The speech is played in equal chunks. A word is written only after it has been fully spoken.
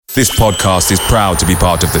This podcast is proud to be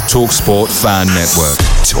part of the TalkSport Fan Network.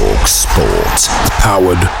 TalkSport.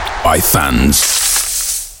 Powered by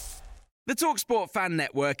fans. The TalkSport Fan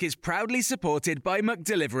Network is proudly supported by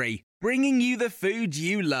McDelivery, bringing you the food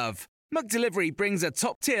you love. McDelivery brings a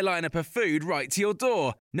top-tier lineup of food right to your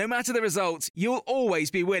door. No matter the result, you'll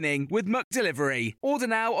always be winning with McDelivery. Order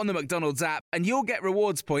now on the McDonald's app and you'll get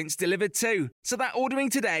rewards points delivered too. So that ordering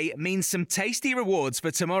today means some tasty rewards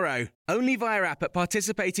for tomorrow. Only via app at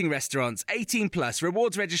participating restaurants. 18 plus.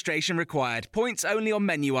 Rewards registration required. Points only on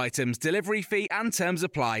menu items. Delivery fee and terms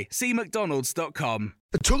apply. See mcdonalds.com.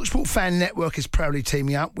 The TalkSport Fan Network is proudly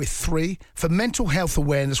teaming up with 3 for Mental Health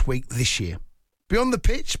Awareness Week this year. Beyond the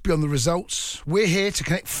pitch, beyond the results, we're here to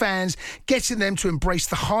connect fans, getting them to embrace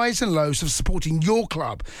the highs and lows of supporting your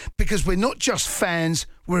club, because we're not just fans,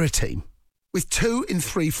 we're a team. With 2 in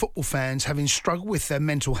 3 football fans having struggled with their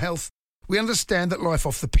mental health, we understand that life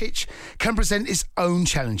off the pitch can present its own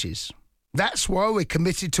challenges. That's why we're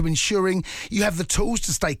committed to ensuring you have the tools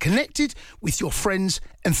to stay connected with your friends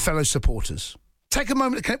and fellow supporters. Take a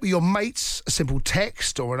moment to connect with your mates. A simple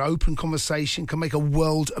text or an open conversation can make a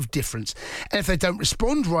world of difference. And if they don't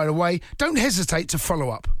respond right away, don't hesitate to follow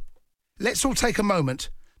up. Let's all take a moment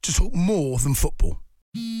to talk more than football.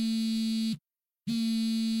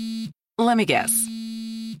 Let me guess.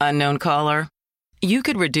 Unknown caller? You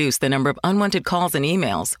could reduce the number of unwanted calls and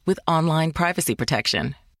emails with online privacy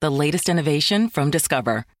protection. The latest innovation from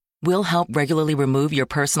Discover will help regularly remove your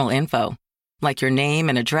personal info, like your name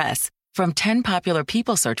and address, from 10 popular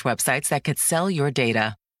people search websites that could sell your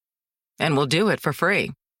data. And we'll do it for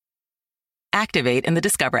free. Activate in the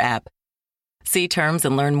Discover app. See terms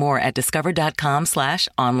and learn more at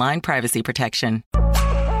discover.com/online privacy protection.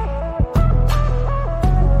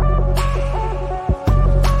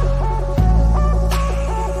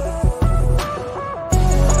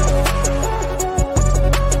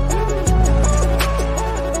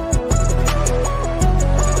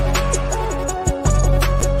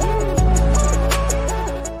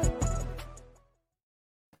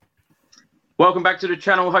 Welcome back to the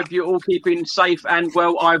channel. Hope you're all keeping safe and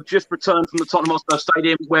well. I've just returned from the Tottenham Hotspur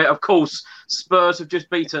Stadium where, of course, Spurs have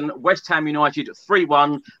just beaten West Ham United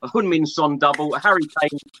 3-1. A Heung-Min Son double, a Harry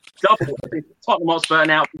Kane double. Tottenham Hotspur are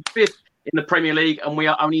now 5th in the Premier League and we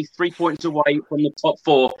are only 3 points away from the top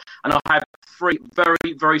 4. And I have 3 very,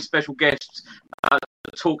 very special guests to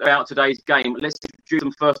talk about today's game. Let's introduce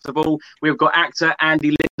them first of all. We've got actor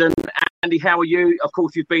Andy Linden. Andy, how are you? Of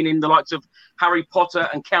course, you've been in the likes of Harry Potter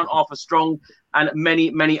and Count Arthur Strong and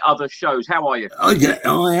many, many other shows. How are you? Oh, yeah,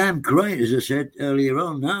 I am great, as I said earlier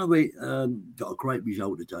on. Now we got a great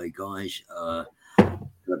result today, guys. A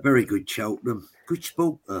very good Cheltenham. Good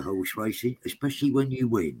sport, horse racing, especially when you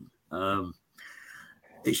win.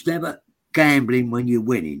 It's never gambling when you're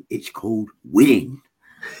winning. It's called winning.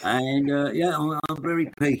 And, I'm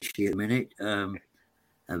very peachy at the minute.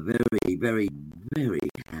 A very, very, very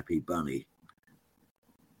happy bunny.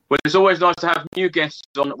 Well, it's always nice to have new guests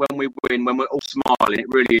on when we win, when we're all smiling. It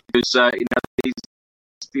really is, these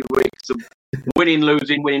few weeks of winning,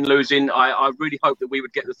 losing. I really hope that we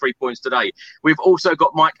would get the 3 points today. We've also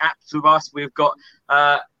got Mike Apps with us. We've got,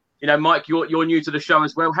 Mike, you're new to the show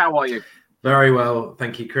as well. How are you? Very well,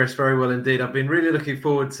 thank you, Chris. Very well indeed. I've been really looking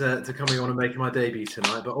forward to coming on and making my debut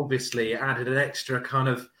tonight, but obviously it added an extra kind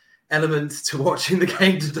of element to watching the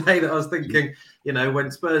game today that I was thinking, when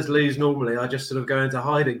Spurs lose normally, I just sort of go into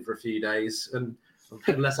hiding for a few days and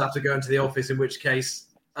unless I have to go into the office, in which case,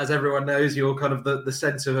 as everyone knows, you're kind of the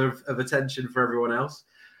centre of attention for everyone else.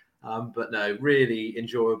 But no, really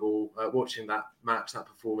enjoyable watching that match, that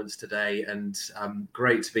performance today, and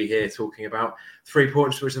great to be here talking about 3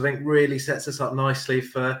 points, which I think really sets us up nicely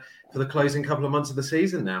for the closing couple of months of the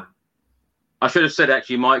season now. I should have said,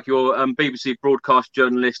 actually, Mike, you're BBC broadcast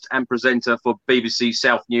journalist and presenter for BBC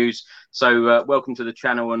South News. So welcome to the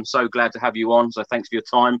channel and so glad to have you on. So thanks for your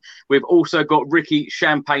time. We've also got Ricky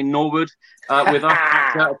Champagne Norwood with us,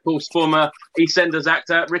 actor, of course, former EastEnders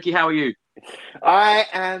actor. Ricky, how are you? I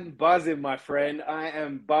am buzzing, my friend. I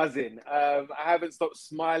am buzzing. I haven't stopped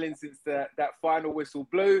smiling since that final whistle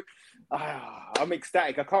blew. I'm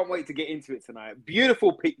ecstatic. I can't wait to get into it tonight.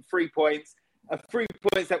 Beautiful 3 points. 3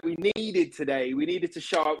 points that we needed today. We needed to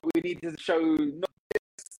show not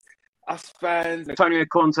just us fans. Antonio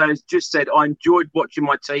Conte has just said, I enjoyed watching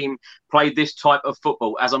my team play this type of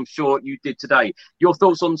football, as I'm sure you did today. Your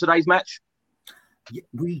thoughts on today's match? Yeah,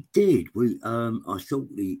 we did. I thought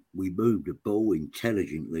we moved the ball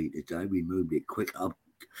intelligently today. We moved it quick up.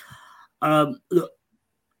 Look,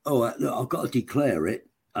 I've got to declare it.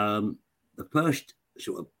 The first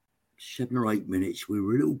sort of 7 or 8 minutes, we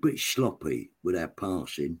were a little bit sloppy with our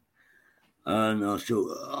passing. And I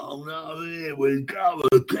thought, oh no, here we go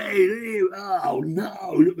again. Oh no,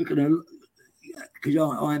 we're gonna, because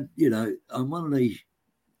I'm one of these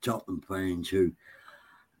Tottenham fans who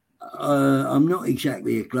I'm not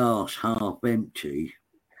exactly a glass half empty.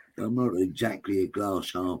 I'm not exactly a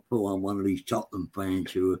glass half full. I'm one of these Tottenham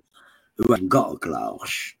fans who hasn't got a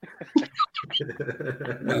glass.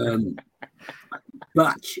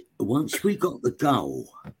 But once we got the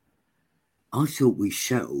goal, I thought we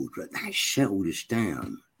settled, but that settled us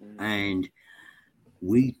down. And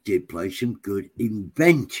we did play some good,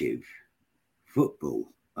 inventive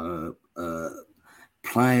football.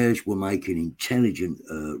 Players were making intelligent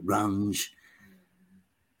runs.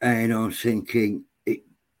 And I was thinking,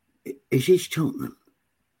 is this Tottenham?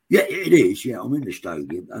 Yeah, it is. Yeah, I'm in the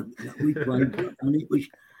stadium. We played, and it was.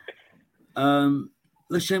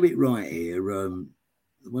 Let's have it right here.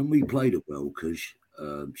 When we played at Welkers,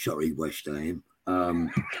 sorry, West Ham.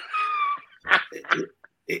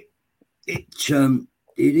 It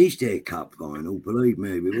is their cup final. Believe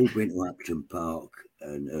me, we've all been to Upton Park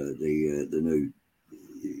and the new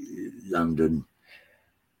London,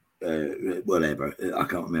 whatever. I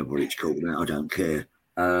can't remember what it's called now. I don't care.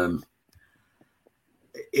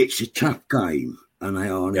 It's a tough game, and they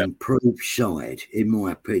are an improved side, in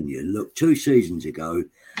my opinion. Look, 2 seasons ago,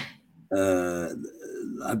 they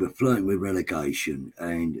were flirting with relegation,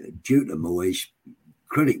 and due to Moyes,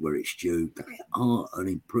 credit where it's due, they are an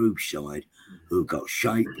improved side who've got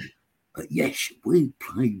shape. But yes, we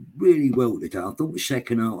played really well today. I thought the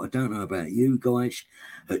second half, I don't know about you guys,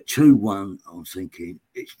 at 2-1, I was thinking,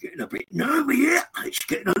 it's getting a bit nervy here. It's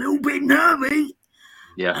getting a little bit nervy.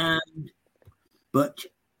 Yeah. But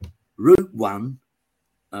Route 1,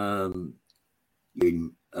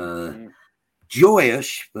 joyous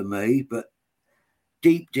for me, but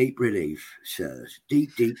deep relief, sirs.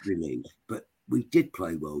 Deep relief. But we did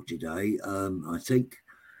play well today. I think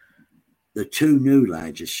the 2 new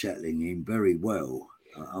lads are settling in very well.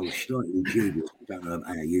 I was slightly dubious. I don't know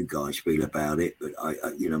how you guys feel about it, but I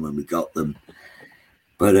when we got them.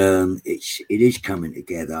 But it is coming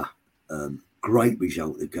together. Great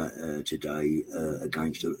result today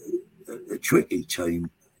against a tricky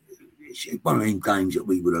team. It's one of them games that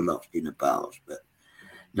we would have lost in the past. But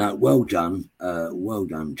no, well done,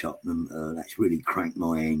 Tottenham. That's really cranked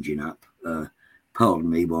my engine up. Pardon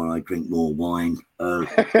me while I drink more wine.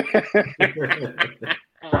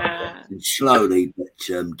 Slowly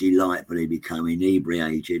but delightfully become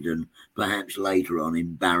inebriated and perhaps later on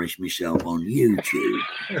embarrass myself on YouTube.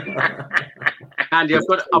 Andy, I've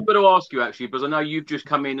got to ask you actually, because I know you've just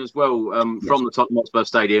come in as well from the Tottenham Hotspur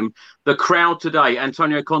Stadium. The crowd today,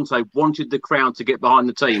 Antonio Conte wanted the crowd to get behind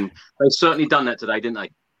the team. They've certainly done that today, didn't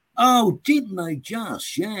they? Oh, didn't they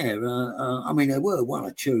just? Yeah. I mean, there were 1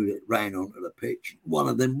 or 2 that ran onto the pitch. One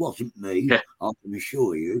of them wasn't me, I can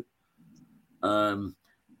assure you.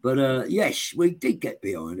 But yes, we did get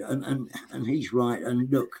behind it, and he's right.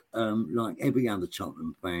 And look, like every other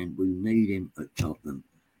Tottenham fan, we need him at Tottenham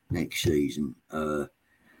next season. As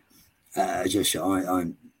I say,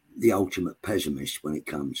 I'm the ultimate pessimist when it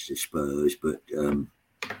comes to Spurs, but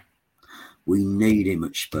we need him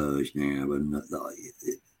at Spurs now. And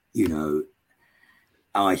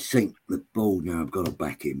I think the board now have got to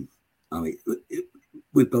back him. I mean,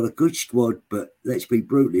 we've got a good squad, but let's be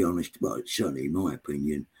brutally honest. Well, certainly in my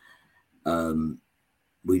opinion,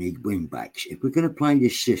 we need wing-backs. If we're going to play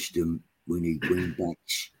this system, we need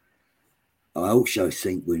wing-backs. I also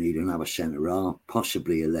think we need another centre-half,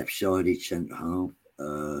 possibly a left-sided centre-half.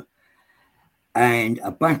 And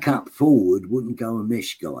a backup forward wouldn't go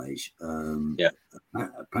amiss, guys.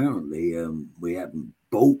 Apparently, we haven't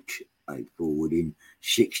bought a forward in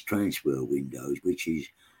 6 transfer windows, which is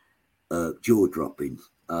jaw-dropping.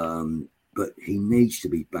 But he needs to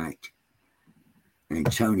be backed.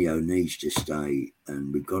 Antonio needs to stay,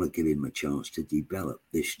 and we've got to give him a chance to develop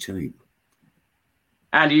this team.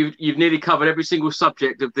 And you've nearly covered every single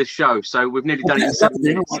subject of this show, so we've nearly done it in 7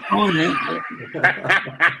 minutes. I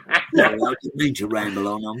didn't mean to ramble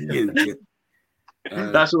on. I'm mute.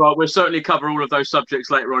 That's all right. We'll certainly cover all of those subjects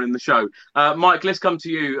later on in the show. Mike, let's come to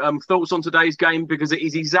you. Thoughts on today's game, because it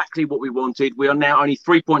is exactly what we wanted. We are now only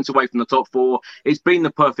 3 points away from the top 4. It's been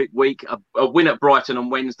the perfect week. A win at Brighton on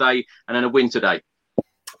Wednesday and then a win today.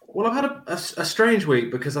 Well, I've had a strange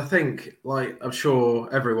week because I think, like I'm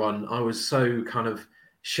sure everyone, I was so kind of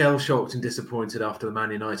shell-shocked and disappointed after the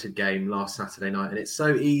Man United game last Saturday night. And it's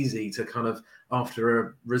so easy to kind of, after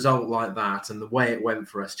a result like that and the way it went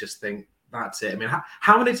for us, just think, that's it. I mean,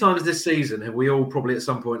 how many times this season have we all probably at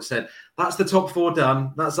some point said, that's the top 4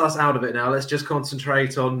 done, that's us out of it now, let's just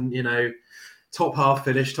concentrate on, top half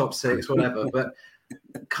finish, top 6, whatever. But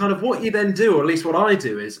kind of what you then do, or at least what I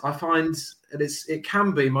do, is I find, and it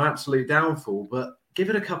can be my absolute downfall, but give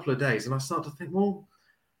it a couple of days and I start to think, well,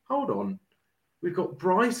 hold on. We've got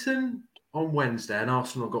Brighton on Wednesday and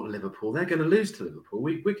Arsenal have got Liverpool. They're going to lose to Liverpool.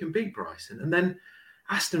 We can beat Brighton. And then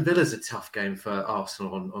Aston Villa's a tough game for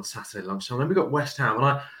Arsenal on Saturday lunchtime. And then we've got West Ham.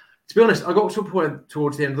 And to be honest, I got to a point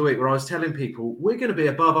towards the end of the week where I was telling people we're going to be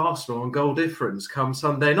above Arsenal on goal difference come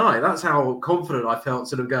Sunday night. That's how confident I felt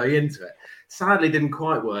sort of going into it. Sadly, didn't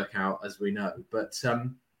quite work out, as we know. But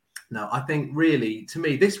no, I think really, to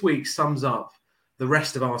me, this week sums up the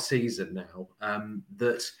rest of our season now,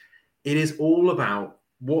 that it is all about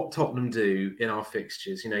what Tottenham do in our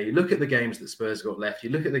fixtures. You look at the games that Spurs got left,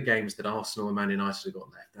 you look at the games that Arsenal and Man United have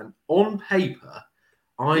got left, and on paper,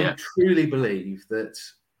 I truly believe that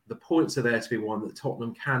the points are there to be won, that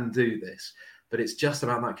Tottenham can do this, but it's just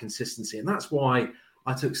about that consistency. And that's why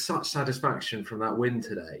I took such satisfaction from that win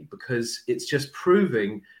today, because it's just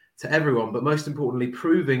proving to everyone, but most importantly,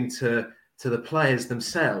 proving to the players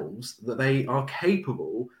themselves that they are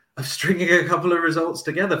capable of stringing a couple of results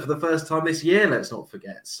together for the first time this year, let's not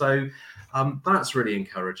forget. So that's really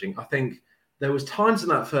encouraging. I think there was times in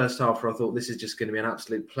that first half where I thought this is just going to be an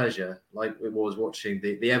absolute pleasure, like it was watching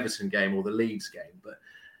the Everton game or the Leeds game. But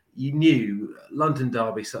you knew London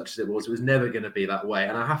derby, such as it was never going to be that way.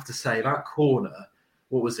 And I have to say, that corner,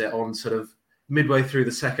 what was it, on sort of midway through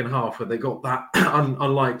the second half where they got that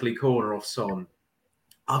unlikely corner off Son.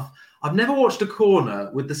 I've never watched a corner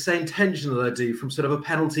with the same tension that I do from sort of a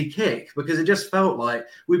penalty kick, because it just felt like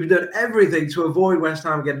we've been doing everything to avoid West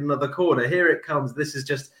Ham getting another corner. Here it comes. This is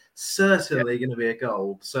just certainly going to be a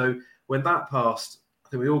goal. So when that passed, I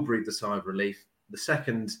think we all breathed a sigh of relief. The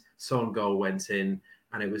second Son goal went in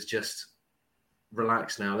and it was just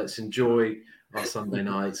relax now. Let's enjoy our Sunday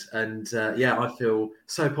night. And I feel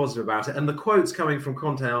so positive about it. And the quotes coming from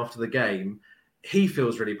Conte after the game, he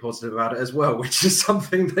feels really positive about it as well, which is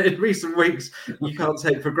something that in recent weeks you can't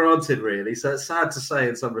take for granted, really. So it's sad to say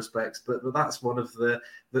in some respects, but that's one of the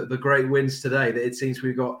great wins today, that it seems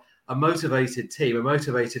we've got a motivated team, a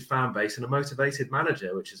motivated fan base, and a motivated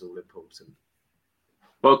manager, which is all important.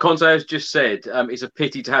 Well, Conte has just said it's a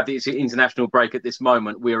pity to have this international break at this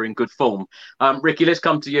moment. We're in good form. Ricky, let's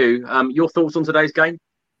come to you. Your thoughts on today's game?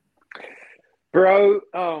 Bro,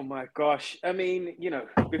 oh my gosh! I mean,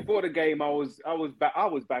 before the game, I was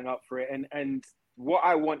bang up for it, and what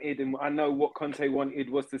I wanted, and I know what Conte wanted,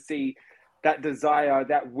 was to see that desire,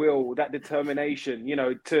 that will, that determination,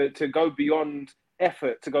 to go beyond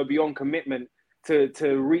effort, to go beyond commitment, to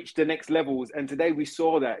reach the next levels. And today we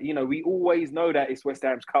saw that. We always know that it's West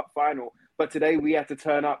Ham's cup final, but today we had to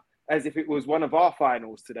turn up as if it was one of our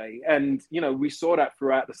finals today, and we saw that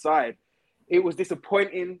throughout the side. It was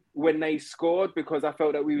disappointing when they scored, because I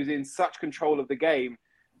felt that we was in such control of the game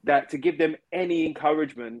that to give them any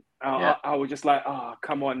encouragement, I was just like,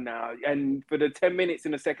 come on now. And for the 10 minutes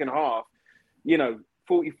in the second half,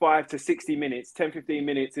 45 to 60 minutes, 10, 15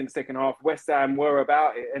 minutes in the second half, West Ham were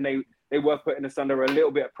about it, and they were putting us under a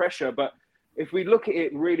little bit of pressure. But if we look at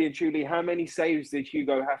it really and truly, how many saves did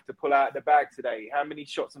Hugo have to pull out of the bag today? How many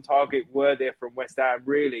shots on target were there from West Ham,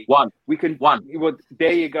 really? One. Well,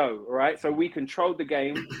 there you go, right? So we controlled the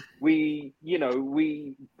game. We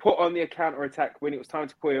put on the counter-attack when it was time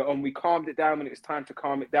to put it on. We calmed it down when it was time to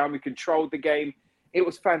calm it down. We controlled the game. It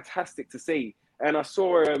was fantastic to see. And I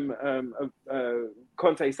saw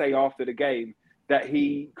Conte say after the game that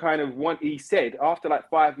he said after like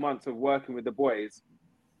 5 months of working with the boys,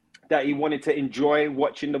 that he wanted to enjoy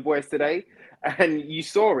watching the boys today. And you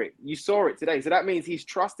saw it today. So that means he's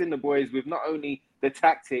trusting the boys with not only the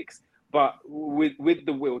tactics, but with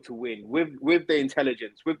the will to win, with the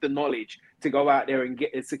intelligence, with the knowledge to go out there and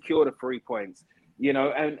secure the 3 points.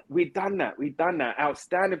 And we've done that.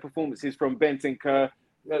 Outstanding performances from Bentancur.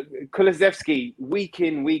 Kulusevski, week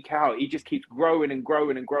in, week out, he just keeps growing and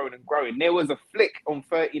growing and growing and growing. There was a flick on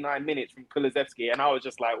 39 minutes from Kulusevski, and I was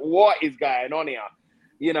just like, what is going on here?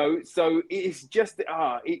 So it's just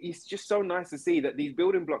so nice to see that these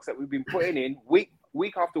building blocks that we've been putting in week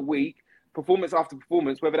after week, performance after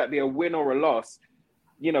performance, whether that be a win or a loss,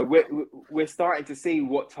 we're starting to see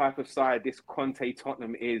what type of side this Conte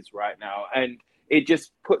Tottenham is right now. And it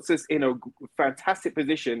just puts us in a fantastic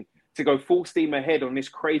position to go full steam ahead on this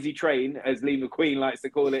crazy train, as Lee McQueen likes to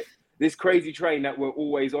call it, this crazy train that we're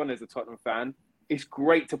always on as a Tottenham fan. It's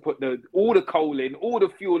great to put all the coal in, all the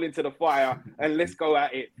fuel into the fire, and let's go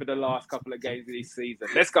at it for the last couple of games of this season.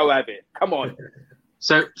 Let's go at it. Come on.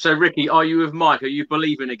 So Ricky, are you with Mike? Are you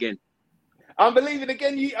believing again? I'm believing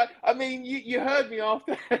again. You heard me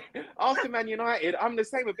after Man United. I'm the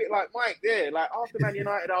same, a bit like Mike there. Like after Man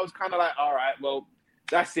United, I was kind of like, all right, well,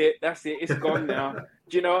 That's it. It's gone now.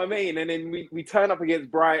 Do you know what I mean? And then we turn up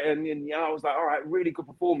against Brighton, and I was like, all right, really good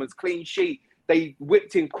performance, clean sheet. They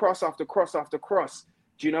whipped in cross after cross after cross.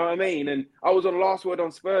 Do you know what I mean? And I was on Last Word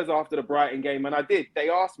on Spurs after the Brighton game, and I did. They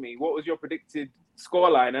asked me, what was your predicted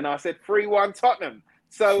scoreline? And I said 3-1 Tottenham.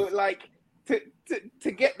 So, like,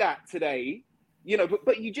 to get that today,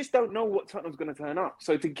 but you just don't know what Tottenham's going to turn up.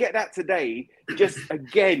 So to get that today, just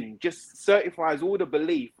certifies all the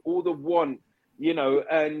belief, all the want,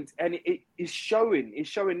 and it is showing. It's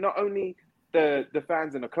showing not only the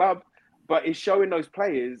fans in the club, but it's showing those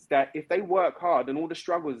players that if they work hard and all the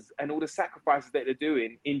struggles and all the sacrifices that they're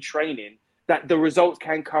doing in training, that the results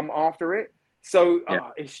can come after it. So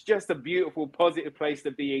it's just a beautiful, positive place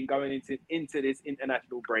to be in going into this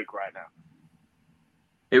international break right now.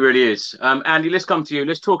 It really is. Andy, let's come to you.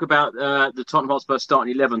 Let's talk about the Tottenham Hotspur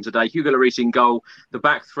starting 11 today. Hugo Lloris in goal, the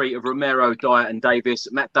back three of Romero, Dyer and Davis,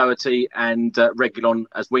 Matt Doherty and Reguilon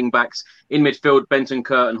as wing-backs. In midfield,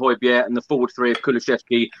 Bentancur and Højbjerg, and the forward three of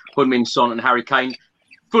Kulusevski, Heung-Min, Son and Harry Kane.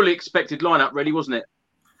 Fully expected lineup, really, wasn't it?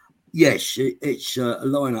 Yes, it's a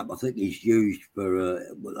lineup I think he's used for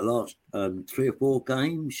the last 3 or 4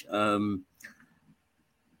 games.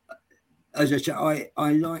 As I said, I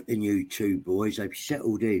like the new two boys. They've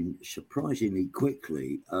settled in surprisingly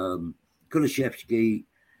quickly. Kulusevski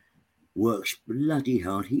works bloody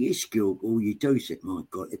hard. He is skillful. You do think, my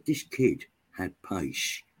God, if this kid had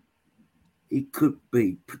pace, he could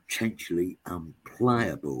be potentially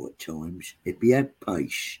unplayable at times if he had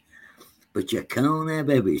pace. But you can't have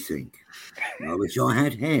everything. I wish I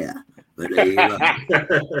had hair. But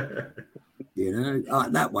that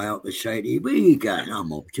way I could say to you, where are you going?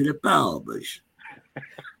 I'm off to the barbers.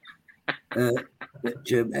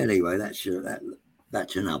 Anyway, that's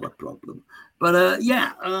another problem. But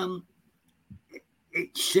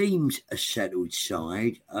it seems a settled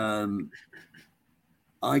side.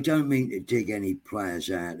 I don't mean to dig any players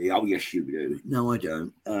out. Oh, yes, you do. No, I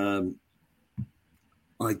don't.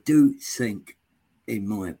 I do think, in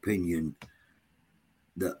my opinion,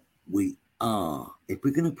 that we are, if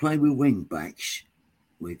we're going to play with wing backs,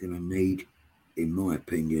 we're going to need, in my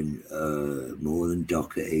opinion, more than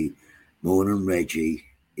Doherty, more than Reggie,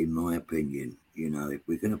 in my opinion. If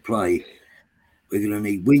we're going to play, we're going to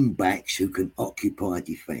need wing backs who can occupy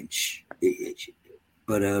defence.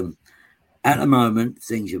 But at the moment,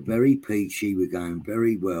 things are very peachy. We're going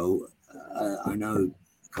very well. I know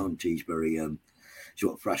Conte's very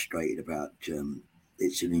sort of frustrated about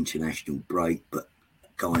it's an international break, but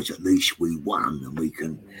guys, at least we won, and we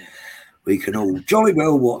can all jolly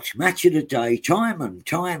well watch match of the day time and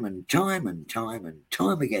time again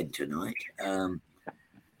tonight.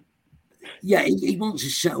 He wants a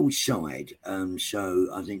settled side, so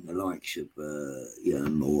I think the likes of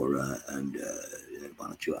Moura and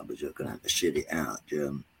one or two others are going to have to sit it out.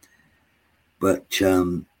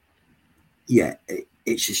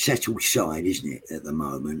 It's a settled side, isn't it, at the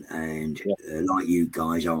moment? And like you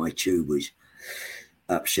guys, I too was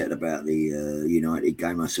upset about the United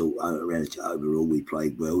game. I thought overall we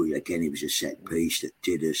played well. Again, it was a set piece that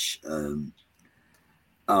did us.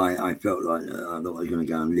 I felt like I thought I was going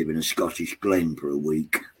to go and live in a Scottish glen for a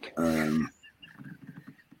week. But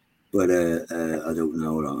I don't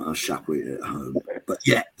know. I'll suffer it at home. But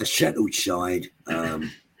a settled side.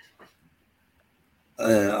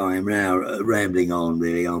 I am now rambling on,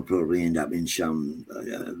 really. I'll probably end up in some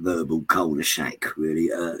verbal cul-de-sac, really.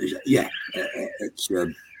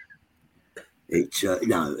 It's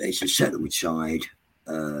a settled side,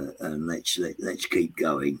 and let's keep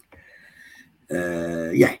going.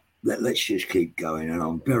 Let's just keep going. And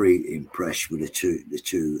I'm very impressed with the two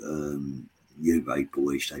Juve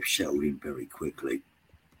boys. They've settled in very quickly.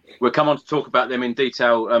 We'll come on to talk about them in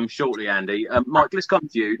detail shortly, Andy. Mike, let's come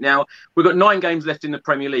to you. Now, we've got 9 games left in the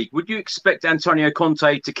Premier League. Would you expect Antonio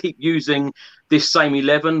Conte to keep using this same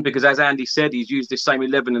 11? Because as Andy said, he's used this same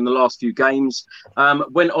 11 in the last few games.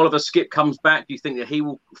 When Oliver Skipp comes back, do you think that he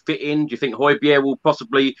will fit in? Do you think Højbjerg will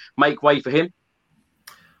possibly make way for him?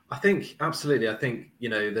 I think, absolutely. I think,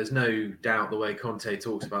 there's no doubt the way Conte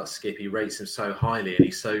talks about Skipp, he rates him so highly and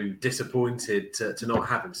he's so disappointed to not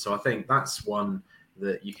have him. So I think that's one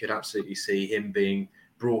that you could absolutely see him being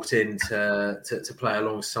brought in to play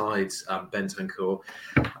alongside Bentancur.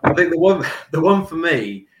 I think the one for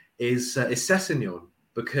me is Sessegnon,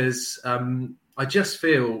 because I just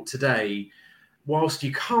feel today, whilst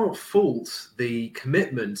you can't fault the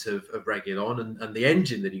commitment of Reguilon and the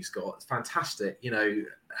engine that he's got, it's fantastic.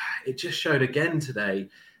 It just showed again today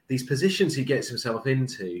these positions he gets himself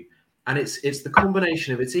into, and it's the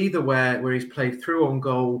combination of it's either where he's played through on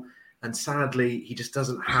goal. And sadly, he just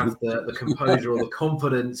doesn't have the composure or the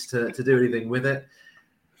confidence to do anything with it.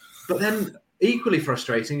 But then equally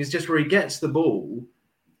frustrating is just where he gets the ball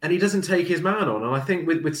and he doesn't take his man on. And I think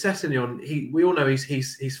with Sessegnon, we all know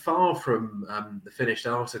he's far from the finished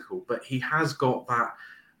article, but he has got that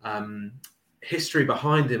history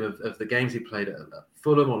behind him of the games he played at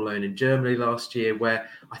Fulham on loan in Germany last year, where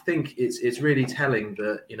I think it's really telling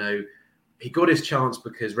that, you know, he got his chance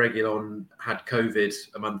because Reguilon had COVID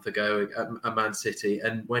a month ago at Man City.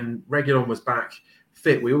 And when Reguilon was back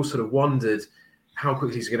fit, we all sort of wondered how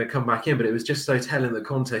quickly he's going to come back in. But it was just so telling that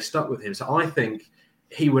Conte stuck with him. So I think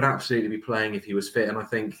he would absolutely be playing if he was fit. And I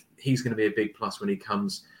think he's going to be a big plus when he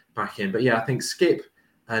comes back in. But yeah, I think Skip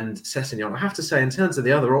and Sessegnon, I have to say, in terms of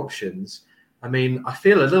the other options, I mean, I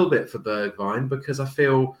feel a little bit for Bergwijn because I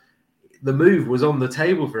feel the move was on the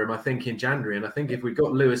table for him, I think, in January. And I think if we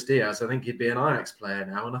got Luis Diaz, I think he'd be an Ajax player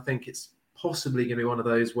now. And I think it's possibly going to be one of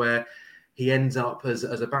those where he ends up as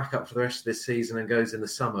a backup for the rest of this season and goes in the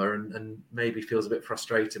summer and maybe feels a bit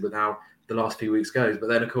frustrated with how the last few weeks goes. But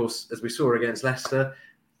then, of course, as we saw against Leicester,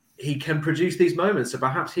 he can produce these moments. So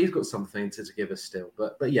perhaps he's got something to give us still.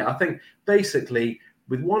 But yeah, I think basically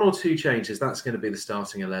with one or two changes, that's going to be the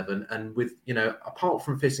starting 11. And with, you know, apart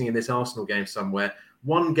from fitting in this Arsenal game somewhere,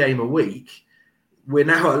 one game a week, we're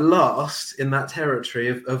now at last in that territory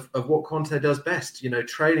of what Conte does best, you know,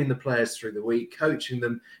 training the players through the week, coaching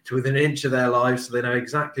them to within an inch of their lives so they know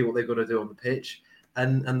exactly what they've got to do on the pitch.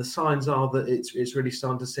 And the signs are that it's really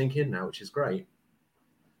starting to sink in now, which is great.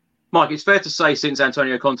 Mike, it's fair to say since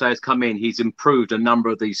Antonio Conte has come in, he's improved a number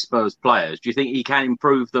of these Spurs players. Do you think he can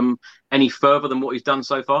improve them any further than what he's done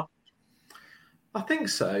so far? I think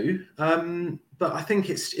so. But I think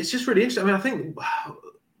it's just really interesting. I mean, I think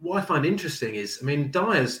what I find interesting is, I mean,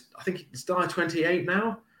 I think it's Dyer 28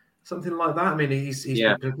 now, something like that. I mean, he's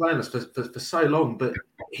been playing us for so long, but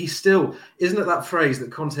he's still, isn't it that phrase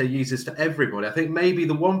that Conte uses for everybody? I think maybe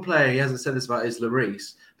the one player he hasn't said this about is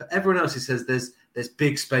Lloris, but everyone else he says there's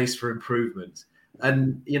big space for improvement.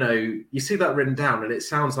 And, you know, you see that written down and it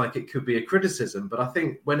sounds like it could be a criticism, but I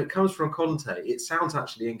think when it comes from Conte, it sounds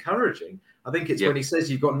actually encouraging. I think it's when he says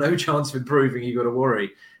you've got no chance of improving, you've got to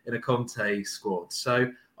worry in a Conte squad.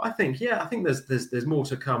 So I think there's more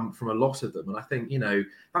to come from a lot of them. And I think, you know,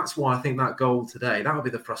 that's why I think that goal today, that would be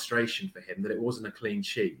the frustration for him, that it wasn't a clean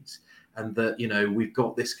sheet and that, you know, we've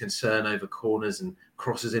got this concern over corners and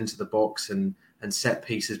crosses into the box and set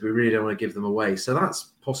pieces. We really don't want to give them away. So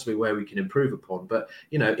that's possibly where we can improve upon. But,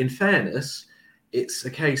 you know, in fairness, it's a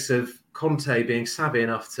case of Conte being savvy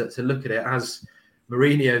enough to look at it as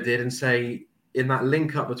Mourinho did and say, in that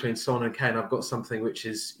link up between Son and Kane, I've got something which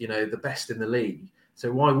is, you know, the best in the league.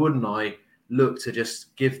 So why wouldn't I look to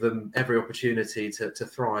just give them every opportunity to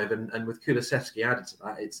thrive? And with Kulusevski added to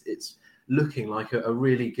that, it's looking like a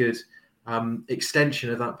really good extension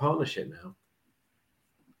of that partnership now.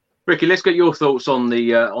 Ricky, let's get your thoughts on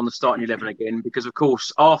the starting 11 again, because of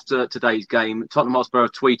course after today's game, Tottenham Hotspur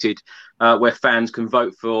have tweeted where fans can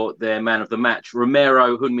vote for their man of the match: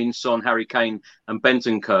 Romero, Heung-Min, Son, Harry Kane, and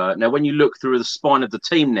Bentancur. Now, when you look through the spine of the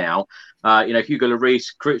team now, you know, Hugo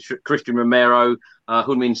Lloris, Christian Romero,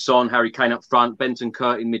 Heung-Min, Son, Harry Kane up front,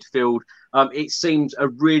 Bentancur in midfield. It seems a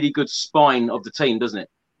really good spine of the team, doesn't it?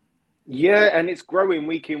 Yeah, and it's growing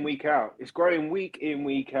week in, week out. It's growing week in,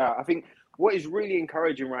 week out. I think what is really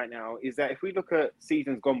encouraging right now is that if we look at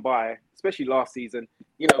seasons gone by, especially last season,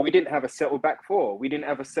 you know, we didn't have a settled back four. We didn't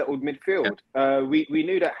have a settled midfield. We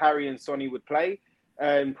knew that Harry and Sonny would play,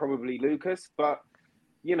 and probably Lucas, but,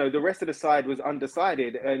 you know, the rest of the side was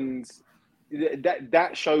undecided. And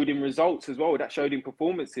that showed in results as well. That showed in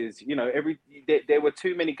performances. You know, there were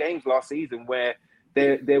too many games last season where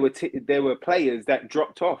there were players that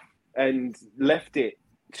dropped off and left it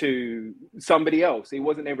to somebody else. It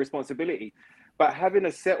wasn't their responsibility. But having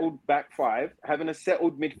a settled back five, having a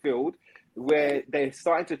settled midfield where they're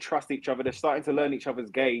starting to trust each other, they're starting to learn each other's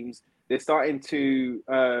games, they're starting to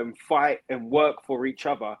fight and work for each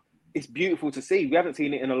other. It's beautiful to see. We haven't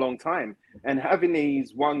seen it in a long time. And having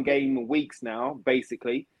these one game weeks now,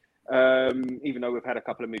 basically, even though we've had a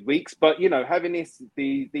couple of midweeks, but, you know, having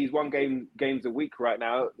these one games a week right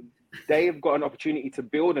now, they've got an opportunity to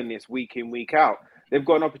build on this week in, week out. They've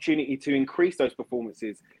got an opportunity to increase those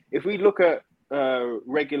performances. If we look at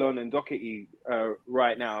Reguilon and Doherty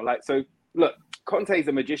right now, look, Conte's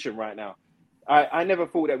a magician right now. I never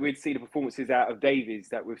thought that we'd see the performances out of Davies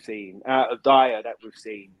that we've seen, out of Dyer that we've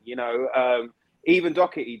seen. You know, even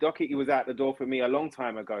Doherty was out the door for me a long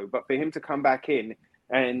time ago. But for him to come back in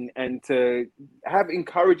and to have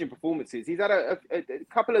encouraging performances, he's had a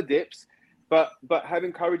couple of dips, but have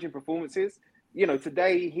encouraging performances. You know,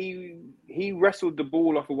 today he wrestled the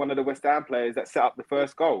ball off of one of the West Ham players that set up the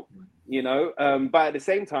first goal. You know, but at the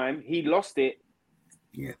same time he lost it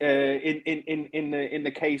Yeah. In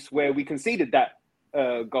the case where we conceded that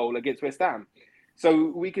goal against West Ham.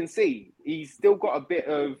 So we can see he's still got a bit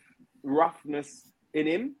of roughness in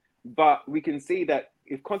him, but we can see that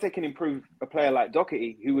if Conte can improve a player like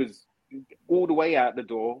Doherty, who was all the way out the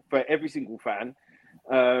door for every single fan,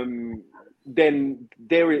 then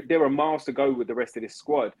there are miles to go with the rest of this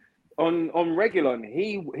squad. On Reguilon,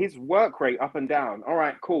 his work rate up and down. All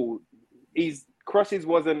right, cool. His crosses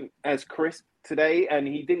wasn't as crisp today, and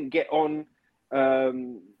he didn't get on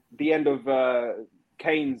the end of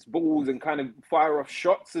Kane's balls and kind of fire off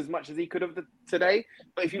shots as much as he could have today.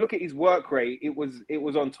 But if you look at his work rate, it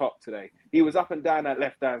was on top today. He was up and down that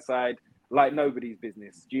left-hand side like nobody's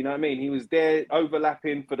business. Do you know what I mean? He was there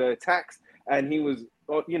overlapping for the attacks, and he was,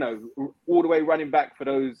 all the way running back for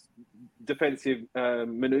those defensive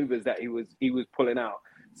maneuvers that he was pulling out.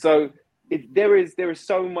 So there is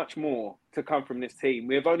so much more to come from this team.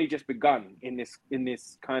 We have only just begun in this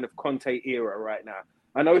kind of Conte era right now.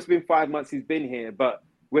 I know it's been 5 months he's been here, but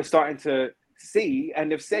we're starting to see,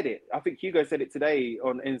 and they've said it. I think Hugo said it today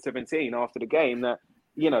on N17 after the game that,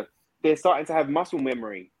 they're starting to have muscle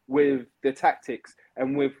memory with the tactics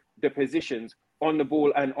and with the positions on the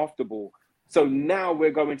ball and off the ball. So now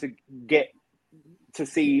we're going to get to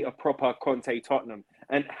see a proper Conte Tottenham.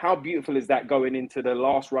 And how beautiful is that going into the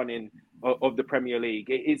last run-in of the Premier League?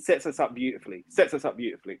 It sets us up beautifully.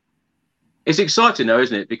 It's exciting though,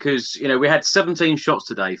 isn't it? Because, we had 17 shots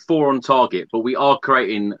today, 4 on target, but we are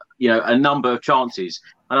creating, a number of chances.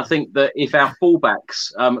 And I think that if our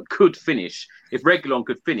fullbacks could finish, if Reguilon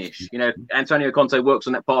could finish, Antonio Conte works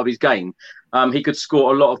on that part of his game, he could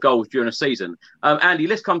score a lot of goals during a season. Andy,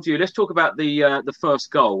 let's come to you. Let's talk about the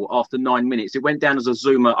first goal after 9 minutes. It went down as a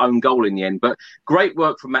Zuma own goal in the end, but great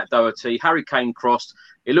work from Matt Doherty. Harry Kane crossed.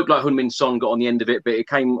 It looked like Heung-Min Son got on the end of it, but it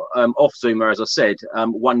came off Zuma, as I said,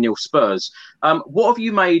 1-0 Spurs. What have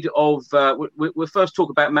you made of, we'll first talk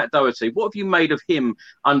about Matt Doherty. What have you made of him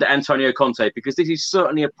under Antonio Conte? Because this is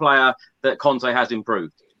certainly a player that Conte has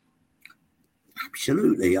improved.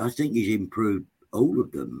 Absolutely. I think he's improved all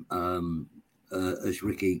of them. As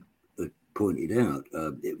Ricky pointed out,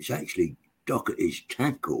 it was actually Doherty's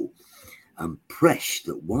tackle and press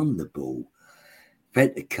that won the ball.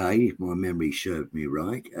 Fed to Kane, if my memory served me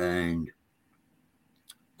right, and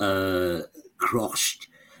crossed.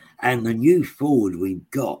 And the new forward we've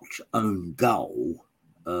got, own goal,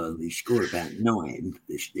 he scored about 9,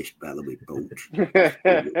 this fella we bought.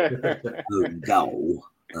 Own goal.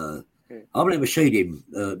 I've never seen him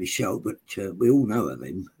myself, but we all know of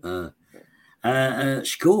him.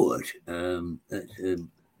 Scored.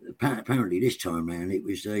 Apparently this time round it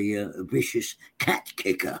was a vicious cat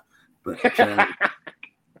kicker. But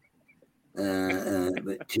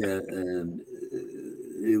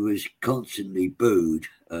it was constantly booed.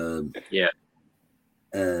 Although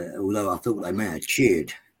I thought they may have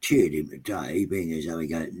cheered him today, being as though he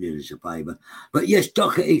did us a favour. But yes,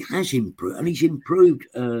 Doherty has improved, and he's improved.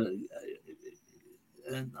 I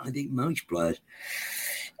think most players.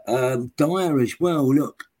 Dyer as well.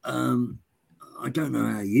 Look, I don't know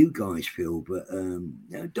how you guys feel, but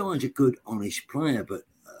Dyer's a good, honest player, but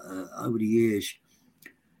over the years,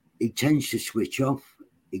 he tends to switch off.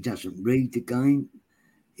 He doesn't read the game.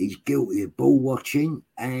 He's guilty of ball watching.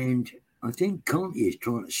 And I think Conte is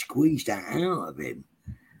trying to squeeze that out of him.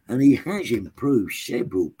 And he has improved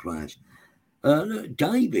several players. Look,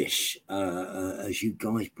 Davis, as you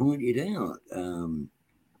guys pointed out,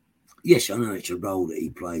 yes, I know it's a role that he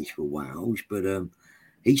plays for Wales, but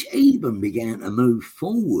he's even began to move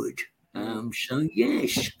forward. So,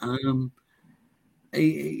 yes,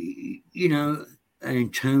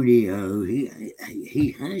 Antonio,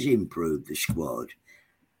 he has improved the squad,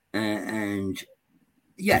 and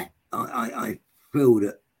yeah, I feel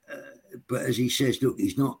that. But as he says, look,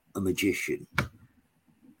 he's not a magician.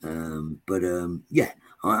 Yeah,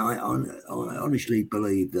 I honestly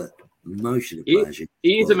believe that most of the players.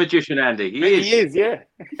 He is a magician, Andy. He is, yeah.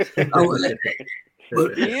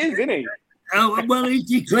 But he is, isn't he? Oh, well, he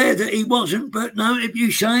declared that he wasn't, but no, if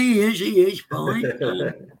you say he is fine.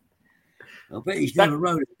 I bet he's never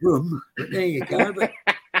rode a broom, but there you go. But...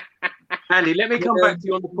 Andy, let me come back to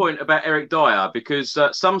you on the point about Eric Dyer, because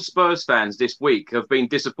some Spurs fans this week have been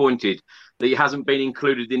disappointed that he hasn't been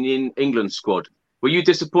included in the England squad. Were you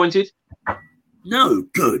disappointed? No,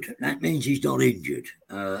 good. That means he's not injured.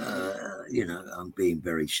 I'm being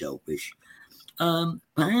very selfish.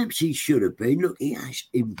 Perhaps he should have been. Look, he has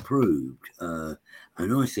improved. And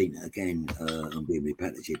I think, again, I'm being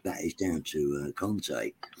repetitive, that is down to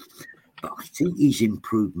Conte. But I think he's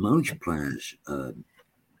improved most players.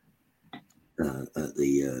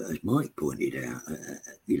 as Mike pointed out,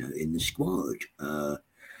 in the squad.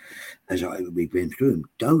 We've been through him,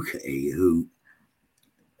 Doherty, who,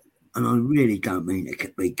 and I really don't mean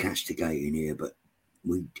to be castigating here, but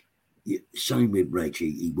same with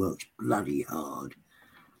Reggie, he works bloody hard,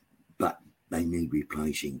 but they need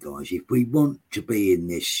replacing guys. If we want to be in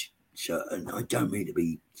this, and I don't mean to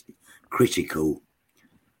be critical,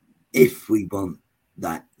 if we want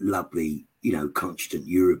that lovely, constant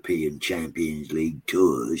European Champions League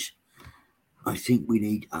tours, I think we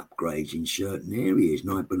need upgrades in certain areas,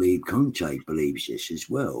 and I believe Conte believes this as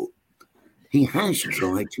well. He has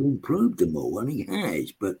tried to improve them all, and he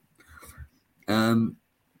has, but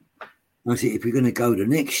I think if we're going to go the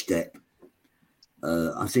next step,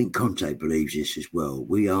 I think Conte believes this as well.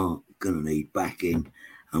 We are going to need backing,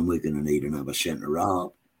 and we're going to need another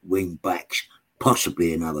centre-half, wing backs,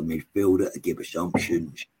 possibly another midfielder to give us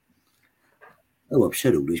options. Oh, I've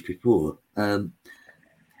said all this before.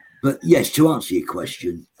 But yes, to answer your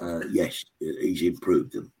question, yes, he's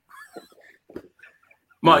improved them.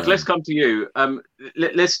 Mike, let's come to you.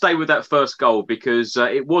 Let's stay with that first goal because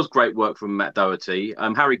it was great work from Matt Doherty.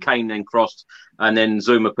 Harry Kane then crossed and then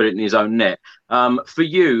Zuma put it in his own net. For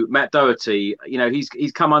you, Matt Doherty,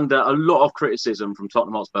 he's come under a lot of criticism from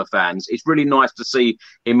Tottenham Hotspur fans. It's really nice to see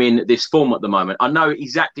him in this form at the moment. I know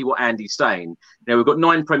exactly what Andy's saying. We've got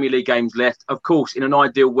 9 Premier League games left. Of course, in an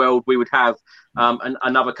ideal world, we would have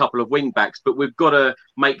another couple of wing backs, but we've got to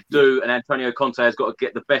make do, and Antonio Conte has got to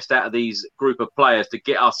get the best out of these group of players to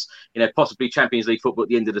get us, possibly Champions League football at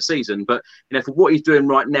the end of the season. But for what he's doing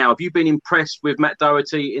right now, have you been impressed with Matt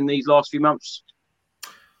Doherty in these last few months?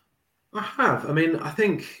 I have.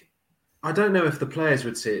 I don't know if the players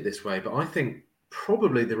would see it this way, but I think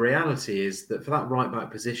probably the reality is that for that right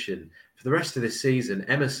back position, for the rest of this season,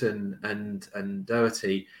 Emerson and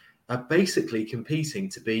Doherty are basically competing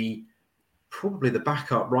to be probably the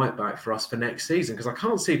backup right back for us for next season, because I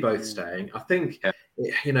can't see both staying. I think,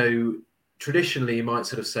 traditionally you might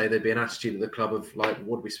sort of say there'd be an attitude at the club of like,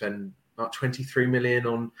 what do we spend? About 23 million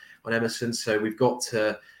on Emerson. So we've got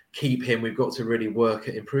to keep him. We've got to really work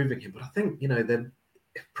at improving him. But I think, then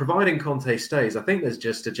providing Conte stays, I think there's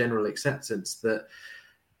just a general acceptance that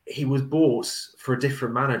he was bought for a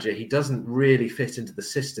different manager. He doesn't really fit into the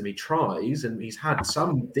system. He tries, and he's had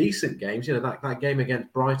some decent games. That game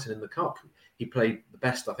against Brighton in the Cup, he played the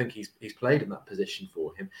best I think he's played in that position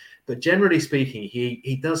for him. But generally speaking,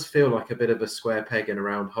 he does feel like a bit of a square peg in a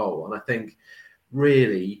round hole. And I think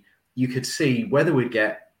really you could see whether we'd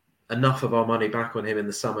get enough of our money back on him in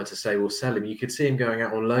the summer to say we'll sell him. You could see him going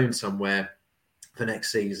out on loan somewhere for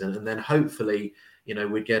next season, and then hopefully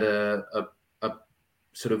we'd get a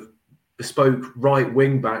sort of bespoke right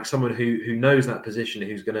wing back, someone who knows that position,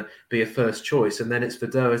 who's going to be a first choice, and then it's for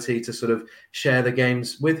Doherty to sort of share the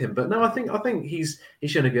games with him. But no, I think he's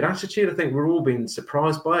shown a good attitude. I think we're all being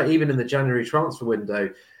surprised by it, even in the January transfer window.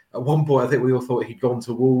 At one point, I think we all thought he'd gone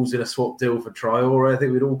to Wolves in a swap deal for Traore. I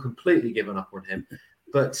think we'd all completely given up on him.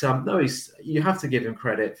 But no, you have to give him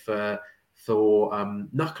credit for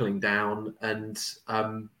knuckling down. And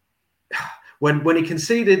when he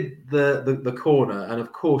conceded the corner, and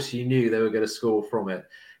of course you knew they were going to score from it,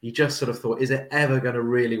 you just sort of thought, is it ever going to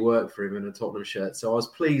really work for him in a Tottenham shirt? So I was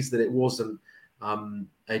pleased that it wasn't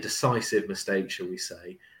a decisive mistake, shall we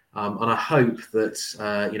say. And I hope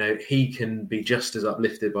that he can be just as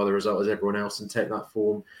uplifted by the result as everyone else and take that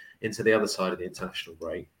form into the other side of the international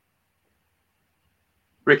break.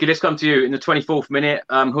 Ricky, let's come to you. In the 24th minute,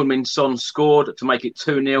 Heung-Min Son scored to make it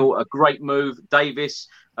 2-0. A great move. Davis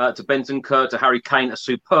to Bentancur to Harry Kane, a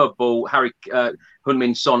superb ball.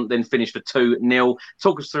 Heung-Min Son then finished for 2-0.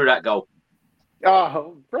 Talk us through that goal.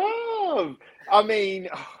 Oh, bro. Oh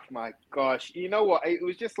my gosh. You know what? It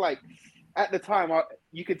was just like, at the time,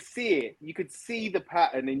 you could see it. You could see the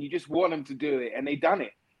pattern, and you just want them to do it, and they done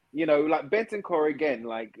it. Like Bentancur again,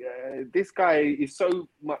 this guy is so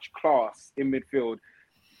much class in midfield.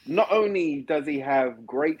 Not only does he have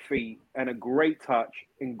great feet and a great touch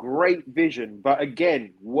and great vision, but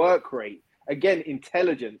again, work rate, again,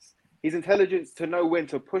 intelligence. His intelligence to know when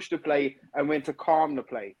to push the play and when to calm the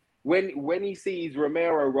play. When he sees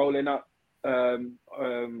Romero rolling up,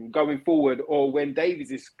 going forward, or when Davies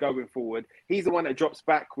is going forward, he's the one that drops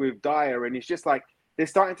back with Dyer, and it's just like they're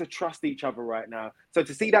starting to trust each other right now. So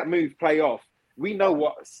to see that move play off, we know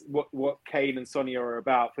what Kane and Sonny are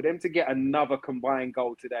about. For them to get another combined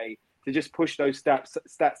goal today, to just push those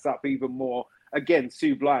stats up even more, again,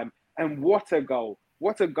 sublime. And what a goal!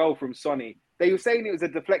 What a goal from Sonny. They were saying it was a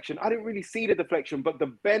deflection. I didn't really see the deflection, but the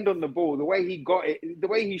bend on the ball, the way he got it, the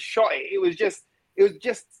way he shot it, it was just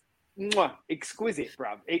exquisite,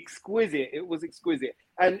 bruv. Exquisite. It was exquisite.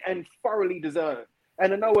 and thoroughly deserved.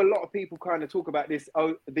 And I know a lot of people kind of talk about this,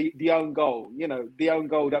 the own goal, the own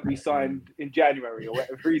goal that we signed in January or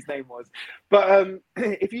whatever his name was. But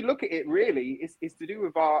if you look at it, really, it's to do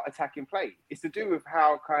with our attacking play. It's to do with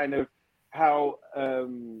how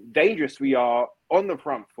dangerous we are on the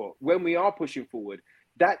front foot when we are pushing forward.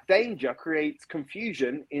 That danger creates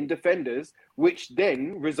confusion in defenders, which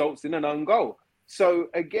then results in an own goal. So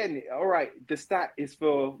again, all right, the stat is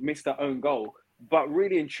for Mr. Own Goal. But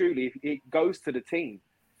really and truly, it goes to the team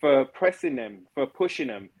for pressing them, for pushing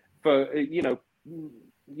them, for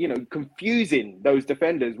confusing those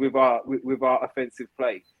defenders with our offensive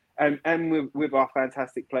play, and with our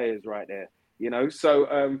fantastic players right there.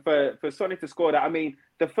 So for Sonny to score that, I mean,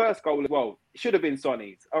 the first goal as well should have been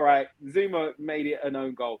Sonny's. All right, Zuma made it an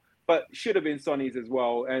own goal, but should have been Sonny's as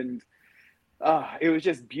well, and. It was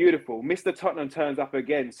just beautiful. Mr. Tottenham turns up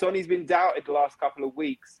again. Sonny's been doubted the last couple of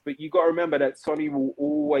weeks, but you got to remember that Sonny will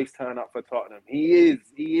always turn up for Tottenham. He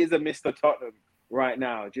is a Mr. Tottenham right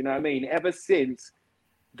now. Do you know what I mean? Ever since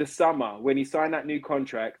the summer when he signed that new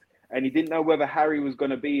contract and he didn't know whether Harry was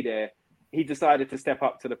going to be there, he decided to step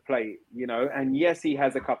up to the plate, And yes, he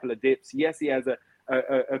has a couple of dips. Yes, he has a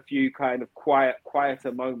few kind of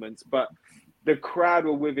quieter moments, but the crowd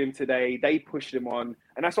were with him today. They pushed him on.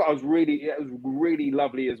 And that's what it was really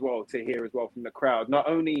lovely as well to hear as well from the crowd. Not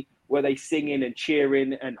only were they singing and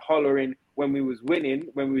cheering and hollering when we was winning,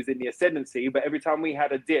 when we was in the ascendancy, but every time we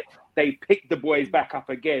had a dip, they picked the boys back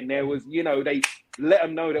up again. There was, they let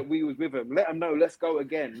them know that we was with them. Let them know, let's go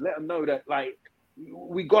again. Let them know that,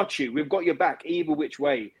 we got you. We've got your back either which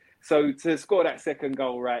way. So to score that second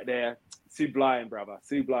goal right there, sublime, brother.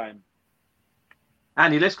 Sublime.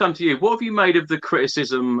 Andy, let's come to you. What have you made of the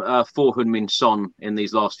criticism for Heung-Min Son in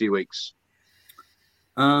these last few weeks?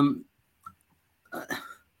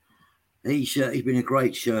 He's been a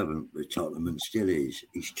great servant with Tottenham and still is.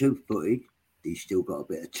 He's 2-footed. He's still got a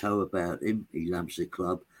bit of toe about him. He loves the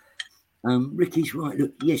club. Ricky's right.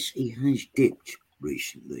 Look, yes, he has dipped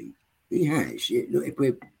recently. He has. Look, if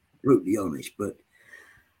we're brutally honest, but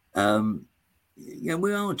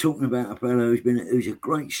we are talking about a fellow who's a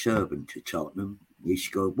great servant to Tottenham. He's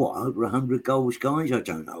got, over 100 goals, guys? I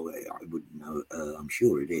don't know. I wouldn't know. I'm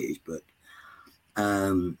sure it is. But,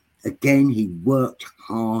 again, he worked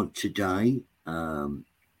hard today. But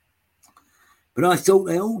I thought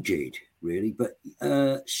they all did, really. But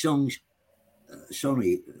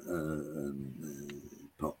Sonny,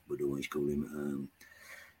 Pop would always call him,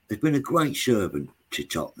 has been a great servant to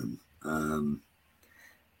Tottenham.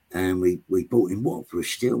 And we bought him, for a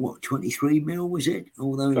steal, 23 mil, was it?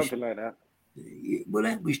 All those... Something like that. Well,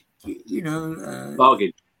 that was,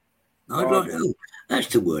 bargain. That's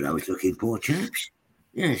the word I was looking for, chaps.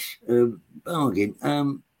 Yes, bargain.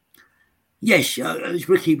 Yes, as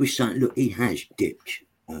Ricky was saying, look, he has dipped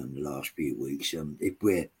the last few weeks. If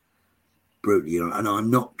we're brutally honest, and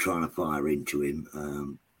I'm not trying to fire into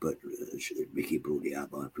him, but Ricky brought it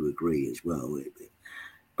up, I have to agree as well.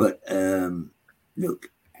 But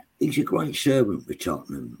look, he's a great servant for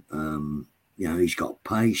Tottenham. He's got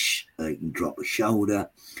pace. He can drop a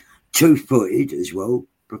shoulder. 2-footed as well.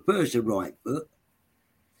 Prefers the right foot.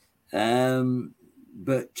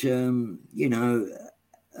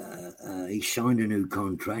 He signed a new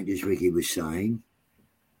contract, as Ricky was saying.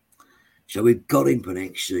 So we've got him for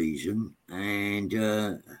next season. And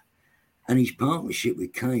his partnership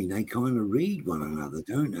with Kane, they kind of read one another,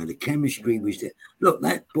 don't they? The chemistry was there. Look,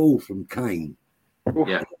 that ball from Kane.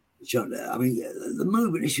 Yeah. So, I mean, the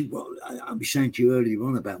movement, this is what I was saying to you earlier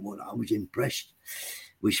on about what I was impressed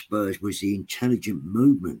with Spurs was the intelligent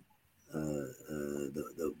movement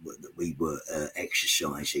that we were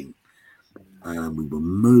exercising. We were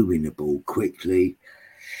moving the ball quickly.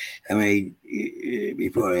 I mean,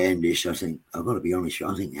 before I end this, I think, I've got to be honest,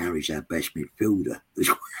 I think Harry's our best midfielder as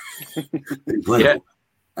well.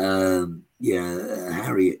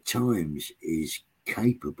 Harry at times is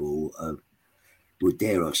capable of, well,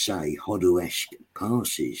 dare I say, Hoddle-esque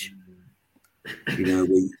passes. Where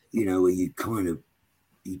you kind of,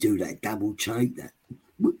 you do that double take. That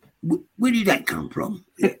where did that come from?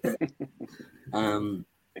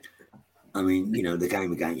 I mean, the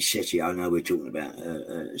game against City, I know we're talking about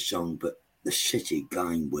a song, but the City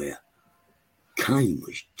game where Kane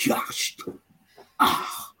was just,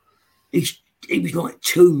 he was like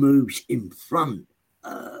 2 moves in front.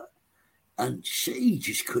 And City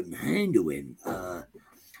just couldn't handle him. As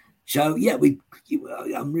I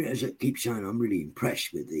keep saying, I'm really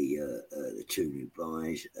impressed with the 2 new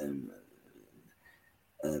guys, and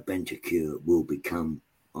Bentancur will become,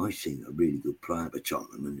 I think, a really good player for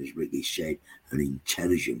Tottenham, and as Ricky said, an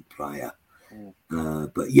intelligent player.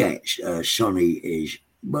 But Sonny is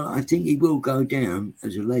Well, I think he will go down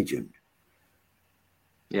as a legend.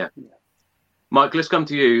 Yeah. Mike, let's come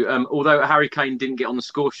to you. Although Harry Kane didn't get on the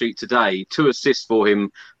score sheet today, 2 assists for him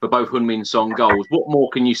for both Heung-Min Son goals. What more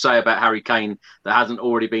can you say about Harry Kane that hasn't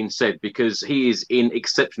already been said? Because he is in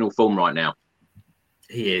exceptional form right now.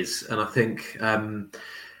 He is. And I think,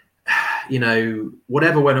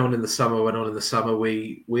 whatever went on in the summer,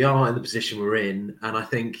 we are in the position we're in. And I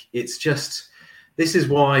think it's just, this is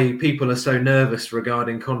why people are so nervous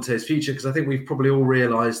regarding Conte's future, because I think we've probably all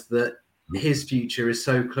realised that his future is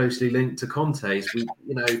so closely linked to Conte's.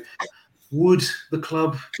 Would the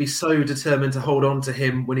club be so determined to hold on to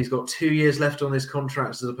him when he's got 2 years left on his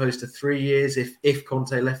contract as opposed to 3 years if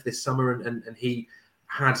Conte left this summer and he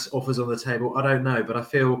had offers on the table? I don't know. But I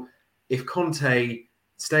feel if Conte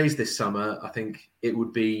stays this summer, I think it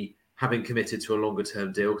would be having committed to a longer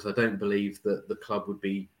term deal, because I don't believe that the club would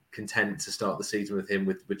be content to start the season with him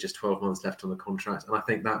with just 12 months left on the contract. And I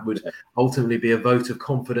think that would ultimately be a vote of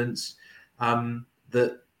confidence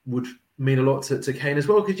that would mean a lot to Kane as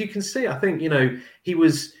well, because you can see, I think, he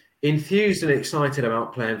was enthused and excited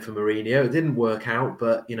about playing for Mourinho. It didn't work out,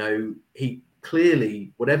 but, he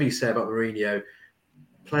clearly, whatever you say about Mourinho,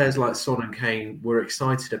 players like Son and Kane were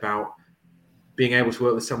excited about being able to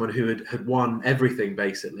work with someone who had won everything,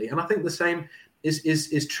 basically. And I think the same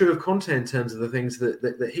is true of Conte in terms of the things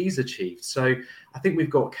that he's achieved. So I think we've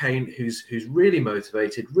got Kane who's really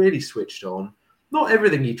motivated, really switched on. Not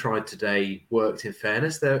everything he tried today worked, in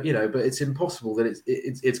fairness, but it's impossible that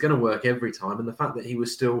it's going to work every time. And the fact that he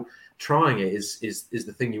was still trying it is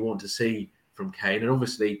the thing you want to see from Kane. And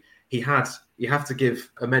obviously, you have to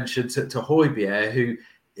give a mention to Hojbjerg, who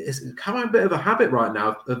is becoming a bit of a habit right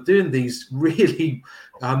now of doing these really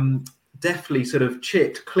deftly sort of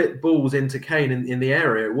clip balls into Kane in the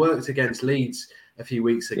area. It worked against Leeds a few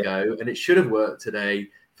weeks ago, and it should have worked today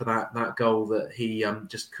for that goal that he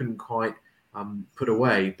just couldn't quite put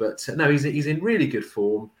away. But no, he's in really good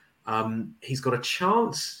form. He's got a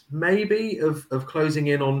chance maybe of closing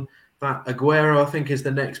in on that. Aguero, I think, is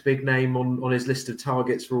the next big name on his list of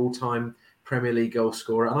targets for all-time Premier League goal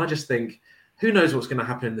scorer. And I just think, who knows what's going to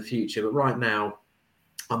happen in the future. But right now,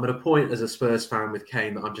 I'm at a point as a Spurs fan with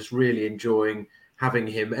Kane that I'm just really enjoying having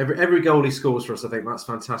him. Every goal he scores for us, I think that's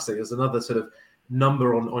fantastic. There's another sort of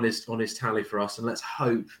number on his tally for us. And let's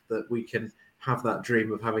hope that we can have that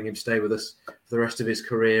dream of having him stay with us for the rest of his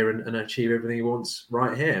career and achieve everything he wants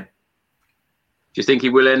right here. Do you think he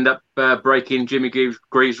will end up breaking Jimmy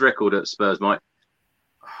Greaves' record at Spurs, Mike?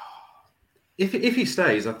 If he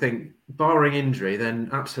stays, I think, barring injury, then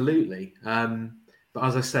absolutely. But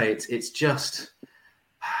as I say, it's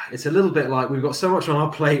a little bit like we've got so much on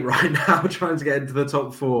our plate right now trying to get into the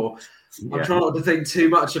top four. Yeah. I'm trying not to think too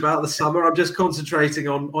much about the summer. I'm just concentrating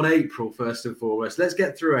on April first and foremost. Let's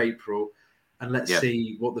get through April. And let's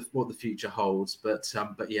see what the future holds. But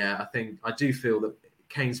yeah, I do feel that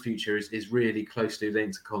Kane's future is really closely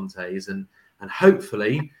linked to Conte's, and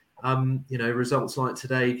hopefully, results like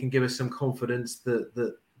today can give us some confidence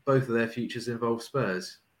that both of their futures involve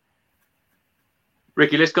Spurs.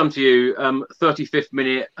 Ricky, let's come to you. 35th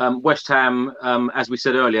minute, West Ham, as we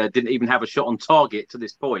said earlier, didn't even have a shot on target to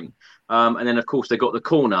this point. And then, of course, they got the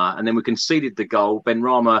corner, and then we conceded the goal.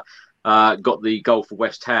 Benrahma got the goal for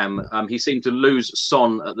West Ham. He seemed to lose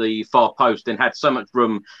Son at the far post and had so much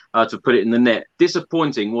room to put it in the net.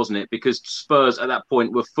 Disappointing, wasn't it? Because Spurs at that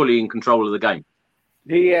point were fully in control of the game.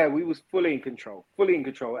 Yeah, we was fully in control.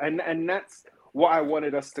 And that's what I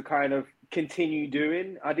wanted us to kind of continue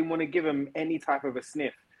doing. I didn't want to give them any type of a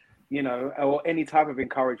sniff, or any type of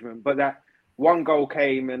encouragement. But that one goal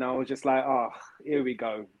came and I was just like, here we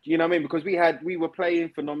go. You know what I mean? Because we were playing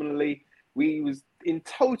phenomenally. We was in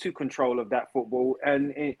total control of that football,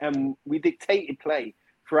 and we dictated play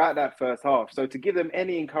throughout that first half. So to give them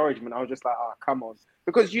any encouragement, I was just like, come on.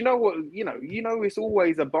 Because you know what, it's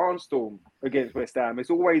always a barnstorm against West Ham. It's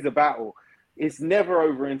always a battle. It's never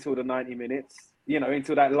over until the 90 minutes,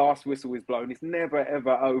 until that last whistle is blown. It's never,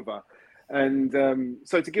 ever over. And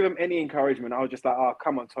so to give them any encouragement, I was just like,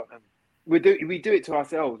 come on, Tottenham. We do it to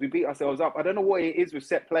ourselves. We beat ourselves up. I don't know what it is with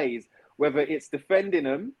set plays, whether it's defending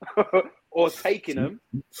them or taking them.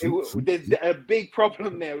 There's a big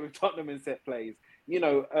problem there with Tottenham and set plays.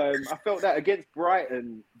 I felt that against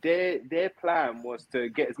Brighton, their plan was to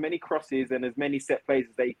get as many crosses and as many set plays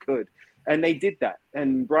as they could. And they did that.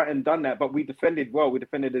 And Brighton done that. But we defended well. We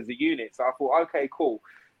defended as a unit. So I thought, okay, cool.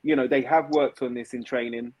 They have worked on this in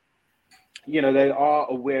training. They are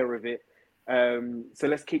aware of it. So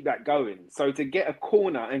let's keep that going. So to get a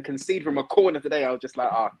corner and concede from a corner today, I was just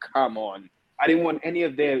like, come on. I didn't want any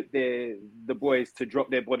of the boys to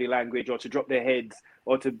drop their body language or to drop their heads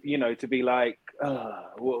or to to be like,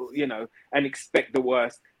 and expect the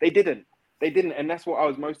worst. They didn't, and that's what I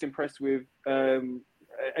was most impressed with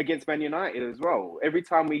against Man United as well. Every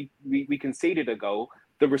time we conceded a goal,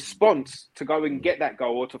 the response to go and get that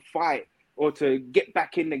goal or to fight or to get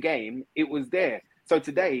back in the game, it was there. So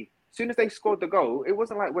today, as soon as they scored the goal, it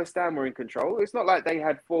wasn't like West Ham were in control. It's not like they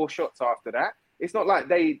had 4 shots after that. It's not like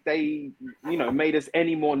they made us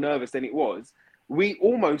any more nervous than it was. We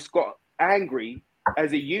almost got angry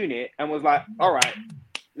as a unit and was like, all right,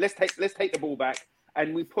 let's take the ball back.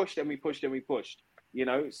 And we pushed and we pushed and we pushed.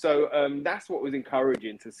 So that's what was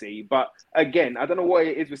encouraging to see. But again, I don't know what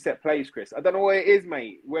it is with set plays, Chris. I don't know what it is,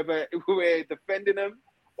 mate. Whether we're defending them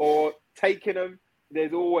or taking them,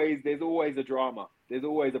 there's always a drama. There's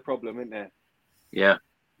always a problem, isn't there? Yeah.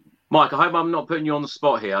 Mike, I hope I'm not putting you on the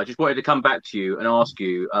spot here. I just wanted to come back to you and ask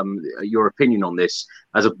you your opinion on this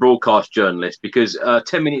as a broadcast journalist, because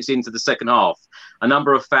 10 minutes into the second half, a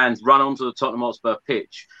number of fans run onto the Tottenham Hotspur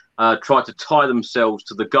pitch, try to tie themselves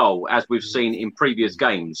to the goal, as we've seen in previous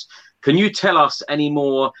games. Can you tell us any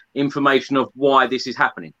more information of why this is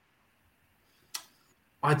happening?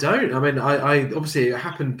 I don't. I mean, I obviously it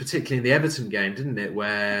happened particularly in the Everton game, didn't it?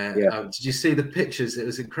 Where did you see the pictures? It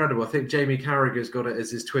was incredible. I think Jamie Carragher's got it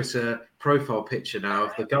as his Twitter profile picture now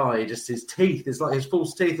of the guy. Just his teeth, it's like his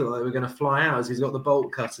false teeth look like they were going to fly out as he's got the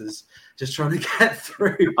bolt cutters just trying to get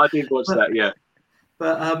through. I did watch that, yeah.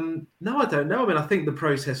 But no, I don't know. I mean, I think the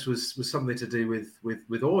process was something to do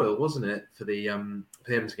with oil, wasn't it, for the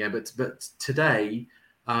Everton game? But today,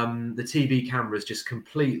 the TV cameras just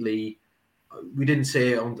completely. We didn't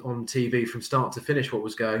see it on TV from start to finish what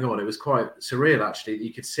was going on. It was quite surreal, actually.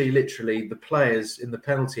 You could see literally the players in the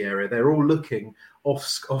penalty area. They're all looking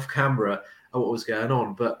off camera at what was going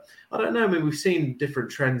on. But I don't know. I mean, we've seen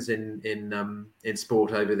different trends in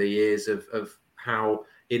sport over the years of how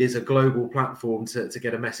it is a global platform to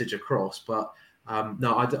get a message across. But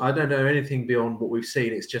no, I don't know anything beyond what we've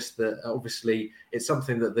seen. It's just that obviously it's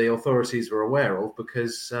something that the authorities were aware of,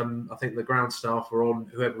 because I think the ground staff were on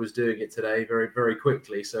whoever was doing it today very, very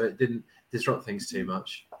quickly. So it didn't disrupt things too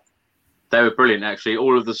much. They were brilliant, actually.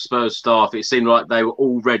 All of the Spurs staff, it seemed like they were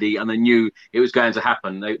all ready and they knew it was going to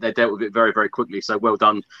happen. They dealt with it very, very quickly. So well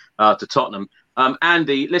done to Tottenham.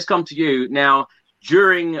 Andy, let's come to you now.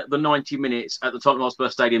 During the 90 minutes at the Tottenham Hotspur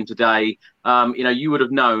Stadium today, you would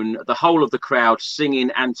have known the whole of the crowd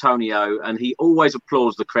singing Antonio, and he always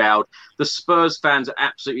applauds the crowd. The Spurs fans are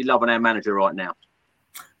absolutely loving our manager right now.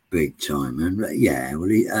 Big time. And yeah,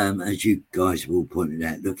 well, as you guys have all pointed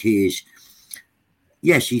out, look, he's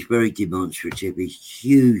very demonstrative. He's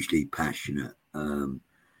hugely passionate. And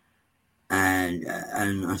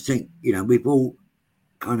I think, we've all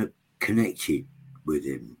kind of connected with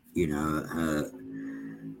him,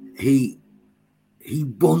 He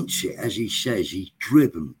wants it, as he says. He's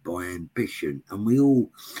driven by ambition, and we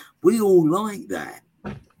all like that.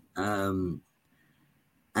 And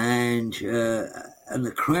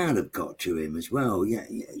the crowd have got to him as well. Yeah,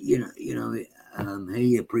 he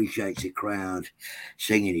appreciates the crowd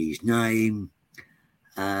singing his name.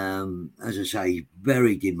 As I say, he's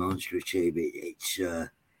very demonstrative.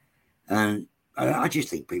 And I just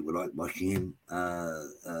think people like watching him.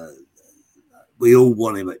 We all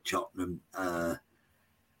want him at Tottenham.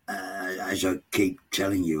 As I keep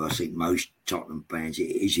telling you, I think most Tottenham fans, it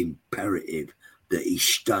is imperative that he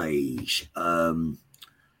stays.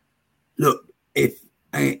 Look, if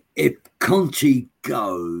Conte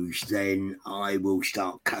goes, then I will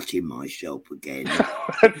start cutting myself again.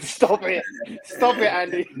 Stop it,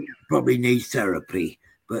 Andy. Probably need therapy,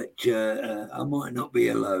 but I might not be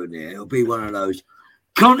alone here. It'll be one of those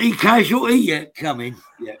Conte casualty coming.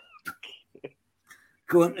 Yeah.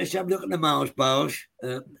 Go on, let's have a look at the Mars bars.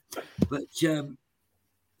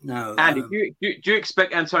 No. Andy, do you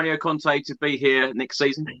expect Antonio Conte to be here next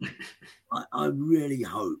season? I really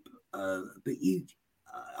hope. But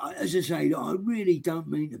as I say, I really don't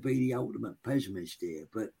mean to be the ultimate pessimist here,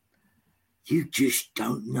 but you just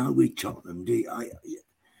don't know with Tottenham, do you?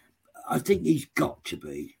 I think he's got to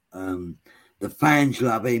be. The fans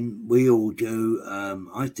love him. We all do.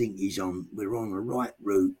 I think we're on the right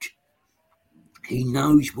route. He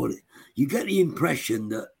knows you get the impression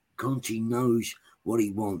that Conte knows what he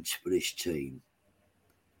wants for this team.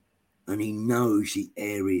 And he knows the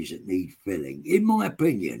areas that need filling, in my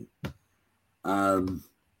opinion.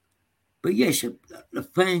 But yes, the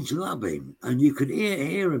fans love him. And you could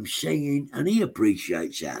hear him singing, and he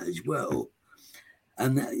appreciates that as well.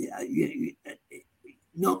 And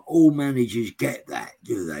not all managers get that,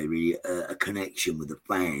 do they, really? A connection with the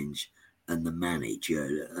fans and the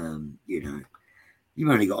manager, you've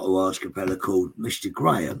only got to ask a fella called Mr.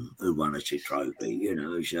 Graham who won us a trophy, you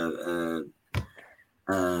know. So,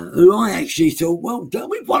 who I actually thought, well done,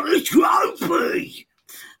 we won a trophy.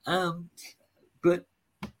 But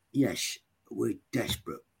yes, we're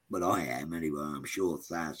desperate. Well, I am anyway. I'm sure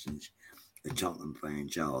thousands of Tottenham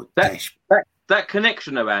fans are desperate. That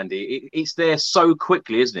connection, though, Andy, it's there so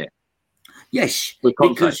quickly, isn't it? Yes,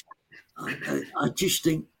 because I just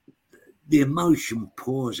think the emotion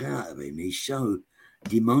pours out of him. He's so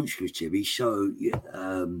demonstrative. He so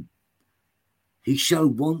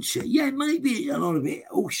wants it. Yeah, maybe a lot of it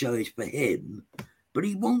also is for him, but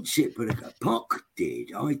he wants it. But Poch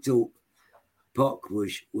did. I thought Poch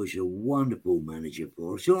was a wonderful manager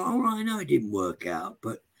for us. So, all right, I know it didn't work out,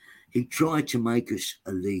 but he tried to make us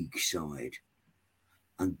a league side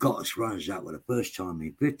and got us runners up for the first time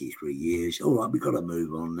in 53 years. All right, we've got to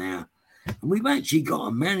move on now. And we've actually got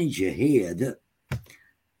a manager here that,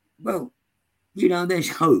 well, you know, there's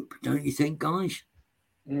hope, don't you think, guys?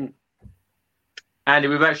 Mm. Andy,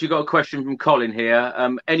 we've actually got a question from Colin here.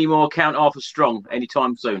 Any more Count Arthur Strong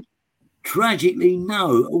anytime soon? Tragically,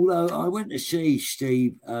 no. Although I went to see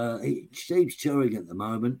Steve. Steve's touring at the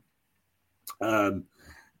moment.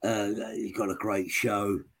 He's got a great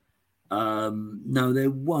show. No,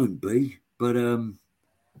 there won't be, but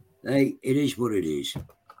it is what it is.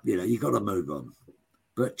 You know, you've got to move on.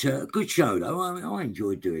 But good show, though. I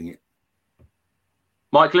enjoyed doing it.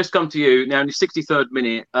 Mike, let's come to you. Now, in the 63rd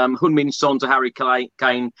minute, Heung-Min Son to Harry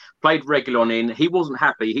Kane played Reguilon in. He wasn't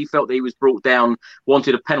happy. He felt that he was brought down,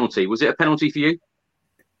 wanted a penalty. Was it a penalty for you?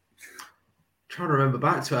 Trying to remember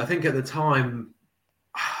back to it. I think at the time,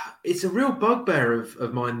 it's a real bugbear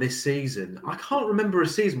of mine this season. I can't remember a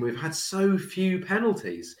season we've had so few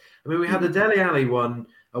penalties. I mean, we had the Dele Alli one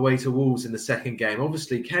away to Wolves in the second game.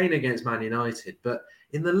 Obviously, Kane against Man United. But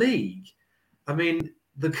in the league, I mean,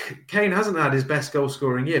 Kane hasn't had his best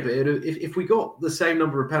goal-scoring year. But if we got the same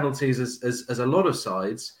number of penalties as a lot of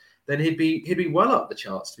sides, then he'd be well up the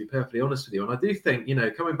charts, to be perfectly honest with you. And I do think, you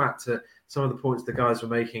know, coming back to some of the points the guys were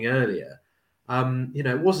making earlier, you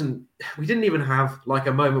know, we didn't even have like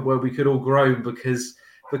a moment where we could all groan because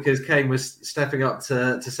Kane was stepping up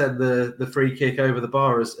to send the free kick over the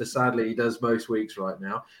bar as sadly he does most weeks right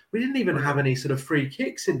now. We didn't even have any sort of free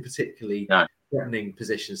kicks in particularly threatening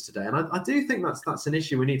positions today. And I do think that's an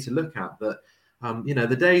issue we need to look at, that, you know,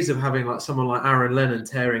 the days of having like someone like Aaron Lennon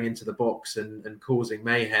tearing into the box and causing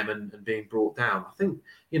mayhem and being brought down. I think,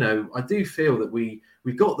 you know, I do feel that we've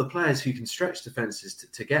got the players who can stretch defences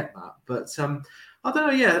to get that. But I don't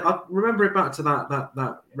know. Yeah, I remember it back to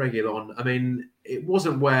that Reguilon. I mean, it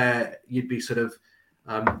wasn't where you'd be sort of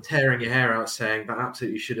tearing your hair out saying that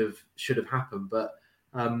absolutely should have happened. But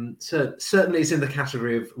certainly it's in the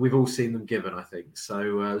category of we've all seen them given, I think.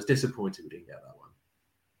 So I was disappointed we didn't get that one.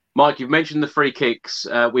 Mike, you've mentioned the free kicks.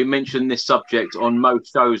 We mentioned this subject on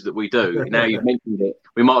most shows that we do. Now you've mentioned it,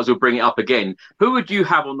 we might as well bring it up again. Who would you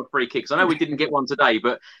have on the free kicks? I know we didn't get one today,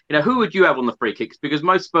 but you know, who would you have on the free kicks? Because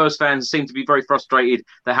most Spurs fans seem to be very frustrated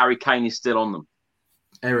that Harry Kane is still on them.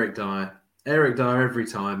 Eric Dyer every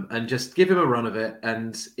time, and just give him a run of it.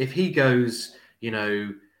 And if he goes, you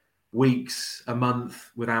know, weeks, a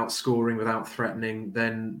month without scoring, without threatening,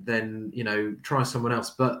 then you know, try someone else.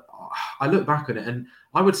 But I look back on it and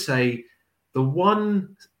I would say the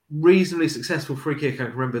one reasonably successful free kick I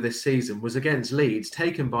can remember this season was against Leeds,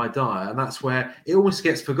 taken by Dyer, and that's where it almost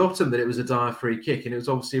gets forgotten that it was a Dyer free kick, and it was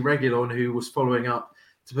obviously Reguilon who was following up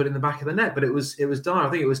to put it in the back of the net, but it was Dyer. I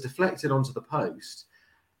think it was deflected onto the post,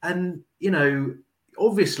 and you know,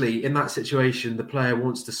 obviously in that situation the player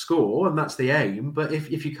wants to score, and that's the aim. But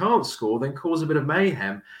if you can't score, then cause a bit of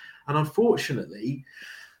mayhem, and unfortunately,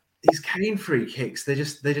 these Kane free kicks, they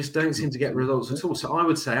just don't seem to get results at all. So I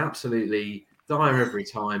would say absolutely Dyer every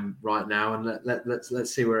time right now, and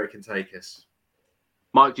let's see where it can take us.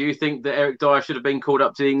 Mike, do you think that Eric Dyer should have been called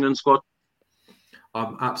up to the England squad?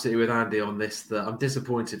 I'm absolutely with Andy on this, that I'm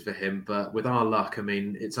disappointed for him, but with our luck, I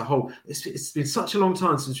mean, it's been such a long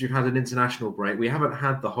time since we've had an international break. We haven't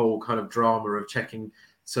had the whole kind of drama of checking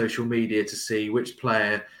social media to see which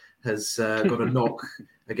player has got a knock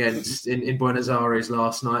against in Buenos Aires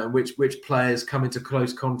last night, and which players come into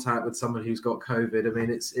close contact with someone who's got COVID. I mean,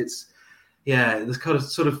 it's there's kind of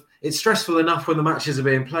sort of, it's stressful enough when the matches are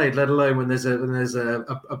being played, let alone when there's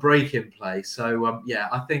a break in play. So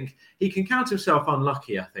I think he can count himself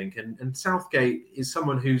unlucky, I think, and Southgate is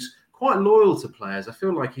someone who's quite loyal to players. I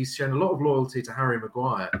feel like he's shown a lot of loyalty to Harry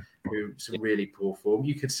Maguire, who's some really poor form.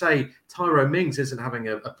 You could say Tyrone Mings isn't having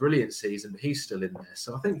a brilliant season, but he's still in there.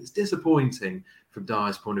 So I think it's disappointing from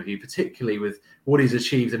Dyer's point of view, particularly with what he's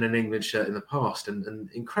achieved in an England shirt in the past and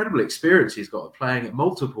incredible experience he's got playing at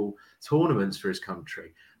multiple tournaments for his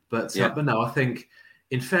country. But Yeah. But no, I think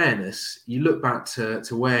in fairness, you look back to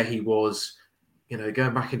where he was,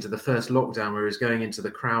 going back into the first lockdown where he was going into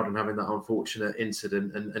the crowd and having that unfortunate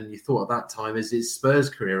incident, and you thought at that time, is his Spurs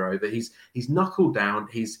career over? He's knuckled down.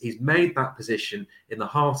 He's made that position in the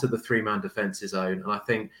heart of the three-man defence his own. And I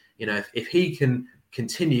think, if he can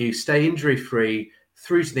continue, stay injury-free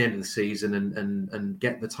through to the end of the season and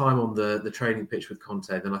get the time on the training pitch with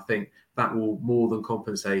Conte, then I think that will more than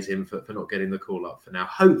compensate him for not getting the call up for now.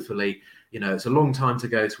 Hopefully, it's a long time to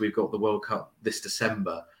go till we've got the World Cup this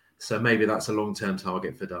December. So maybe that's a long-term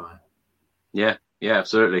target for Dyer. Yeah,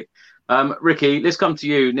 absolutely. Ricky, let's come to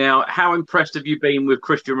you. Now, how impressed have you been with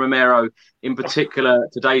Christian Romero, in particular,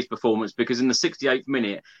 today's performance? Because in the 68th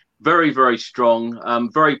minute, very, very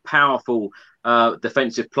strong, very powerful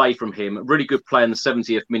defensive play from him. Really good play in the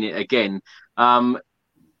 70th minute again.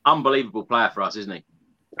 Unbelievable player for us, isn't he?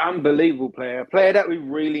 Unbelievable player. A player that we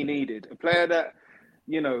really needed. A player that,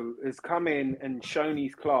 has come in and shown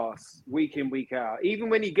his class week in, week out. Even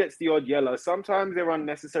when he gets the odd yellow, sometimes they're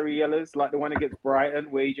unnecessary yellows, like the one against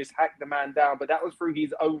Brighton, where he just hacked the man down. But that was through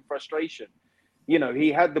his own frustration.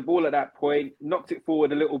 He had the ball at that point, knocked it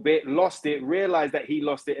forward a little bit, lost it, realized that he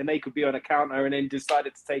lost it, and they could be on a counter, and then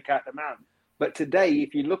decided to take out the man. But today,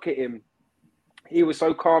 if you look at him, he was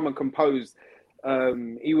so calm and composed.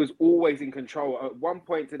 He was always in control. At one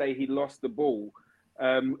point today, he lost the ball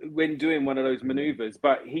when doing one of those maneuvers,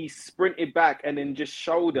 but he sprinted back and then just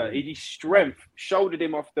shouldered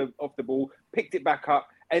him off the ball, picked it back up,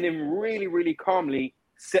 and then really, really calmly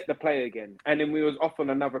set the play again. And then we was off on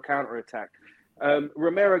another counter attack.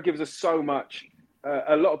 Romero gives us so much.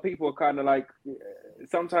 A lot of people are kind of like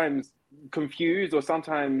sometimes confused or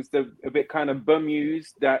sometimes a bit kind of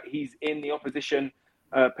bemused that he's in the opposition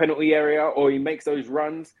penalty area or he makes those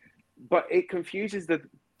runs, but it confuses the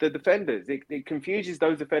defenders. It confuses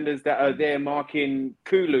those defenders that are there marking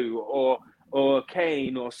Kulu or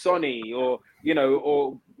Kane or Sonny or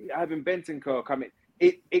having Bentancur come in.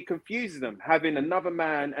 It confuses them having another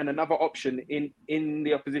man and another option in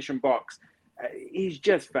the opposition box. He's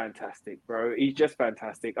just fantastic, bro. He's just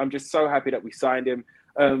fantastic. I'm just so happy that we signed him.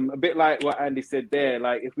 A bit like what Andy said there,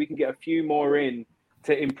 like if we can get a few more in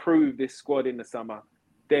to improve this squad in the summer,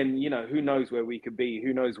 then, who knows where we could be,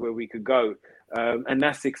 who knows where we could go. And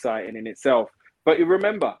that's exciting in itself. But you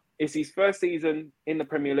remember, it's his first season in the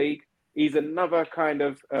Premier League. He's another kind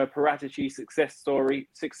of Paratici success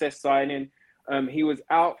signing. He was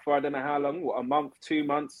out for I don't know how long, a month, 2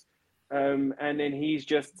 months. And then he's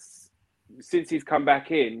just, since he's come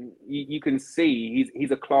back in, you can see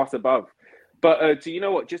he's a class above. But you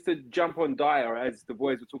know what, just to jump on Dyer, as the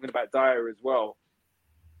boys were talking about Dyer as well,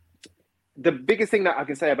 the biggest thing that I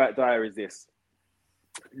can say about Dyer is this.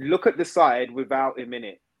 Look at the side without him in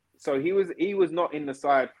it. So he was not in the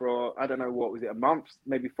side for, I don't know, what was it, a month,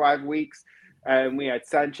 maybe 5 weeks. We had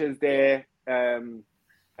Sanchez there. I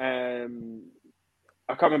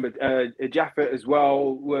can't remember, Jaffet as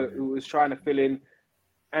well, who was trying to fill in.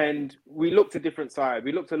 And we looked a different side.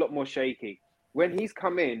 We looked a lot more shaky. When he's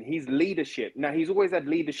come in, his leadership. Now, he's always had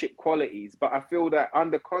leadership qualities, but I feel that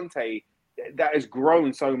under Conte, that has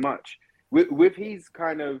grown so much. With his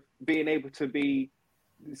kind of being able to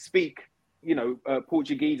speak,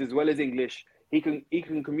 Portuguese as well as English, he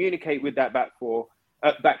can communicate with that back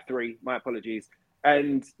three. My apologies.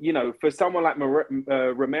 And for someone like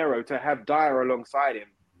Romero to have Dyer alongside him,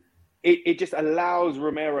 it just allows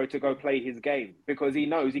Romero to go play his game because he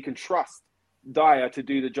knows he can trust Dyer to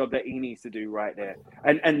do the job that he needs to do right there.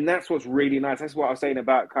 And that's what's really nice. That's what I was saying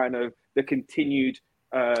about kind of the continued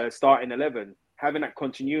starting 11. Having that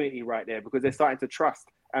continuity right there because they're starting to trust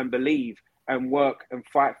and believe and work and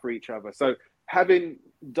fight for each other. So having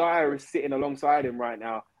Dyer sitting alongside him right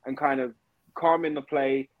now and kind of calming the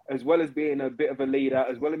play, as well as being a bit of a leader,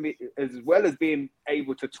 as well as being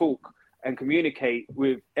able to talk and communicate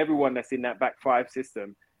with everyone that's in that back five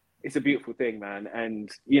system, it's a beautiful thing, man. And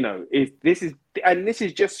this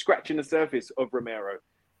is just scratching the surface of Romero.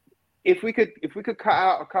 If we could cut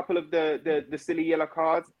out a couple of the silly yellow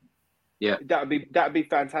cards. Yeah, that'd be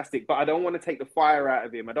fantastic. But I don't want to take the fire out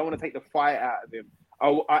of him. I don't want to take the fight out of him.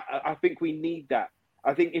 I think we need that.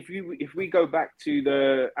 I think if we go back to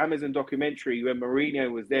the Amazon documentary when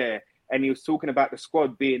Mourinho was there and he was talking about the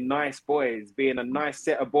squad being nice boys, being a nice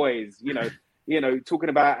set of boys, talking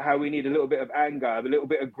about how we need a little bit of anger, a little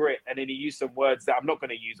bit of grit, and then he used some words that I'm not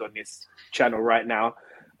going to use on this channel right now,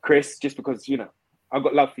 Chris, just because I've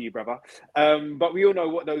got love for you, brother. But we all know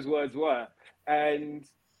what those words were, and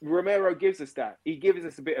Romero gives us that. He gives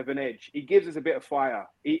us a bit of an edge. He gives us a bit of fire.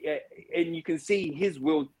 And you can see his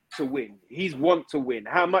will to win. He's want to win.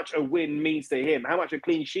 How much a win means to him, how much a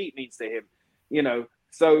clean sheet means to him, you know.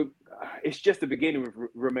 So it's just the beginning with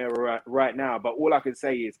Romero right now. But all I can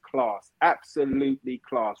say is class, absolutely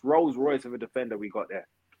class. Rolls Royce of a defender we got there.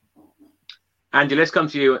 Andy, let's come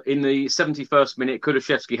to you. In the 71st minute,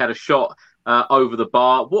 Kulusevski had a shot over the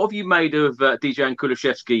bar. What have you made of Dejan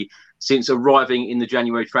Kulusevski since arriving in the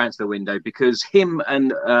January transfer window? Because him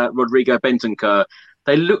and Rodrigo Bentancur,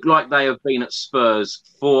 they look like they have been at Spurs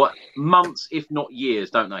for months, if not years,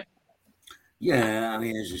 don't they? Yeah, I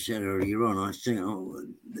mean, as I said earlier on, I think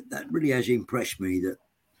that really has impressed me that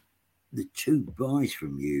the two guys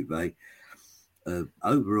from Juve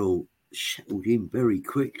overall settled in very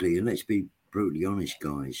quickly. And let's be brutally honest,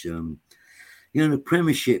 guys. The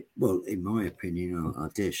Premiership, well, in my opinion, I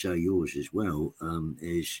dare say yours as well,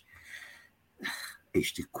 it's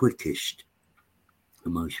the quickest,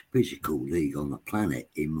 the most physical league on the planet,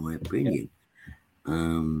 in my opinion.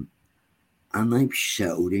 And they've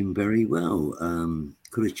settled in very well.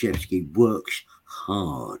 Kulusevski works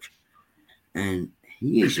hard, and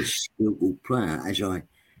he is a skillful player. As I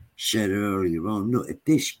said earlier on, look, if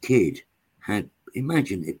this kid had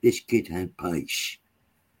pace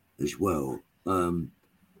as well,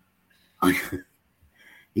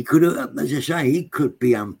 he could have, as I say, he could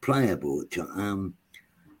be unplayable. I'm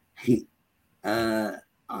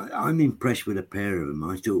impressed with a pair of them.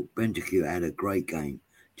 I thought Bentancur had a great game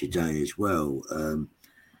today as well.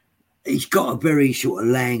 He's got a very sort of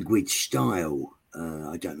languid style.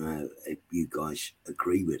 I don't know if you guys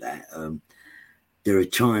agree with that. There are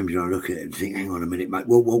times when I look at it and think, hang on a minute, mate.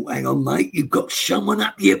 Well, hang on, mate. You've got someone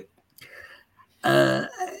up you. And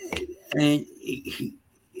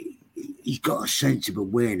he's got a sense of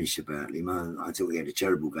awareness about him. I thought he had a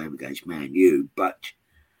terrible game against Man U, but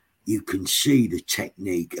you can see the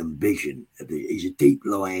technique and vision of it. He's a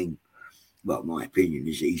deep-lying, well, my opinion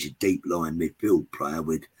is he's a deep-lying midfield player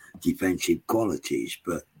with defensive qualities,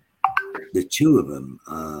 but the two of them,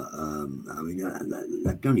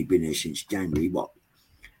 they've only been there since January,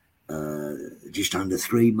 just under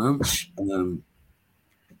 3 months.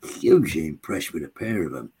 Hugely impressed with a pair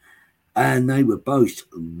of them. And they were both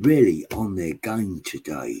really on their game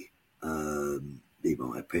today, in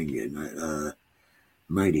my opinion.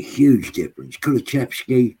 Made a huge difference.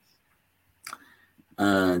 Kulusevski,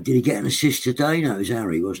 did he get an assist today? No, it was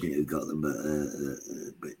Harry, wasn't it, who got them?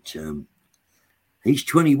 But he's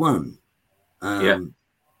 21. I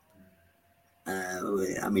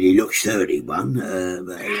mean, he looks 31,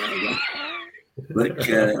 but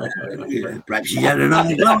perhaps he's had an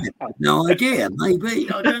hard life. No idea, maybe.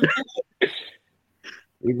 I don't know.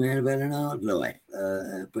 He may have had an hard life.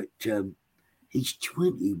 But he's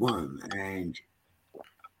 21 and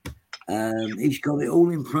he's got it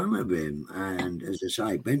all in front of him. And as I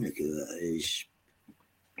say, Bentancur is,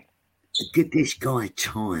 give this guy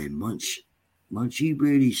time. Once he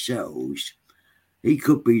really settles, he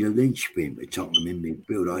could be the linchpin for Tottenham in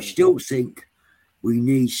midfield. I still think we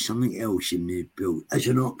need something else in midfield as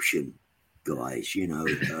an option, guys.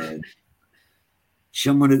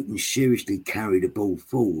 Someone who can seriously carry the ball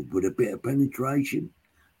forward with a bit of penetration,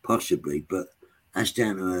 possibly, but that's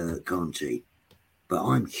down to Conte. But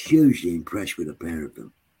I'm hugely impressed with a pair of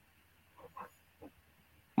them.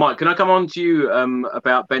 Mike, can I come on to you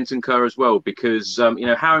about Bentancur as well? Because,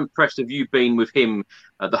 how impressed have you been with him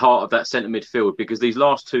at the heart of that centre midfield? Because these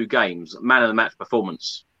last two games, man of the match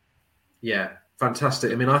performance. Yeah,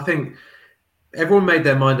 fantastic. I mean, I think everyone made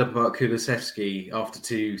their mind up about Kulusevski after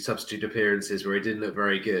two substitute appearances where he didn't look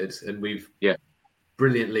very good. And we've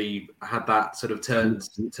brilliantly had that sort of turned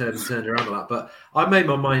around a lot. But I made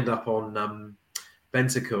my mind up on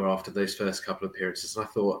Bentancur after those first couple of appearances, and I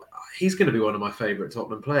thought he's going to be one of my favourite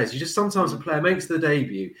Tottenham players. You just sometimes a player makes the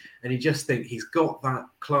debut, and you just think he's got that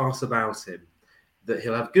class about him that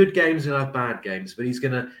he'll have good games and he'll have bad games, but he's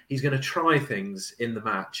going to try things in the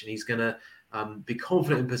match, and he's going to be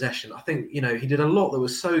confident in possession. I think he did a lot that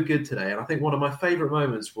was so good today, and I think one of my favourite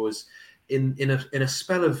moments was in a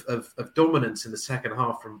spell of dominance in the second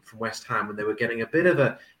half from West Ham when they were getting a bit of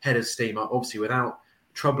a head of steam, obviously without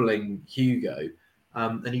troubling Hugo.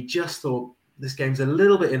 And he just thought this game's a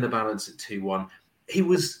little bit in the balance at 2-1. He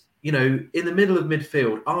was, in the middle of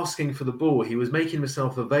midfield asking for the ball. He was making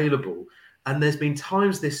himself available. And there's been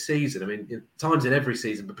times this season, I mean, times in every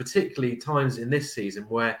season, but particularly times in this season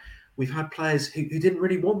where we've had players who didn't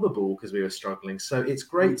really want the ball because we were struggling. So it's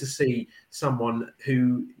great to see someone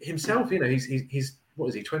who himself, he's what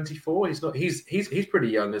is he, 24? He's pretty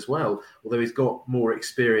young as well, although he's got more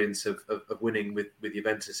experience of winning with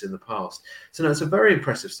Juventus in the past. So no, it's a very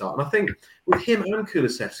impressive start. And I think with him and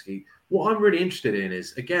Kulusevski, what I'm really interested in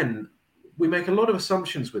is, again, we make a lot of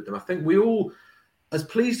assumptions with them. I think we all, as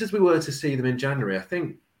pleased as we were to see them in January, I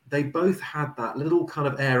think they both had that little kind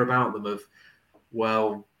of air about them of,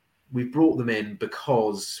 well, we brought them in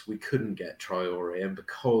because we couldn't get Traore and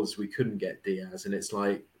because we couldn't get Diaz. And it's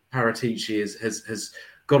like Paratici has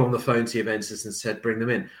got on the phone to Juventus and said, bring them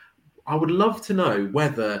in. I would love to know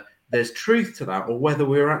whether there's truth to that or whether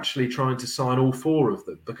we're actually trying to sign all four of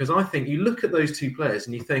them. Because I think you look at those two players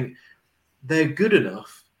and you think they're good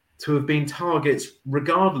enough to have been targets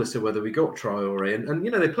regardless of whether we got Traore. And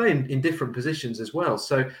you know, they play in different positions as well.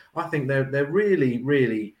 So I think they're really,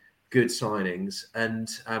 really good signings. And,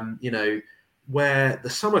 you know, where the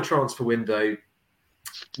summer transfer window,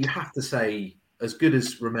 you have to say, as good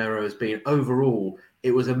as Romero has been overall,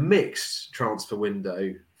 it was a mixed transfer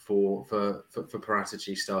window for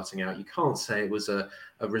Paratici starting out. You can't say it was a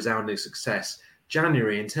resounding success.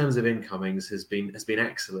 January, in terms of incomings, has been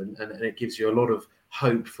excellent, and it gives you a lot of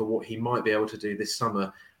hope for what he might be able to do this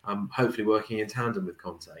summer, hopefully working in tandem with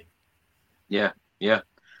Conte. Yeah.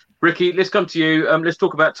 Ricky, let's come to you. Let's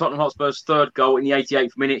talk about Tottenham Hotspur's third goal in the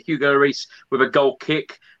 88th minute. Hugo Lloris with a goal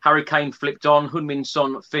kick. Harry Kane flicked on. Heung-Min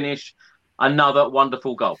Son finish. Another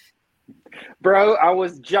wonderful goal. Bro, I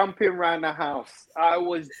was jumping around the house.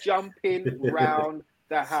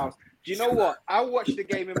 Do you know what? I watched the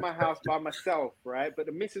game in my house by myself, right? But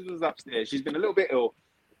the missus was upstairs. She's been a little bit ill.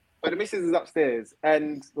 But the missus is upstairs.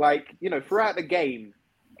 And, like, you know, throughout the game,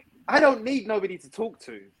 I don't need nobody to talk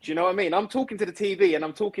to. Do you know what I mean? I'm talking to the TV and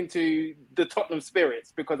I'm talking to the Tottenham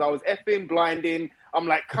spirits because I was effing blinding. I'm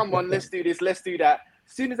like, come on, let's do this, let's do that.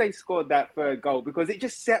 As soon as they scored that third goal, because it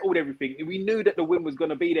just settled everything. We knew that the win was going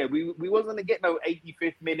to be there. We wasn't going to get no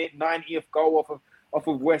 85th minute, 90th goal off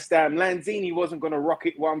of West Ham. Lanzini wasn't going to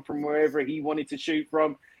rocket one from wherever he wanted to shoot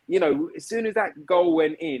from. You know, as soon as that goal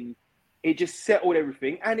went in, it just settled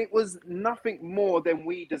everything. And it was nothing more than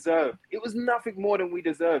we deserved.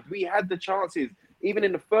 We had the chances, even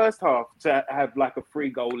in the first half, to have like a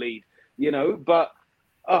 3-goal lead, you know. But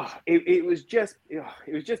it was just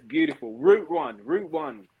beautiful. Route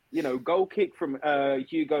one, you know, goal kick from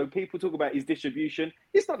Hugo. People talk about his distribution.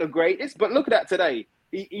 It's not the greatest, but look at that today.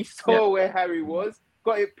 He saw where Harry was,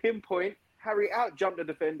 got it pinpoint. Harry out-jumped the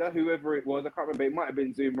defender, whoever it was. I can't remember. It might have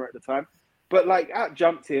been Zuma at the time. But, like,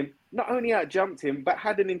 out-jumped him. Not only out-jumped him, but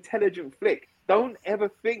had an intelligent flick. Don't ever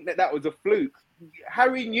think that was a fluke.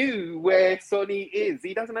 Harry knew where Sonny is.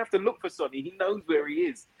 He doesn't have to look for Sonny. He knows where he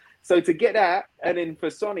is. So to get that, and then for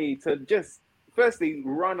Sonny to just, firstly,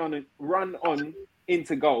 run on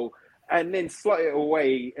into goal, and then slot it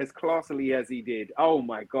away as classily as he did. Oh,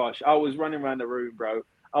 my gosh. I was running around the room, bro.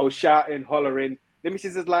 I was shouting, hollering. The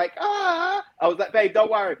missus is like, I was like, babe,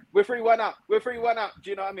 don't worry. We're 3-1 up. Do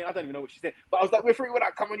you know what I mean? I don't even know what she said. But I was like, we're 3-1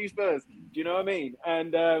 up. Come on, you Spurs. Do you know what I mean?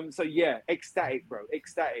 And so, yeah, ecstatic, bro.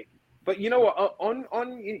 Ecstatic. But you know what?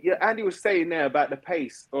 Andy was saying there about the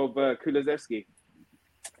pace of Kulusevski.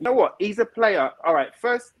 You know what? He's a player. All right,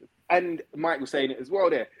 first, and Mike was saying it as well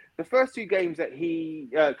there. The first 2 games that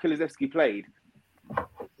Kulusevski played,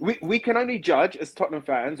 we can only judge as Tottenham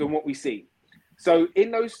fans on what we see. So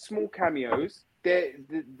in those small cameos,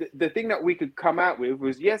 the thing that we could come out with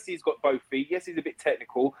was, yes, he's got both feet. Yes, he's a bit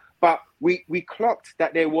technical. But we clocked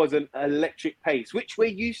that there was an electric pace, which we're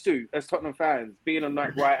used to as Tottenham fans, being on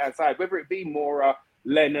that right-hand side. Whether it be Mora,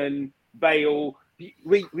 Lennon, Bale,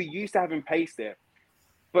 we used to having pace there.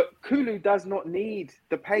 But Kulu does not need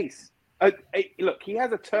the pace. Look, he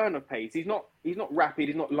has a turn of pace. He's not rapid.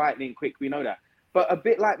 He's not lightning quick. We know that. But a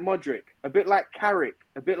bit like Modric, a bit like Carrick,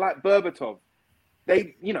 a bit like Berbatov,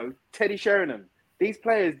 Teddy Sheringham, these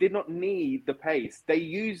players did not need the pace. They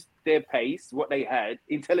used their pace, what they had,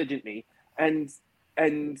 intelligently. And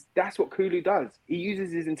that's what Kulu does. He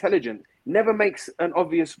uses his intelligence. Never makes an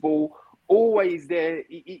obvious ball. Always there.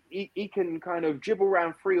 He can kind of dribble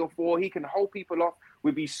around 3 or 4. He can hold people off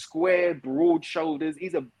with his square, broad shoulders.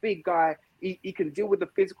 He's a big guy. He can deal with the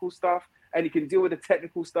physical stuff and he can deal with the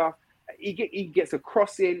technical stuff. He gets a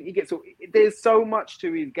cross in. There's so much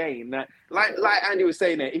to his game that, like Andy was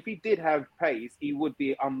saying there, if he did have pace, he would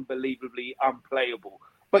be unbelievably unplayable.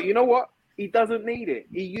 But you know what? He doesn't need it.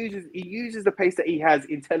 He uses the pace that he has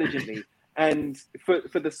intelligently. And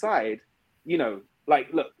for the side, you know, like,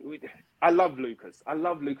 look, I love Lucas. I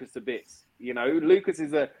love Lucas to bits. You know, Lucas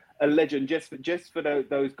is a legend just for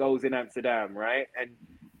those goals in Amsterdam, right? And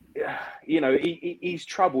you know, he's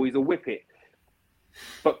trouble. He's a whippet.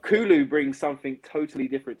 But Kulu brings something totally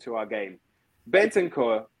different to our game.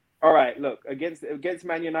 Bentancur, all right, look, against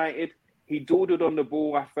Man United, he dawdled on the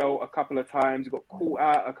ball, I felt, a couple of times. He got caught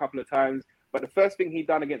out a couple of times. But the first thing he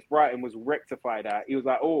done against Brighton was rectify that. He was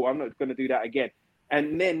like, I'm not going to do that again.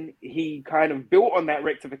 And then he kind of built on that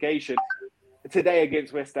rectification today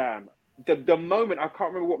against West Ham. The moment, I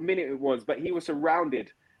can't remember what minute it was, but he was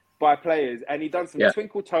surrounded by players and he done some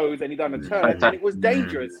twinkle toes and he done a turn and it was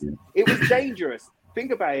dangerous. It was dangerous.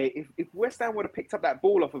 Think about it. If West Ham would have picked up that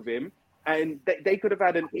ball off of him and they could have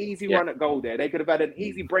had an easy run at goal there. They could have had an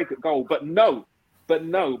easy break at goal. But no,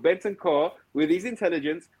 Bentancur, with his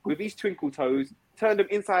intelligence, with his twinkle toes, turned them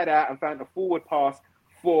inside out and found a forward pass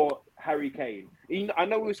for Harry Kane. I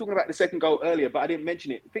know we were talking about the second goal earlier, but I didn't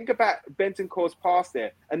mention it. Think about Bentancur's pass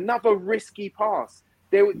there. Another risky pass.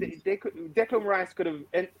 Declan Rice could have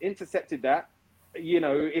intercepted that,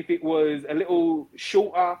 if it was a little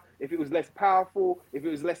shorter, if it was less powerful, if it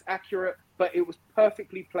was less accurate, but it was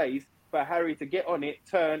perfectly placed for Harry to get on it,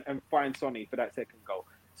 turn and find Sonny for that second goal.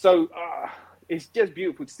 So it's just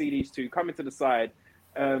beautiful to see these two coming to the side.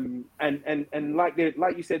 And like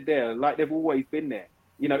you said there, like they've always been there.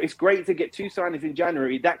 It's great to get two signings in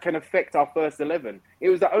January that can affect our first 11. It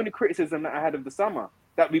was the only criticism that I had of the summer,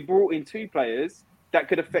 that we brought in two players that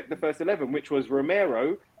could affect the first 11, which was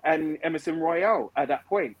Romero and Emerson Royale at that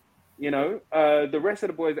point. The rest of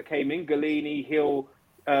the boys that came in, Galini, Hill,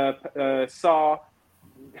 Sarr,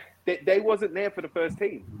 they wasn't there for the first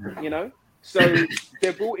team, So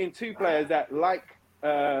they brought in two players that, like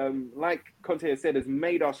Conte has said, has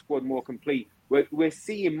made our squad more complete. We're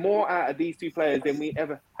seeing more out of these two players than we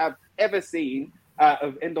ever seen out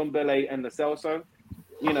of Ndombele and Lo Celso.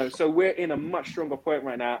 So we're in a much stronger point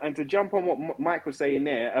right now. And to jump on what Mike was saying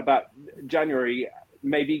there about January,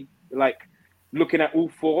 maybe like looking at all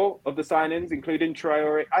four of the signings, including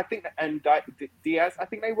Traore, I think, and Diaz, I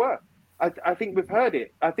think they were. I think we've heard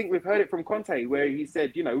it. I think we've heard it from Conte, where he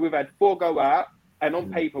said, we've had four go out, and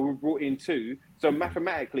on paper we've brought in two. So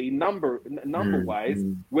mathematically, number-wise,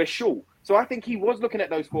 we're short. So I think he was looking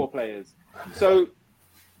at those four players. So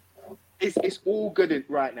it's all good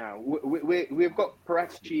right now. We've got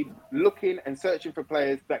Paratici looking and searching for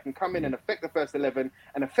players that can come in and affect the first 11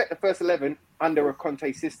 under a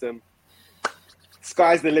Conte system.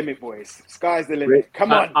 Sky's the limit, boys. Sky's the limit.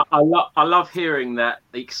 Come on. I love hearing that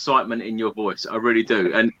excitement in your voice. I really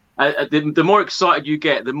do. And the more excited you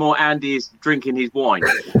get, the more Andy is drinking his wine.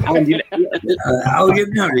 Andy,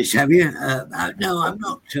 you've noticed, have you? No, I'm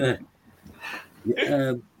not.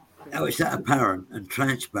 It's that apparent and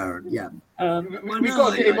transparent. Yeah. We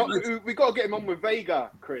got to get him on with Vega,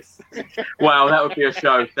 Chris. Wow, that would be a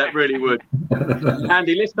show. That really would.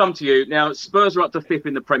 Andy, let's come to you. Now, Spurs are up to 5th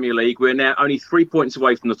in the Premier League. We're now only 3 points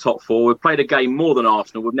away from the top 4. We've played a game more than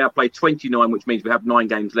Arsenal. We've now played 29, which means we have 9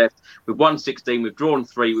 games left. We've won 16. We've drawn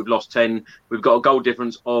 3. We've lost 10. We've got a goal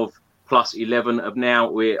difference of plus 11 of now.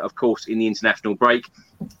 We're, of course, in the international break.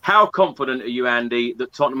 How confident are you, Andy,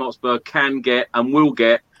 that Tottenham Hotspur can get and will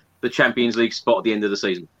get the Champions League spot at the end of the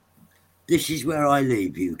season? This is where I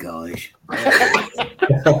leave you guys.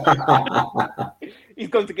 He's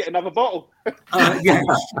going to get another bottle. Yes.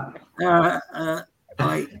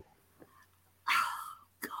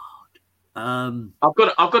 I've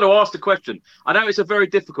got to ask the question. I know it's a very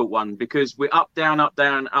difficult one because we're up, down, up,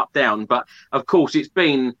 down, up, down. But of course, it's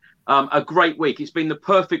been a great week. It's been the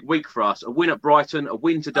perfect week for us. A win at Brighton, a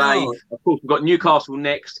win today. Of course, we've got Newcastle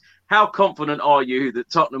next. How confident are you that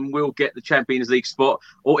Tottenham will get the Champions League spot?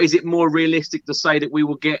 Or is it more realistic to say that we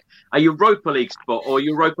will get a Europa League spot or a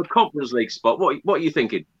Europa Conference League spot? What are you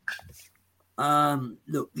thinking?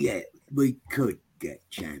 Look, yeah, we could get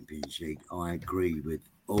Champions League. I agree with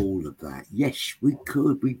all of that. Yes, we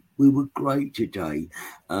could. We were great today.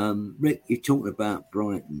 Rick, you're talking about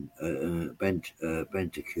Brighton,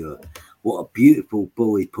 Bentancur. What a beautiful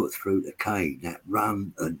ball he put through to Kane, that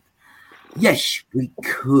run. And yes, we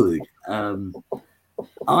could.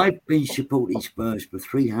 I've been supporting Spurs for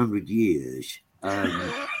 300 years.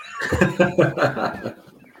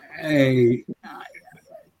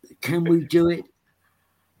 Can we do it?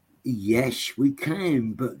 Yes, we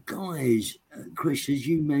can. But guys, Chris, as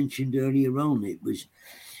you mentioned earlier on,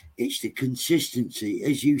 it's the consistency.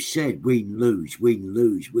 As you said, win, lose, win,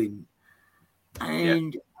 lose, win.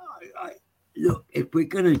 And look, if we're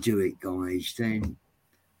going to do it, guys, then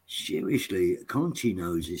seriously, Conte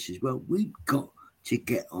knows this as well. We've got to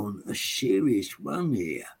get on a serious run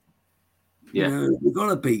here. Yeah. We've got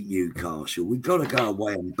to beat Newcastle. We've got to go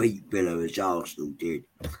away and beat Villa as Arsenal did.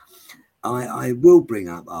 I will bring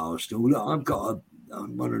up Arsenal. Look,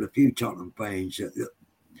 I'm one of the few Tottenham fans that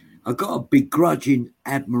I've got a begrudging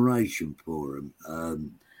admiration for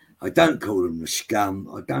them. I don't call them the scum.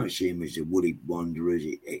 I don't see them as the Woolly Wanderers.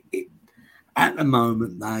 At the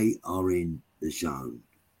moment, they are in the zone.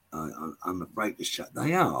 I'm afraid to say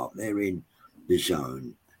they are. They're in the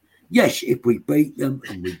zone. Yes, if we beat them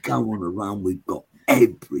and we go on a run, we've got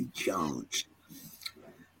every chance.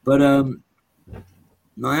 But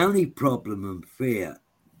My only problem and fear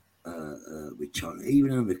with Tottenham,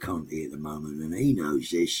 even under Conte at the moment, and he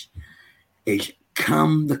knows this, is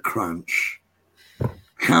come the crunch,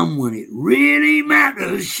 come when it really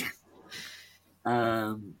matters.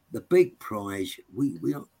 The big prize, we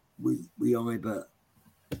either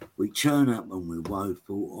we turn up and we're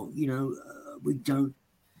woeful, or we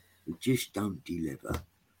just don't deliver.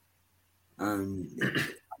 And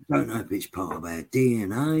I don't know if it's part of our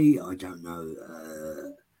DNA. I don't know.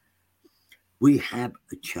 We have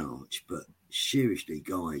a chance, but seriously,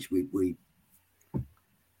 guys, we've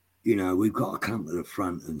got to come to the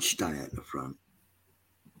front and stay at the front.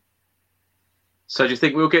 So do you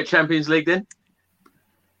think we'll get Champions League then?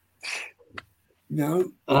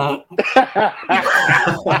 No. I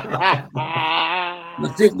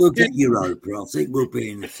think we'll get Europa. I think we'll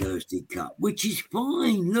be in the Thursday Cup, which is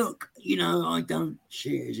fine. Look, I don't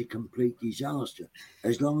see it as a complete disaster.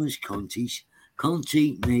 As long as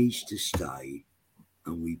Conte needs to stay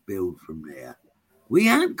and we build from there. We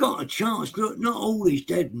have got a chance. Look, not all is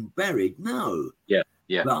dead and buried, no. Yeah.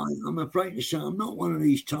 But I'm afraid to say I'm not one of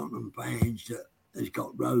these Tottenham fans that has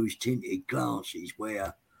got rose-tinted glasses where,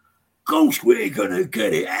 of course, we're going to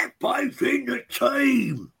get it. Have both in the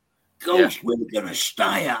team. Of course, we're going to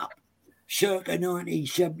stay up. Circa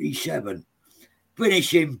 1977.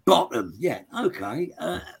 Finishing bottom. Yeah, okay.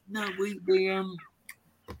 No,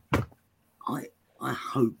 I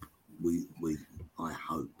hope we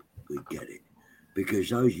get it. Because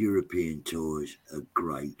those European tours are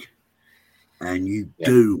great. And you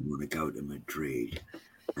do want to go to Madrid.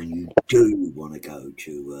 And you do want to go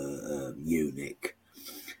to Munich,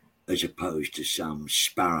 as opposed to some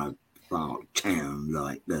sparrow fart town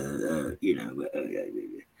like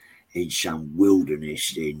in some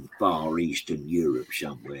wilderness in far eastern Europe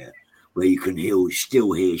somewhere, where you can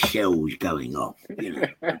still hear shells going off.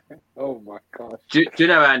 Oh my gosh! Do you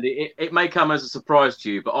know, Andy? It may come as a surprise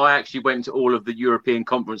to you, but I actually went to all of the European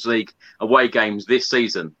Conference League away games this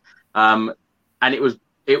season, and it was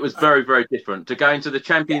very, very different to going to the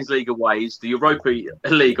Champions League aways, the Europa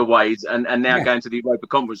League aways, and now going to the Europa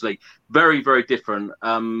Conference League. Very, very different.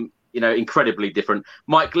 Incredibly different.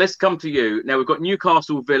 Mike, let's come to you. Now, we've got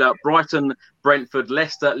Newcastle, Villa, Brighton, Brentford,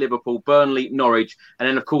 Leicester, Liverpool, Burnley, Norwich, and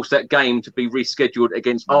then, of course, that game to be rescheduled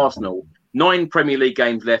against Arsenal. 9 Premier League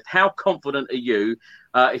games left. How confident are you,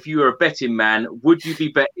 if you were a betting man, would you be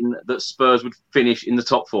betting that Spurs would finish in the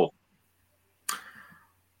top 4?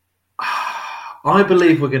 I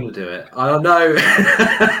believe we're going to do it. I know.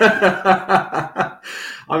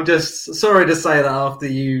 I'm just sorry to say that after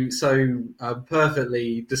you so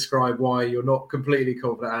perfectly describe why you're not completely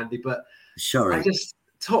confident, Andy. But sorry,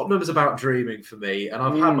 Tottenham's about dreaming for me, and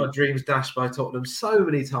I've had my dreams dashed by Tottenham so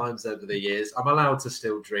many times over the years. I'm allowed to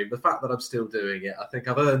still dream. The fact that I'm still doing it, I think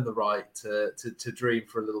I've earned the right to dream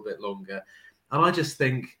for a little bit longer. And I just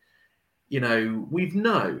think, we've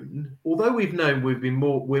known we're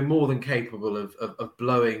more than capable of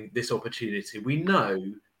blowing this opportunity. We know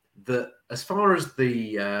that as far as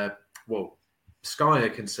the Sky are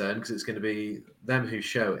concerned, because it's going to be them who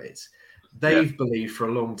show it, they've believed for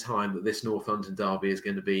a long time that this North London derby is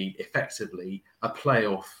going to be effectively a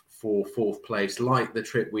playoff for 4th place, like the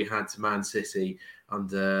trip we had to Man City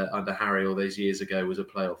under Harry all those years ago was a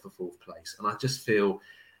playoff for 4th place. And I just feel,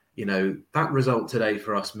 that result today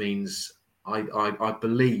for us means I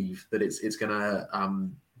believe that it's going to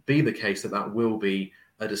be the case that will be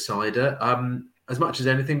a decider. As much as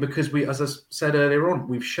anything, because as I said earlier on,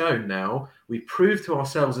 we've shown now, we've proved to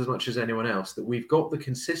ourselves as much as anyone else that we've got the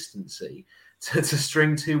consistency to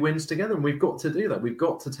string 2 wins together, and we've got to do that. We've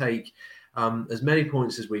got to take as many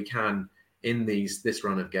points as we can in this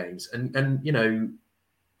run of games, and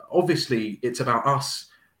obviously it's about us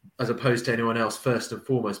as opposed to anyone else first and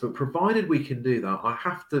foremost. But provided we can do that, I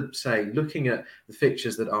have to say, looking at the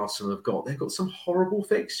fixtures that Arsenal have got, they've got some horrible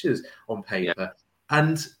fixtures on paper. Yeah.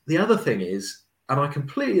 And the other thing is, and I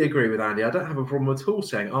completely agree with Andy, I don't have a problem at all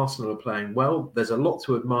saying Arsenal are playing well. There's a lot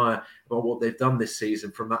to admire about what they've done this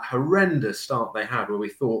season from that horrendous start they had, where we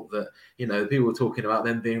thought that, people were talking about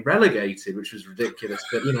them being relegated, which was ridiculous.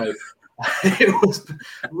 But, it was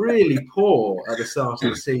really poor at the start of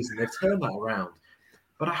the season. They've turned that around.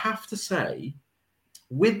 But I have to say,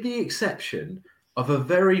 with the exception of a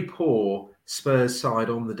very poor Spurs side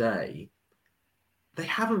on the day, they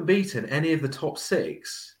haven't beaten any of the top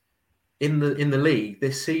 6 in the league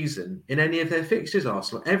this season in any of their fixtures.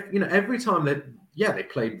 Arsenal, every time they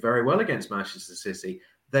played very well against Manchester City,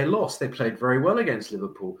 they lost. They played very well against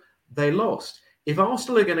Liverpool, they lost. If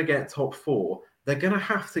Arsenal are going to get top 4, they're going to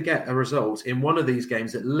have to get a result in one of these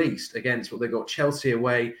games at least against what they got Chelsea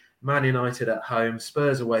away, Man United at home,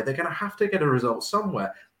 Spurs away. They're going to have to get a result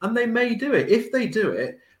somewhere. And they may do it. If they do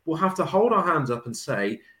it, we'll have to hold our hands up and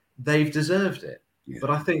say they've deserved it. Yeah.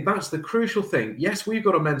 But I think that's the crucial thing. Yes, we've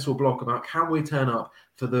got a mental block about can we turn up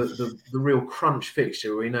for the real crunch fixture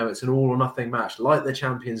where we know it's an all or nothing match, like the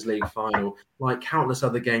Champions League final, like countless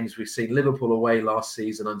other games we've seen. Liverpool away last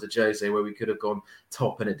season under Jose where we could have gone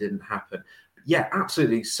top and it didn't happen. Yeah,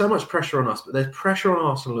 absolutely. So much pressure on us, but there's pressure on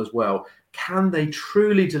Arsenal as well. Can they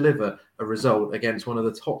truly deliver a result against one of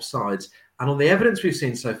the top sides? And on the evidence we've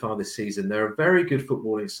seen so far this season, they're a very good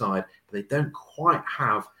footballing side, but they don't quite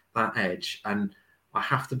have that edge. And I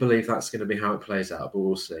have to believe that's going to be how it plays out, but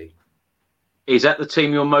we'll see. Is that the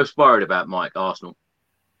team you're most worried about, Mike, Arsenal?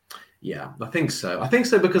 Yeah, I think so. I think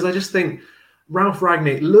so because I just think Ralph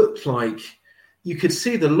Rangnick looked like you could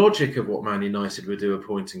see the logic of what Man United would do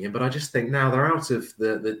appointing him, but I just think now they're out of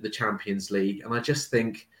the Champions League, and I just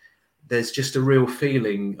think there's just a real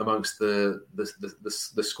feeling amongst the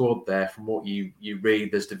squad there from what you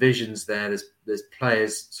read. There's divisions there. There's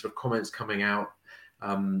players sort of comments coming out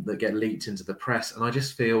that get leaked into the press, and I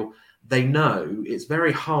just feel they know it's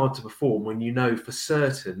very hard to perform when you know for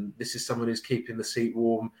certain this is someone who's keeping the seat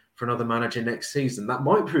warm for another manager next season. That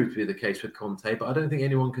might prove to be the case with Conte, but I don't think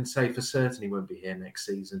anyone can say for certain he won't be here next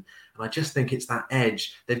season. And I just think it's that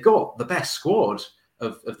edge. They've got the best squad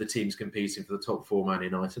of the teams competing for the top four, Man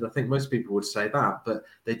United. I think most people would say that, but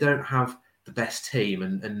they don't have the best team.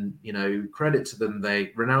 And you know, credit to them.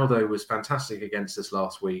 Ronaldo was fantastic against us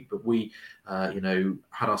last week, but we,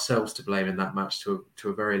 had ourselves to blame in that match to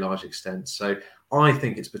a very large extent. So I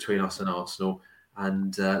think it's between us and Arsenal.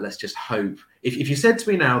 And let's just hope. If you said to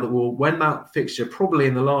me now that when that fixture, probably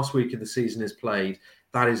in the last week of the season, is played,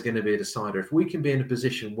 that is going to be a decider. If we can be in a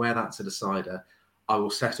position where that's a decider, I will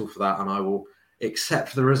settle for that and I will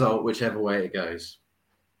accept the result whichever way it goes.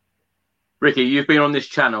 Ricky, you've been on this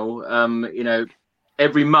channel,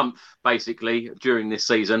 every month basically during this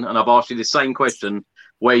season, and I've asked you the same question: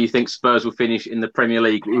 where you think Spurs will finish in the Premier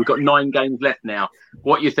League? We've got 9 games left now.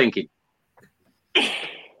 What are you thinking?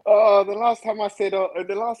 Oh, the last time I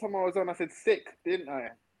was on, I said sick, didn't I?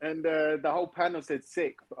 And the whole panel said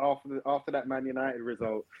sick after that Man United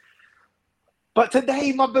result. But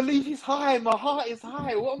today, my belief is high. My heart is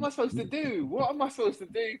high. What am I supposed to do?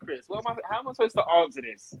 Chris? How am I supposed to answer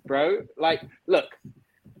this, bro? Like, look,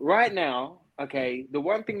 right now, okay, the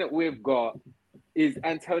one thing that we've got is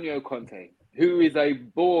Antonio Conte, who is a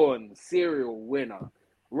born serial winner.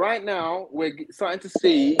 Right now, we're starting to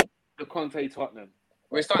see the Conte Tottenham.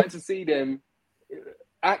 We're starting to see them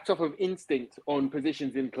act off of instinct on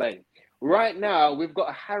positions in play. Right now, we've got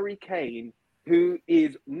a Harry Kane who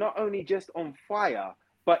is not only just on fire,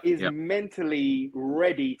 but is mentally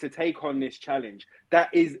ready to take on this challenge. That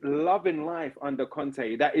is loving life under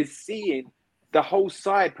Conte. That is seeing the whole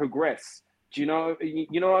side progress. Do you know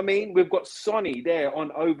what I mean? We've got Sonny there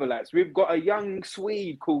on overlaps. We've got a young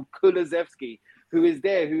Swede called Kulusevski who is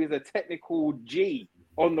there, who is a technical G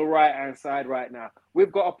on the right-hand side right now.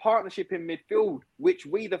 We've got a partnership in midfield, which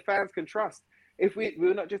we, the fans, can trust. If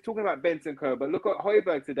we're not just talking about Bentancur, but look at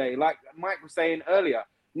Højbjerg today. Like Mike was saying earlier,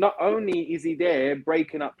 not only is he there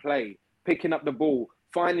breaking up play, picking up the ball,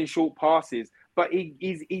 finding short passes, but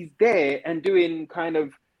he's there and doing kind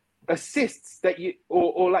of assists that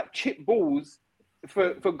or like chip balls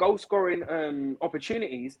for goal scoring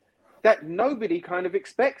opportunities that nobody kind of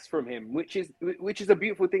expects from him, which is a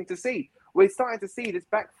beautiful thing to see. We're starting to see this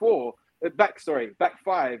back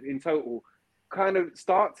five in total kind of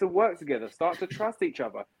start to work together, start to trust each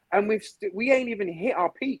other. And we ain't even hit our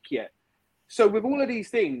peak yet. So with all of these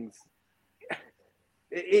things,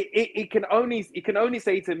 it can only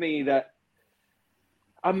say to me that,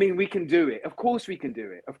 I mean, we can do it. Of course we can do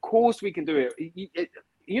it. Of course we can do it.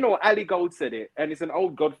 You know, Ali Gold said it, and it's an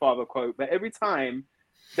old Godfather quote, but every time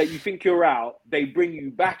that you think you're out, they bring you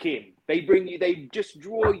back in. They just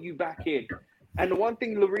draw you back in. And the one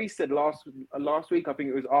thing Lloris said last week, I think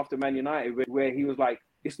it was after Man United, where he was like,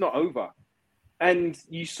 it's not over. And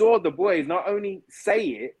you saw the boys not only say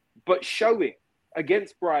it, but show it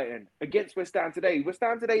against Brighton, against West Ham today. West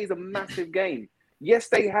Ham today is a massive game. Yes,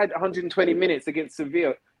 they had 120 minutes against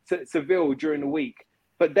Seville during the week,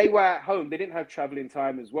 but they were at home. They didn't have travelling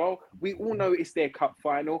time as well. We all know it's their cup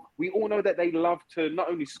final. We all know that they love to not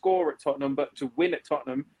only score at Tottenham, but to win at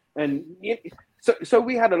Tottenham. And so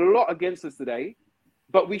we had a lot against us today,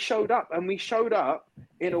 but we showed up, and we showed up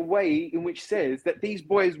in a way in which says that these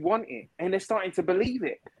boys want it, and they're starting to believe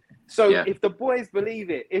it. So if the boys believe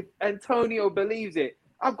it, if Antonio believes it,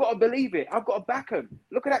 I've got to believe it. I've got to back them.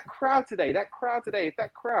 Look at that crowd today. If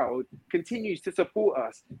that crowd continues to support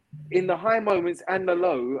us in the high moments and the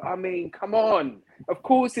low, I mean, come on. Of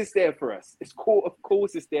course it's there for us. Of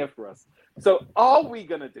course it's there for us. So are we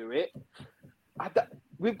going to do it?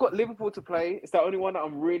 We've got Liverpool to play. It's the only one that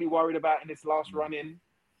I'm really worried about in this last run-in.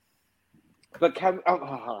 But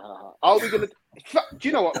are we going to... Do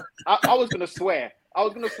you know what? I was going to swear.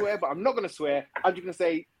 But I'm not going to swear. I'm just going to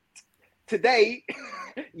say, today,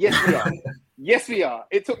 yes, we are. Yes, we are.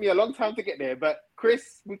 It took me a long time to get there. But,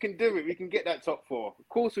 Chris, we can do it. We can get that top 4. Of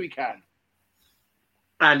course we can.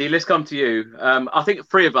 Andy, let's come to you. I think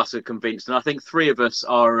 3 of us are convinced, and I think 3 of us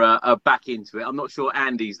are back into it. I'm not sure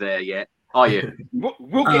Andy's there yet. Are you?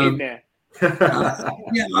 We'll get in there.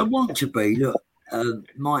 Yeah, I want to be. Look,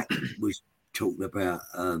 Mike was talking about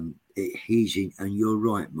his, and you're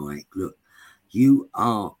right, Mike. Look, you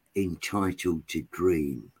are entitled to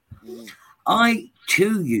dream. I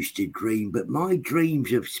too used to dream, but my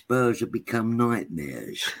dreams of Spurs have become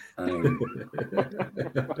nightmares.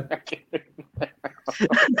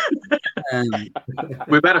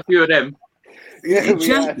 We've had a few of them. Yeah,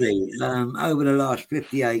 exactly. Over the last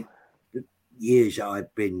 58 years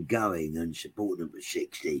I've been going and supporting them for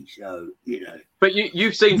 60. So, you know. But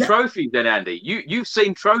you've seen trophies then, Andy. You've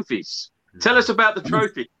seen trophies. Tell us about the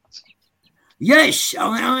trophy. Yes,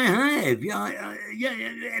 I have. Yeah,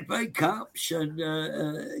 FA Cups and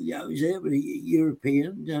I was there with the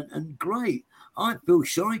European and great. I feel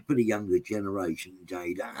sorry for the younger generation,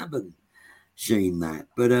 Dave. I haven't seen that,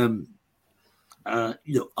 but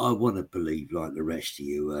look, I want to believe like the rest of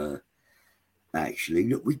you. Actually,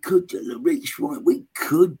 look, we could. Look, Rick's right. We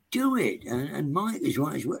could do it, and Mike is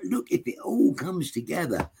right as well. Look, if it all comes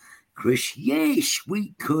together, Chris, yes,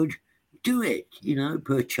 we could do it, you know,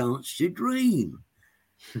 per chance to dream.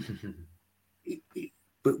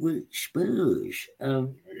 But we're Spurs.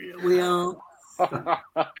 We are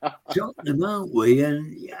Tottenham, aren't we?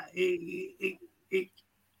 And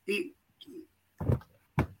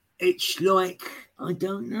it's like, I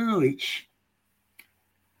don't know, it's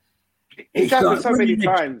happened like so many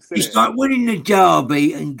times. It's like winning the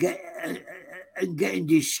derby and getting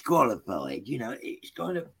disqualified. You know, it's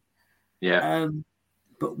kind of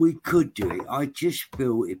but we could do it. I just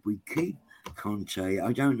feel if we keep Conte,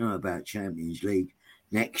 I don't know about Champions League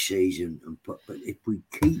next season, but if we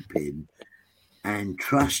keep him and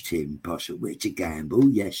trust him, possibly it's a gamble,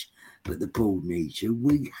 yes, but the board needs to.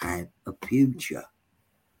 We have a future.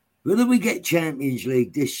 Whether we get Champions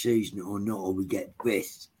League this season or not, or we get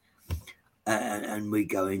 5th. And we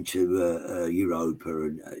go into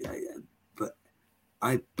Europa, but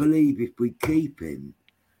I believe if we keep him,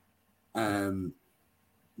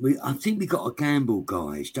 I think we got a gamble,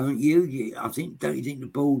 guys, don't you? Don't you think the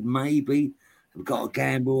board maybe have got a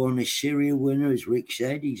gamble on a serial winner, as Rick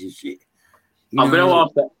said? I'm going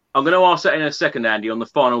to ask that in a second, Andy, on the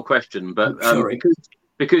final question, but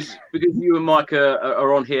because you and Mike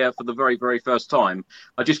are on here for the very, very first time,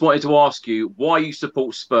 I just wanted to ask you why you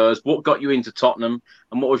support Spurs, what got you into Tottenham,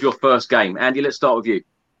 and what was your first game? Andy, let's start with you.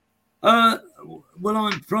 Well,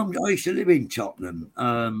 I used to live in Tottenham.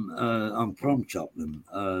 I'm from Tottenham.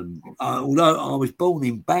 Although I was born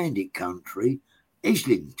in Bandit country,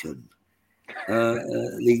 Islington,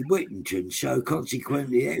 the Whittington. So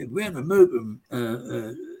consequently, if we hadn't moved from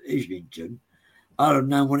Islington, I'd have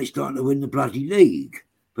known when it's starting to win the bloody league.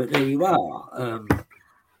 But there you are.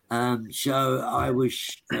 So I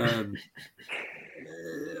was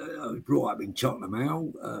brought up in Tottenham,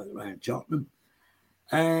 around Tottenham.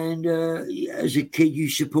 And as a kid, you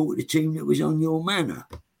supported the team that was on your manor.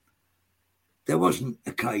 There wasn't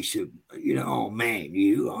a case of, oh, man,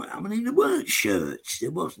 I mean, there weren't shirts.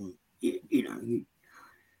 There wasn't, you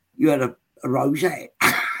had a rosette.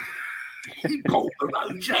 You called a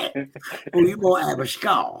rosette. Or you might have a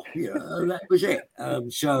scarf. That was it.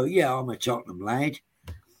 So, yeah, I'm a Tottenham lad.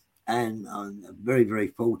 And I'm very, very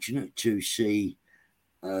fortunate to see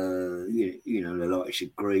the likes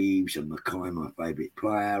of Greaves and Mackay, my favourite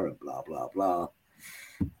player, and blah, blah, blah.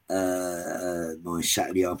 My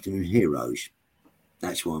Saturday afternoon heroes.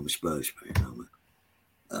 That's why I'm a Spurs fan.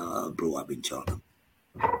 I'm brought up in Tottenham.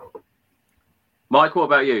 Mike, what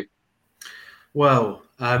about you? Well,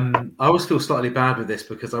 I always feel slightly bad with this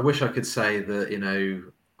because I wish I could say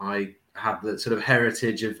that, I have the sort of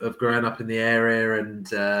heritage of growing up in the area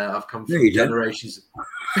and I've come from generations.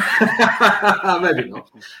 Maybe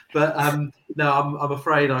not. But no, I'm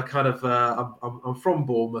afraid I kind of, I'm from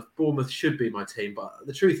Bournemouth. Bournemouth should be my team. But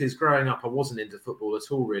the truth is, growing up, I wasn't into football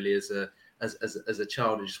at all, really, as a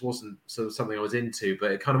child. It just wasn't sort of something I was into.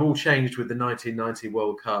 But it kind of all changed with the 1990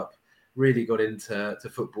 World Cup. really got into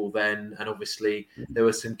football then. And obviously there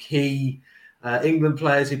were some key England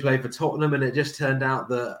players who played for Tottenham, and it just turned out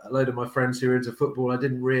that a load of my friends who were into football I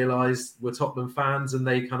didn't realise were Tottenham fans, and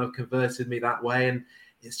they kind of converted me that way, and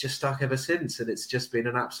it's just stuck ever since. And it's just been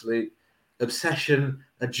an absolute obsession,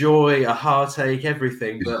 a joy, a heartache,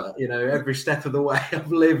 everything. But every step of the way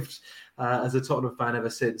I've lived as a Tottenham fan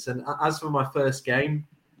ever since. And as for my first game,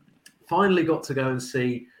 finally got to go and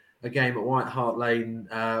see a game at White Hart Lane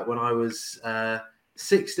when I was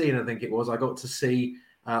 16, I think it was. I got to see,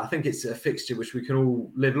 I think it's a fixture which we can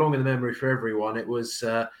all live long in the memory for everyone. It was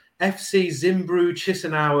FC Zimbru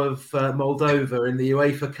Chisinau of Moldova in the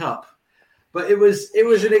UEFA Cup. But it was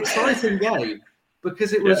an exciting game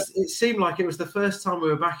because it seemed like it was the first time we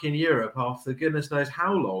were back in Europe after goodness knows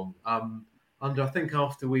how long. I think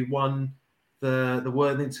after we won the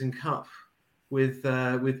Worthington Cup with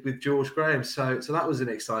George Graham. So that was an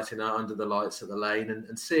exciting night under the lights at the Lane,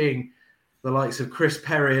 and seeing the likes of Chris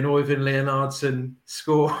Perry and Øyvind Leonardsen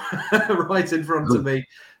score right in front of me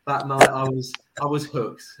that night, I was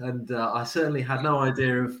hooked, and I certainly had no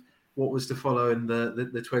idea of what was to follow in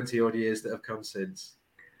the 20 odd years that have come since.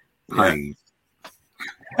 Pain.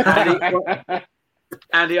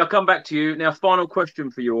 Andy, I'll come back to you now. Final question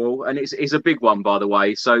for you all, and it's a big one, by the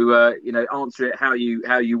way. So answer it how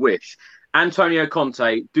you wish. Antonio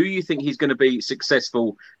Conte, do you think he's going to be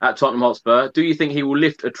successful at Tottenham Hotspur? Do you think he will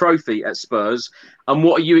lift a trophy at Spurs? And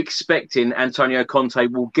what are you expecting Antonio Conte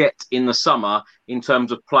will get in the summer in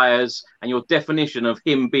terms of players and your definition of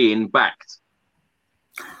him being backed?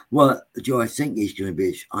 Well, Joe, I think he's going to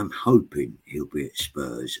be. I'm hoping he'll be at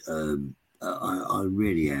Spurs. I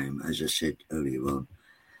really am, as I said earlier on.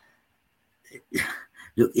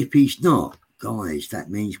 Look, if he's not, guys, that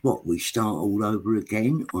means what? We start all over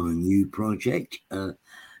again on a new project.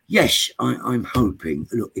 Yes, I'm hoping.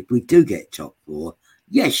 Look, if we do get top four,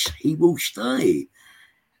 yes, he will stay.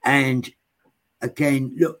 And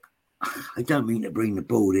again, look, I don't mean to bring the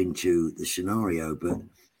board into the scenario, but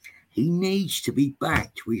he needs to be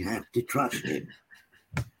backed. We have to trust him.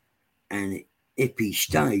 And if he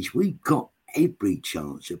stays, we've got every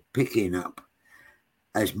chance of picking up,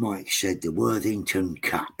 as Mike said, the Worthington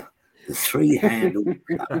Cup. The three-handle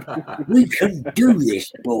cup. We can do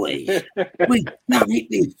this, boys. We've done it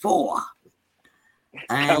before.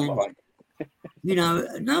 And, come on.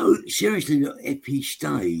 No, seriously, if he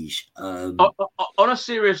stays... On a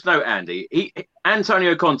serious note, Andy,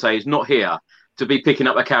 Antonio Conte is not here to be picking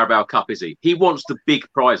up a Carabao Cup, is he? He wants the big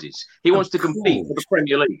prizes. He wants to compete for the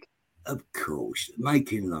Premier League. Of course.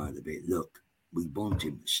 Making light of it. Look, we want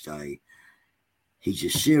him to stay. He's a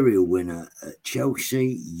serial winner at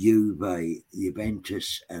Chelsea,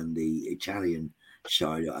 Juventus, and the Italian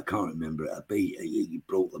side. I can't remember. He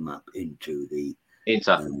brought them up into the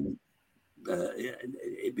Inter.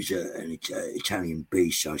 It was an Italian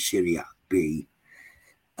B side, Serie B.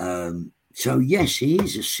 So yes, he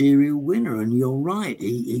is a serial winner, and you're right.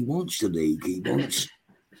 He wants the league. He wants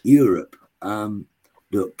Europe.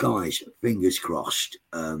 Look, guys, fingers crossed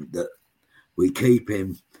that we keep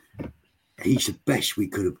him. He's the best we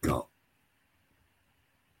could have got.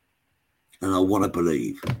 And I want to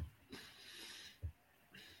believe.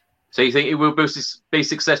 So you think he will be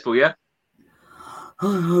successful, yeah?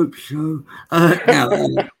 I hope so.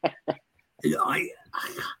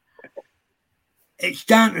 It's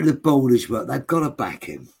down to the board as well. They've got to back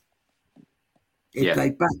him. If they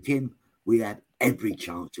back him, we have every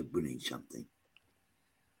chance of winning something.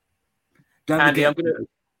 Don't Andy, forget,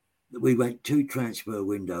 we went 2 transfer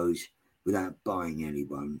windows without buying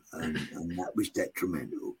anyone, and that was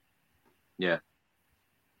detrimental. Yeah.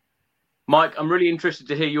 Mike, I'm really interested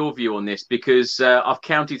to hear your view on this because I've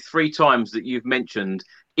counted 3 times that you've mentioned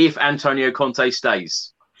if Antonio Conte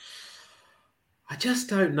stays. I just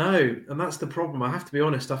don't know. And that's the problem. I have to be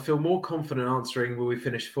honest. I feel more confident answering will we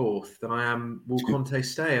finish 4th than I am will Conte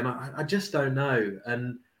stay. And I just don't know.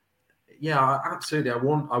 And yeah, absolutely. I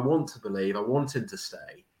want to believe. I want him to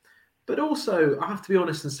stay. But also, I have to be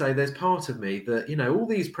honest and say there's part of me that, all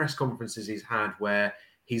these press conferences he's had where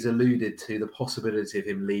he's alluded to the possibility of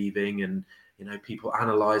him leaving and, people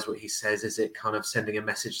analyse what he says. Is it kind of sending a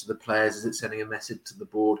message to the players? Is it sending a message to the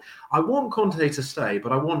board? I want Conte to stay,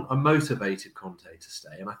 but I want a motivated Conte to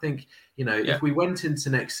stay. And I think, if we went into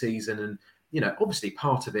next season and, obviously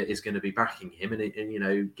part of it is going to be backing him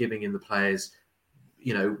and giving him the players,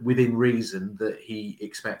 within reason that he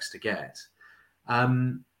expects to get,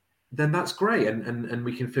 then that's great. And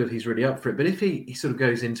we can feel he's really up for it. But if he sort of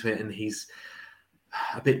goes into it and he's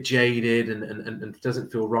a bit jaded and doesn't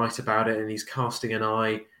feel right about it and he's casting an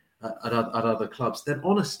eye at other clubs, then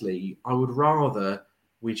honestly, I would rather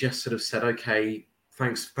we just sort of said, okay,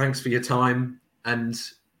 thanks for your time. And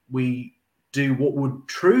we do what would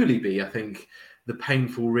truly be, I think, the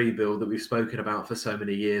painful rebuild that we've spoken about for so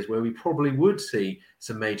many years, where we probably would see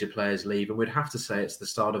some major players leave. And we'd have to say it's the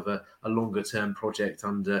start of a longer term project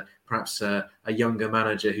under perhaps a younger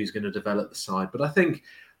manager who's going to develop the side. But I think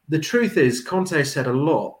the truth is, Conte said a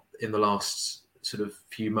lot in the last sort of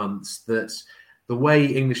few months that the way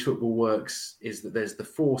English football works is that there's the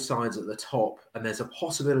 4 sides at the top, and there's a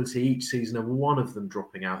possibility each season of one of them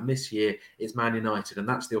dropping out. And this year it's Man United, and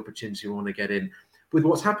that's the opportunity we want to get in. With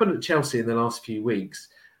what's happened at Chelsea in the last few weeks,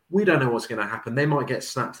 we don't know what's going to happen. They might get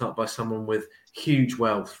snapped up by someone with huge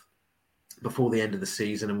wealth before the end of the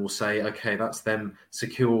season, and we'll say, okay, that's them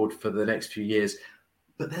secured for the next few years.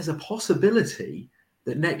 But there's a possibility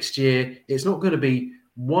that next year it's not going to be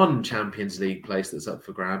one Champions League place that's up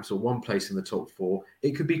for grabs or one place in the top 4.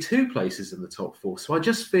 It could be 2 places in the top 4. So I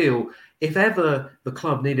just feel if ever the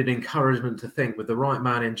club needed encouragement to think with the right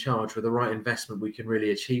man in charge, with the right investment, we can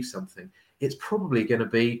really achieve something, it's probably going to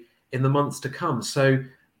be in the months to come. So,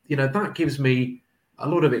 that gives me a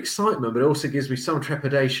lot of excitement, but it also gives me some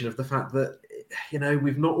trepidation of the fact that,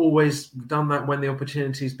 we've not always done that when the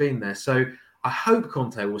opportunity's been there. So I hope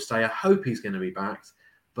Conte will stay. I hope he's going to be backed,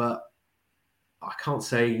 but I can't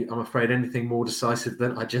say, I'm afraid, anything more decisive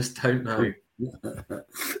than I just don't know.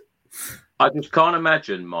 I just can't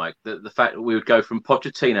imagine, Mike, that the fact that we would go from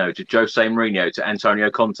Pochettino to Jose Mourinho to Antonio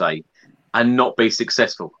Conte and not be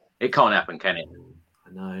successful. It can't happen, can it?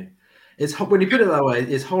 I know. It's when you put it that way,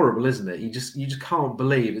 it's horrible, isn't it? You just can't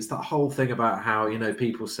believe it's that whole thing about how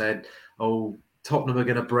people said, "Oh, Tottenham are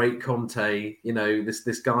going to break Conte."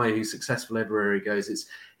 This guy who's successful everywhere he goes.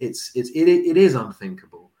 It is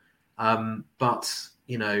unthinkable. But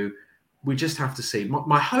we just have to see.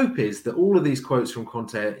 My hope is that all of these quotes from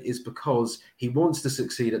Conte is because he wants to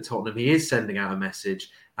succeed at Tottenham. He is sending out a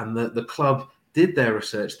message, and the club did their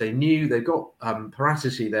research. They knew they've got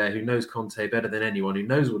Paratici there who knows Conte better than anyone, who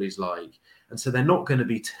knows what he's like. And so they're not going to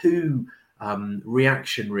be too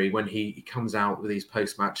reactionary when he comes out with these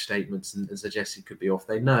post-match statements and suggests he could be off.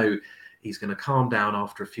 They know he's going to calm down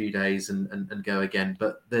after a few days and go again.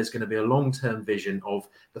 But there's going to be a long-term vision of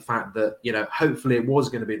the fact that, hopefully it was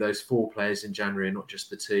going to be those 4 players in January and not just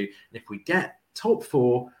the 2. And if we get top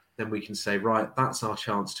 4, then we can say, right, that's our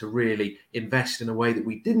chance to really invest in a way that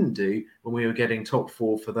we didn't do when we were getting top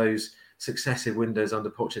 4 for those successive windows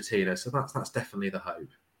under Pochettino. So that's definitely the hope.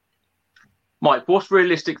 Mike, what's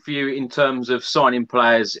realistic for you in terms of signing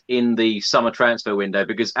players in the summer transfer window?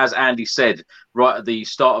 Because as Andy said right at the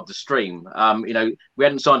start of the stream, we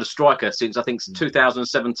hadn't signed a striker since, I think,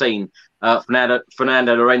 2017.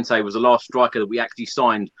 Fernando Llorente was the last striker that we actually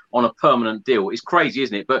signed on a permanent deal. It's crazy,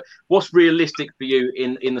 isn't it? But what's realistic for you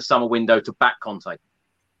in the summer window to back Conte?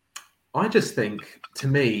 I just think, to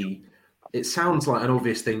me, it sounds like an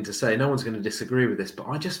obvious thing to say. No one's going to disagree with this, but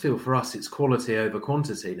I just feel for us it's quality over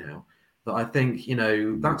quantity now. That I think,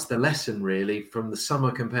 that's the lesson really from the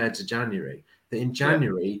summer compared to January. That in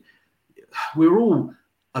January, we were all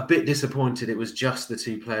a bit disappointed it was just the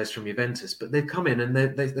 2 players from Juventus, but they've come in and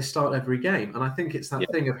they start every game. And I think it's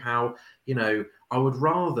that thing of how, I would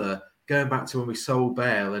rather, going back to when we sold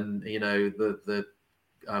Bale and, the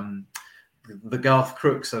Garth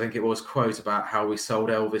Crooks, I think it was, quote about how we sold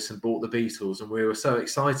Elvis and bought the Beatles and we were so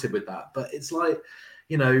excited with that. But it's like,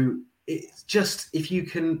 it's just, if you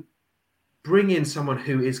can bring in someone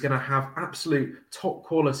who is going to have absolute top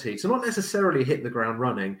quality, so not necessarily hit the ground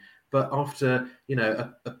running, but after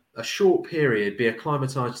a short period be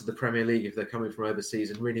acclimatized to the Premier League if they're coming from overseas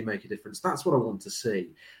and really make a difference. That's what I want to see.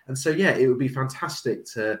 And so it would be fantastic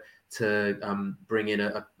to bring in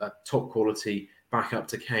a top quality backup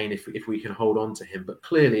to Kane if we can hold on to him. But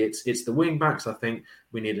clearly it's the wing backs. I think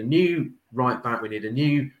we need a new right back, we need a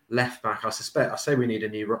new left back. I say we need a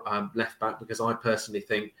new left back because I personally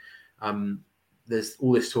think there's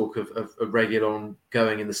all this talk of Reguilon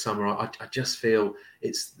going in the summer. I just feel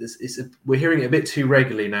we're hearing it a bit too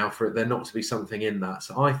regularly now for there not to be something in that.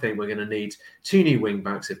 So I think we're going to need 2 new wing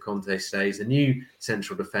backs if Conte stays, a new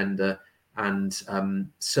central defender, and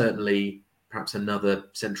certainly perhaps another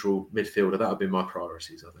central midfielder. That would be my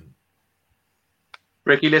priorities, I think.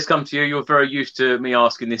 Ricky, let's come to you. You're very used to me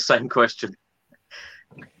asking this same question.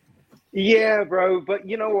 Yeah, bro. But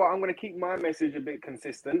you know what? I'm going to keep my message a bit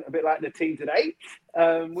consistent, a bit like the team today,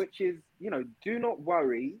 which is, do not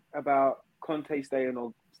worry about Conte staying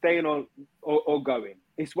or going.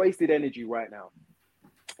 It's wasted energy right now.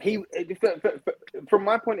 From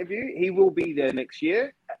my point of view, he will be there next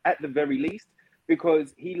year at the very least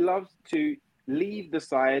because he loves to leave the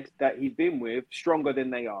side that he's been with stronger than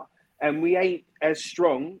they are. and we ain't as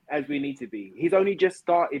strong as we need to be. He's only just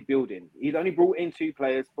started building. He's only brought in 2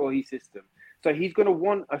 players for his system. So he's going to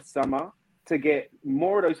want a summer to get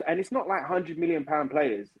more of those. And it's not like £100 million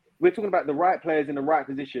players. We're talking about the right players in the right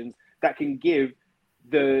positions that can give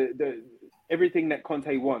the everything that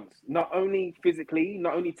Conte wants, not only physically,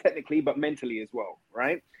 not only technically, but mentally as well,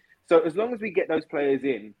 right? So as long as we get those players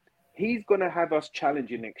in, he's going to have us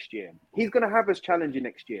challenging next year.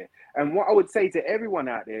 And what I would say to everyone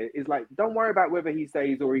out there is like, don't worry about whether he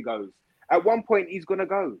stays or he goes. At one point, he's going to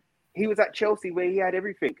go. He was at Chelsea where he had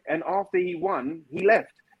everything. And after he won, he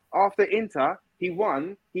left. After Inter, he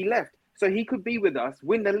won, he left. So he could be with us,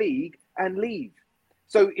 win the league and leave.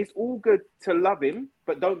 So it's all good to love him,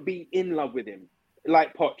 but don't be in love with him.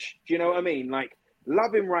 Like Poch, do you know what I mean? Like,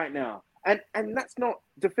 love him right now. And that's not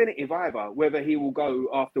definitive either, whether he will go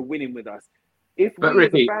after winning with us. But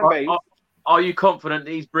Ricky, are you confident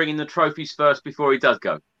that he's bringing the trophies first before he does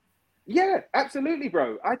go? Yeah, absolutely,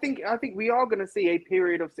 bro. I think we are going to see a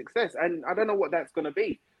period of success, and I don't know what that's going to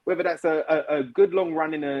be. Whether that's a good long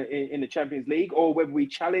run in the Champions League, or whether we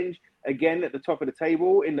challenge again at the top of the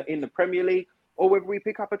table in the Premier League, or whether we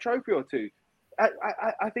pick up a trophy or 2.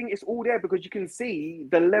 I think it's all there because you can see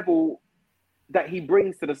the level that he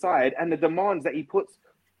brings to the side and the demands that he puts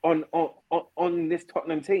on this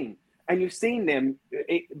Tottenham team. And you've seen them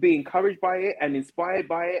be encouraged by it and inspired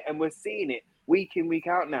by it, and we're seeing it week in, week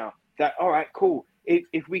out now. That, all right, cool.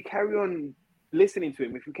 If we carry on listening to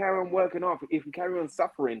him, if we carry on working off, if we carry on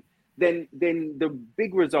suffering, then the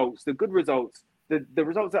big results, the good results, the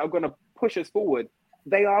results that are going to push us forward,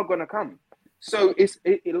 they are going to come. So it's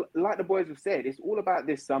like the boys have said, it's all about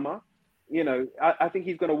this summer. You know, I think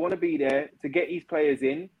he's going to want to be there to get his players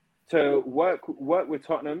in, to work with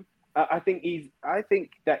Tottenham. I think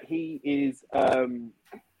that he is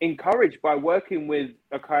encouraged by working with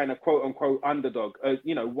a kind of quote unquote underdog,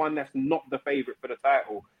 one that's not the favorite for the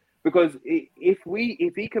title. Because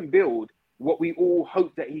if he can build what we all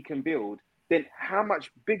hope that he can build, then how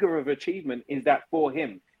much bigger of an achievement is that for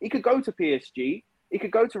him? He could go to PSG, he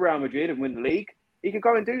could go to Real Madrid and win the league. He could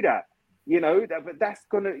go and do that, but that's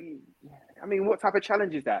what type of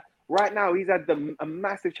challenge is that? Right now, he's had a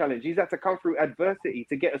massive challenge. He's had to come through adversity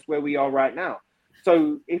to get us where we are right now.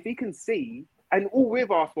 So if he can see, and all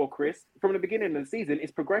we've asked for, Chris, from the beginning of the season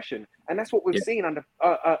is progression. And that's what we've seen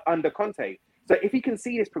under Conte. So if he can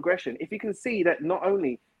see this progression, if he can see that not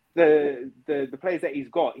only the players that he's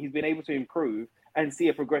got, he's been able to improve and see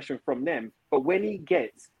a progression from them, but when he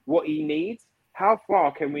gets what he needs, how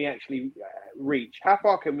far can we actually reach? How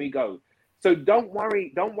far can we go? So don't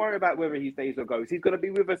worry about whether he stays or goes. He's going to be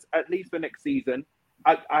with us at least for next season.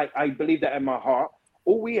 I believe that in my heart.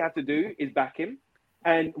 All we have to do is back him.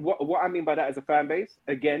 And what I mean by that as a fan base,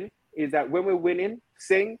 again, is that when we're winning,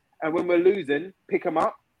 sing, and when we're losing, pick them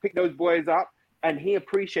up, pick those boys up, and he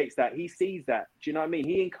appreciates that. He sees that. Do you know what I mean?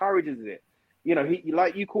 He encourages it. He,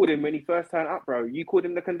 like you called him when he first turned up, bro. You called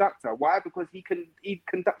him the conductor. Why? Because he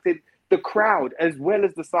conducted the crowd as well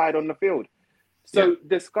as the side on the field. So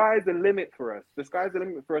the sky's the limit for us. The sky's the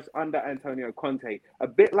limit for us under Antonio Conte. A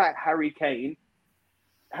bit like Harry Kane.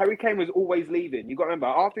 Harry Kane was always leaving. You got to remember,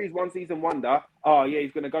 after his one season wonder,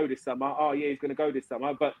 he's going to go this summer. He's going to go this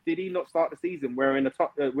summer. But did he not start the season wearing a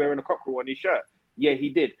cockerel on his shirt? Yeah, he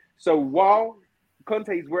did. So while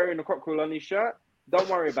Conte's wearing a cockerel on his shirt, don't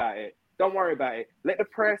worry about it. Don't worry about it. Let the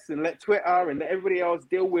press and let Twitter and let everybody else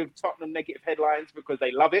deal with Tottenham negative headlines because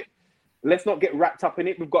they love it. Let's not get wrapped up in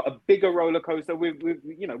it. We've got a bigger roller coaster.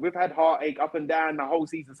 We've had heartache up and down the whole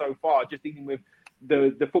season so far, just dealing with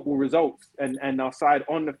the football results and our side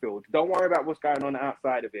on the field. Don't worry about what's going on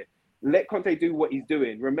outside of it. Let Conte do what he's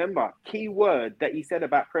doing. Remember, key word that he said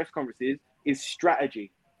about press conferences is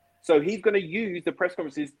strategy. So he's going to use the press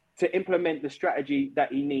conferences to implement the strategy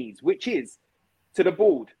that he needs, which is to the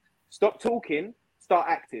board. Stop talking, start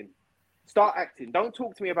acting. Start acting. Don't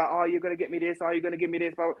talk to me about, you're going to get me this, you're going to give me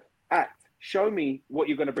this. Act. Show me what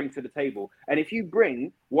you're going to bring to the table. And if you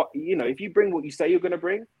bring what you say you're going to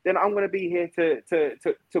bring, then I'm going to be here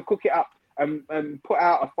to cook it up and put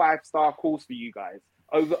out a 5-star course for you guys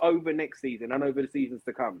over next season and over the seasons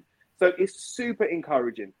to come. So it's super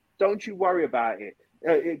encouraging. Don't you worry about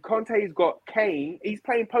it. Conte's got Kane. He's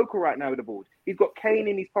playing poker right now with the board. He's got Kane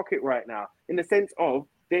in his pocket right now in the sense of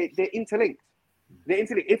they're interlinked.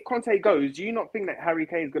 If Conte goes, do you not think that Harry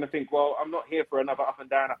Kane's going to think, well, I'm not here for another up and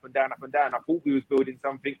down, up and down, up and down. I thought we was building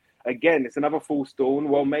something. Again, it's another full stone.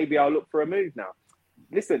 Well, maybe I'll look for a move now.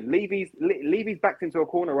 Listen, Levy's backed into a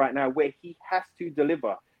corner right now where he has to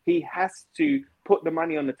deliver. He has to put the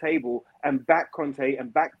money on the table and back Conte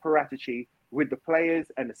and back Paratici with the players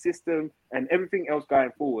and the system and everything else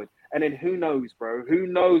going forward. And then who knows, bro? Who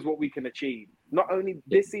knows what we can achieve? Not only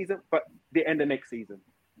this season, but the end of next season.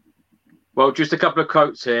 Well, just a couple of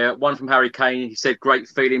quotes here. One from Harry Kane. He said, great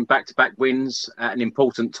feeling, back-to-back wins at an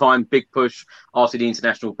important time, big push after the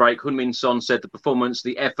international break. Heung-Min Son said the performance,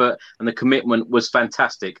 the effort and the commitment was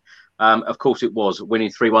fantastic. Of course it was, winning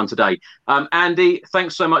 3-1 today. Andy,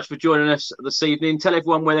 thanks so much for joining us this evening. Tell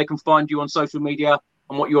everyone where they can find you on social media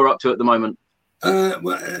and what you're up to at the moment.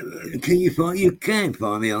 You can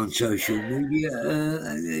find me on social media.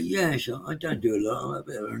 Yes, I don't do a lot. I'm a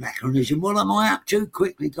bit of an anachronism. What am I up to?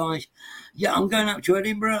 Quickly, guys. Yeah, I'm going up to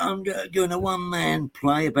Edinburgh. I'm doing a one-man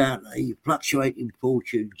play about the fluctuating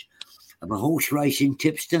fortunes of a horse racing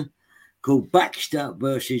tipster called Baxter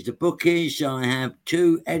versus the Bookies. I have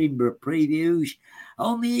 2 Edinburgh previews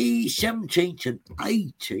on the 17th and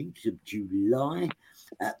 18th of July.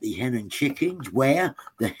 At the Hen and Chickens, where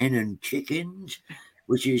the Hen and Chickens,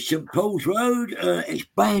 which is St Paul's Road, it's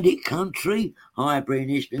Bandit Country, Highbury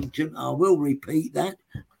and Islington. I will repeat that,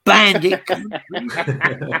 Bandit Country.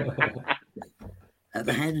 At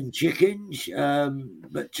the Hen and Chickens,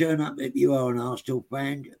 but turn up if you are an Arsenal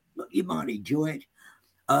fan. You might enjoy it.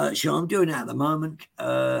 So I'm doing that at the moment.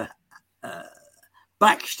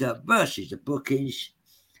 Baxter versus the Bookies,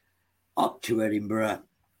 up to Edinburgh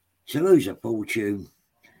to lose a fortune.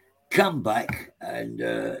 Come back and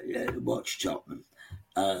watch Tottenham.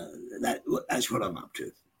 That's what I'm up to.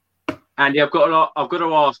 Andy, I've got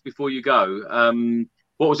to ask before you go.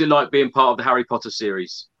 What was it like being part of the Harry Potter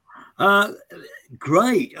series?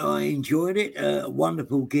 Great. I enjoyed it. A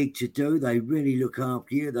wonderful gig to do. They really look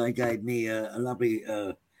after you. They gave me a lovely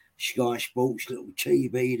Sky Sports little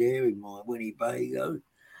TV there in my Winnebago.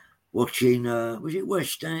 Watching, was it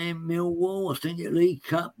West Ham, Millwall? I think it League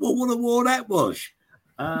Cup. Well, what a war that was.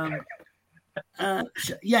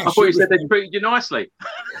 Yes, I thought you said they treated you nicely.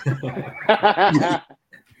 No,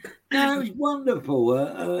 it was wonderful.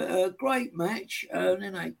 A great match.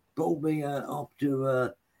 Then they pulled me off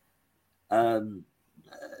to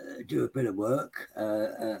do a bit of work.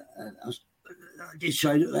 I did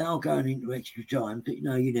say that they are going into extra time. But,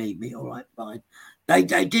 you need me. All right, fine. They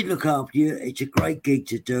did look after you. It's a great gig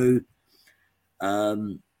to do. I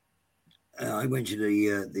went to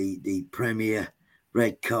the premiere.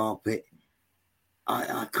 Red carpet.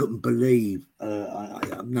 I couldn't believe. I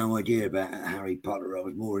have no idea about Harry Potter. I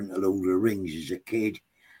was more into Lord of the Rings as a kid.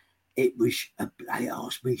 It was. They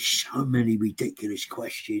asked me so many ridiculous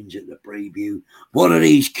questions at the preview. What are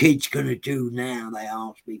these kids going to do now? They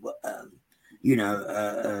asked me. What,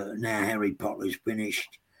 now Harry Potter's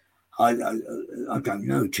finished. I don't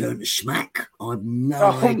know. Turn to smack. I've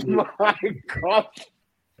no idea. Oh my God.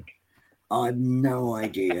 I've no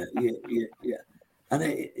idea. Yeah.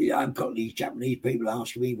 And I've got these Japanese people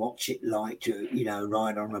asking me what's it like to,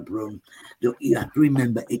 ride on a broom. Look, you have to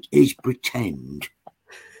remember it is pretend.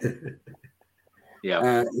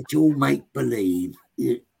 Yeah, it's all make believe.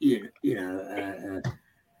 But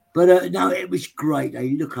no, it was great.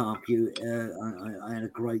 They look after you. I had a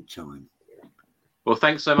great time. Well,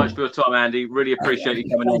 thanks so much for your time, Andy. Really appreciate you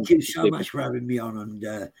coming on. Thank you so much for having me on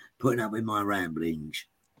and putting up with my ramblings.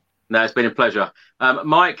 No, it's been a pleasure.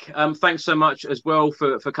 Mike, thanks so much as well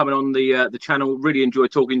for coming on the channel. Really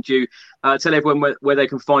enjoyed talking to you. Tell everyone where they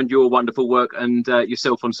can find your wonderful work and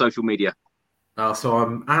yourself on social media. So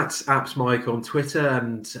I'm at AppsMike on Twitter,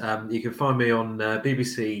 and you can find me on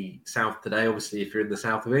BBC South Today, obviously, if you're in the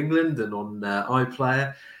south of England, and on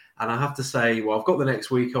iPlayer. And I have to say, well, I've got the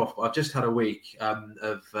next week off. I've just had a week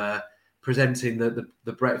of presenting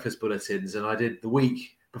the breakfast bulletins, and I did the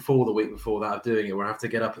week before that of doing it, where I have to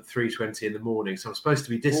get up at 3:20 in the morning. So I'm supposed to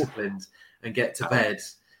be disciplined and get to bed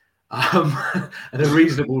at a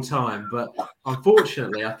reasonable time. But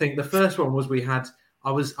unfortunately, I think the first one was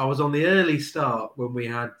I was on the early start when we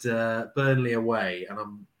had Burnley away, and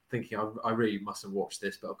I'm thinking I really must have watched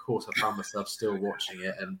this, but of course I found myself still watching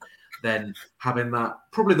it, and then having that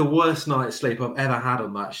probably the worst night's sleep I've ever had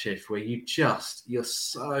on that shift, where you're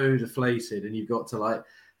so deflated and you've got to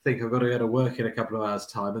think I've got to go to work in a couple of hours'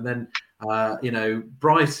 time, and then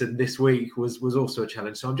Brighton this week was also a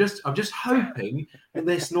challenge. So I'm just hoping that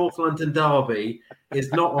this North London derby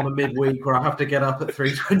is not on a midweek where I have to get up at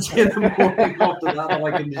 3:20 in the morning after that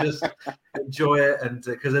I can just enjoy it, and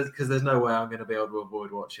because there's no way I'm going to be able to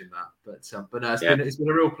avoid watching that. But no, it's been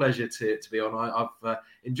a real pleasure to be on. I've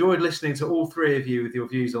enjoyed listening to all three of you with your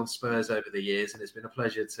views on Spurs over the years, and it's been a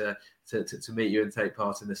pleasure to meet you and take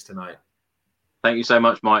part in this tonight. Thank you so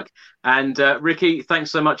much, Mike. And Ricky, thanks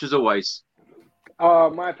so much as always. Oh,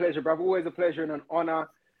 my pleasure, bruv. Always a pleasure and an honour.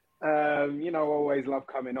 I always love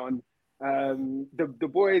coming on. The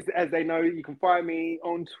boys, as they know, you can find me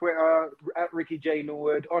on Twitter at Ricky J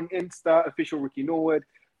Norwood, on Insta, official Ricky Norwood.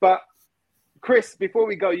 But Chris, before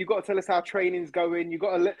we go, you got to tell us how training's going. You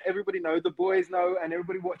got to let everybody know, the boys know, and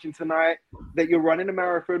everybody watching tonight, that you're running a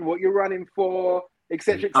marathon, what you're running for,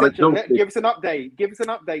 etc., etc. Give us an update. Give us an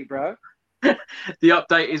update, bro. The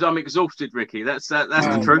update is I'm exhausted, Ricky. That's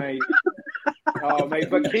the truth. Mate. Oh, mate,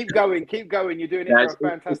 but keep going. You're doing it for a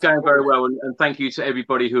fantastic. It's going very well, and thank you to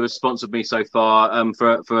everybody who has sponsored me so far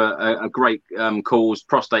for a great cause,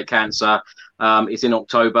 prostate cancer. It's in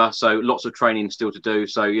October, so lots of training still to do.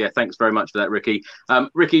 So yeah, thanks very much for that, Ricky.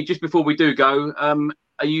 Ricky, just before we do go,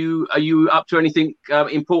 are you up to anything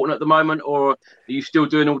important at the moment, or are you still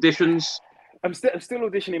doing auditions? I'm still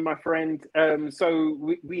auditioning, my friend.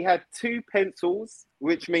 So we had 2 pencils,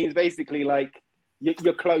 which means basically like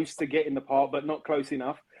you're close to getting the part, but not close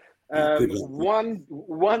enough. One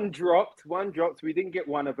dropped. We didn't get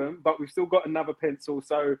one of them, but we've still got another pencil.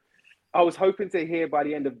 So I was hoping to hear by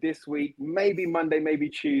the end of this week, maybe Monday, maybe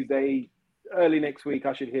Tuesday, early next week,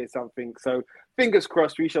 I should hear something. So fingers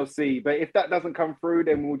crossed, we shall see. But if that doesn't come through,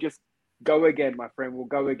 then we'll just go again, my friend. We'll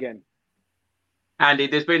go again. Andy,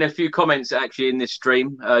 there's been a few comments actually in this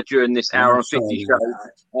stream during this hour and 50 show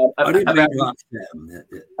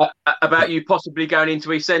about you possibly going into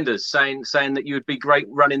EastEnders, saying that you would be great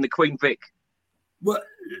running the Queen Vic. Well,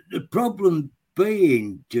 the problem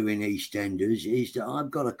being doing EastEnders is that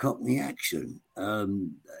I've got a Cockney accent. I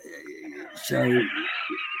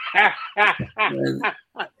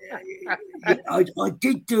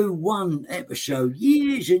did do one episode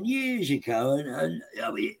years and years ago, and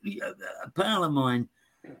I mean, a pal of mine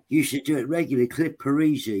used to do it regularly. Cliff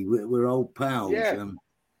Parisi, we're old pals.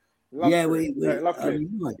 God,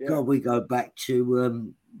 we go back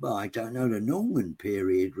to well, I don't know, the Norman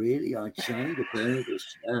period, really. I'd say the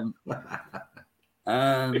Burgess.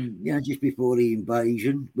 Just before the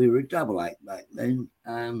invasion, we were a double act back then.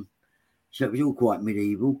 So it was all quite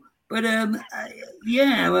medieval. But, I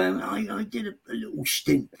did a little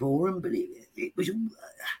stint for him, but it was,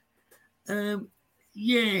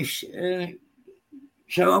 yes.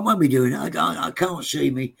 So I won't be doing it. I can't see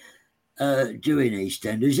me doing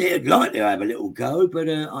EastEnders. I'd like to have a little go, but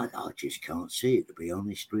I just can't see it, to be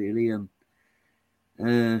honest, really.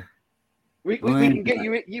 We can get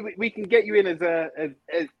you in. We can get you in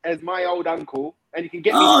as my old uncle, and you can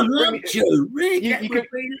get me. Oh, love you, Rick. That would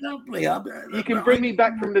be lovely. You can bring me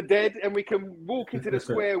back from the dead, and we can walk into the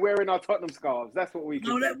square wearing our Tottenham scarves. That's what we can.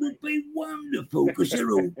 Oh, that would be wonderful, because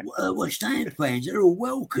they're all West Ham fans. They're all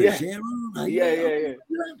welcome there, aren't they? Yeah.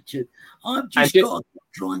 Love to. I've just got to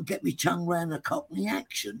try and get my tongue around a Cockney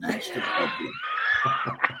accent. That's the problem.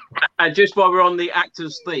 And just while we're on the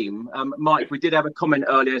actors theme, Mike, we did have a comment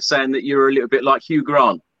earlier saying that you were a little bit like Hugh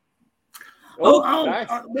Grant. Nice.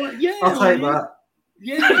 Yeah, I'll take that.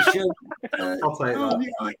 Yes, I'll take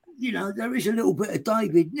that. Yeah, there is a little bit of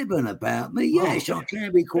David Niven about me. Yes, I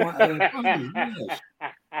can be quite funny.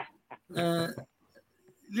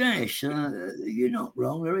 Yes. You're not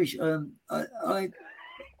wrong. There is. I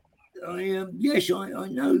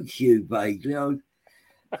know Hugh vaguely.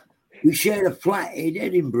 We shared a flat in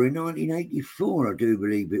Edinburgh in 1984, I do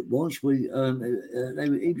believe it was. He was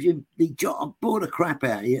in I bought a crap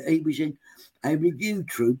out here. He was in a review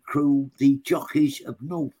troupe called The Jockeys of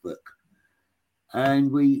Norfolk,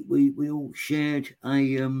 and we all shared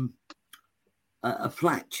a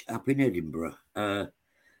flat up in Edinburgh. A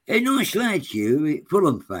nice lad, Hugh,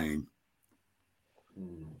 Fulham fan.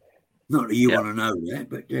 Not that you want to know that,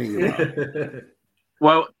 but there you are.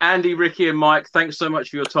 Well, Andy, Ricky and Mike, thanks so much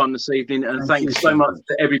for your time this evening. And thanks so much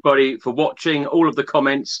to everybody for watching, all of the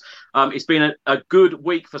comments. It's been a good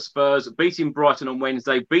week for Spurs, beating Brighton on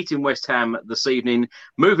Wednesday, beating West Ham this evening,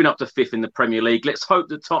 moving up to 5th in the Premier League. Let's hope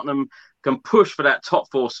that Tottenham can push for that top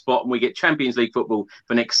 4 spot and we get Champions League football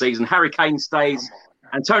for next season. Harry Kane stays,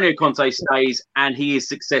 Antonio Conte stays, and he is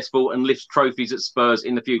successful and lifts trophies at Spurs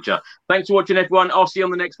in the future. Thanks for watching, everyone. I'll see you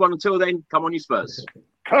on the next one. Until then, come on, you Spurs.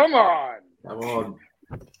 Come on. Come on.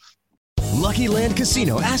 Lucky Land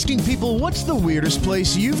Casino, asking people, what's the weirdest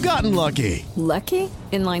place you've gotten lucky? Lucky?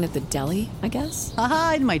 In line at the deli, I guess?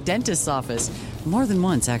 Aha, in my dentist's office. More than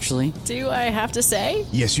once, actually. Do I have to say?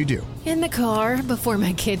 Yes, you do. In the car before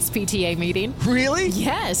my kids' PTA meeting. Really?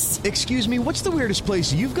 Yes. Excuse me, what's the weirdest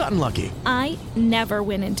place you've gotten lucky? I never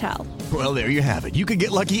win and tell. Well, there you have it. You can get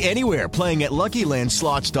lucky anywhere, playing at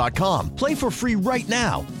LuckyLandSlots.com. Play for free right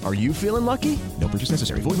now. Are you feeling lucky? No purchase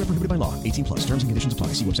necessary. Void where prohibited by law. 18+. Terms and conditions apply.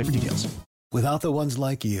 See website for details. Without the ones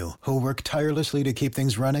like you, who work tirelessly to keep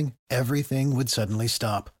things running, everything would suddenly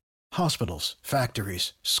stop. Hospitals,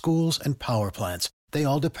 factories, schools, and power plants, they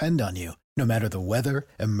all depend on you. No matter the weather,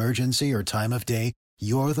 emergency, or time of day,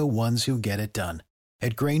 you're the ones who get it done.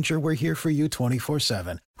 At Grainger, we're here for you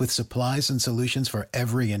 24/7 with supplies and solutions for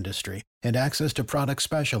every industry and access to product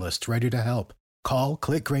specialists ready to help. Call,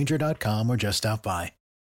 click Grainger.com, or just stop by.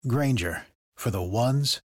 Grainger, for the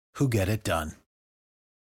ones who get it done.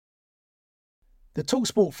 The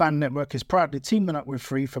TalkSport Fan Network is proudly teaming up with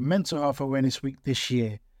Free for Mental Health Awareness Week this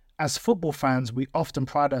year. As football fans, we often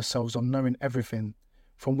pride ourselves on knowing everything,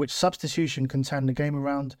 from which substitution can turn the game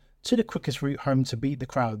around to the quickest route home to beat the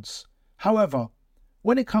crowds. However,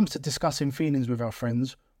 when it comes to discussing feelings with our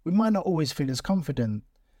friends, we might not always feel as confident.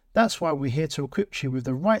 That's why we're here to equip you with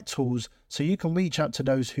the right tools so you can reach out to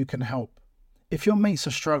those who can help. If your mates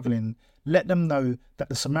are struggling, let them know that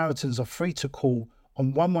the Samaritans are free to call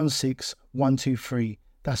on 116 123.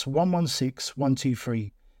 That's 116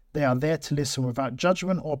 123. They are there to listen without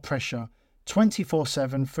judgment or pressure,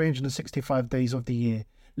 24/7, 365 days of the year.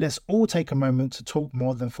 Let's all take a moment to talk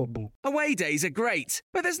more than football. Away days are great,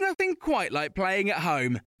 but there's nothing quite like playing at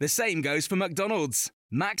home. The same goes for McDonald's.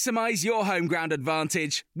 Maximise your home ground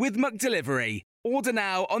advantage with McDelivery. Order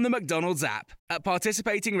now on the McDonald's app. At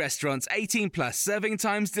participating restaurants, 18 plus serving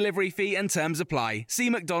times, delivery fee and terms apply. See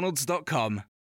mcdonalds.com.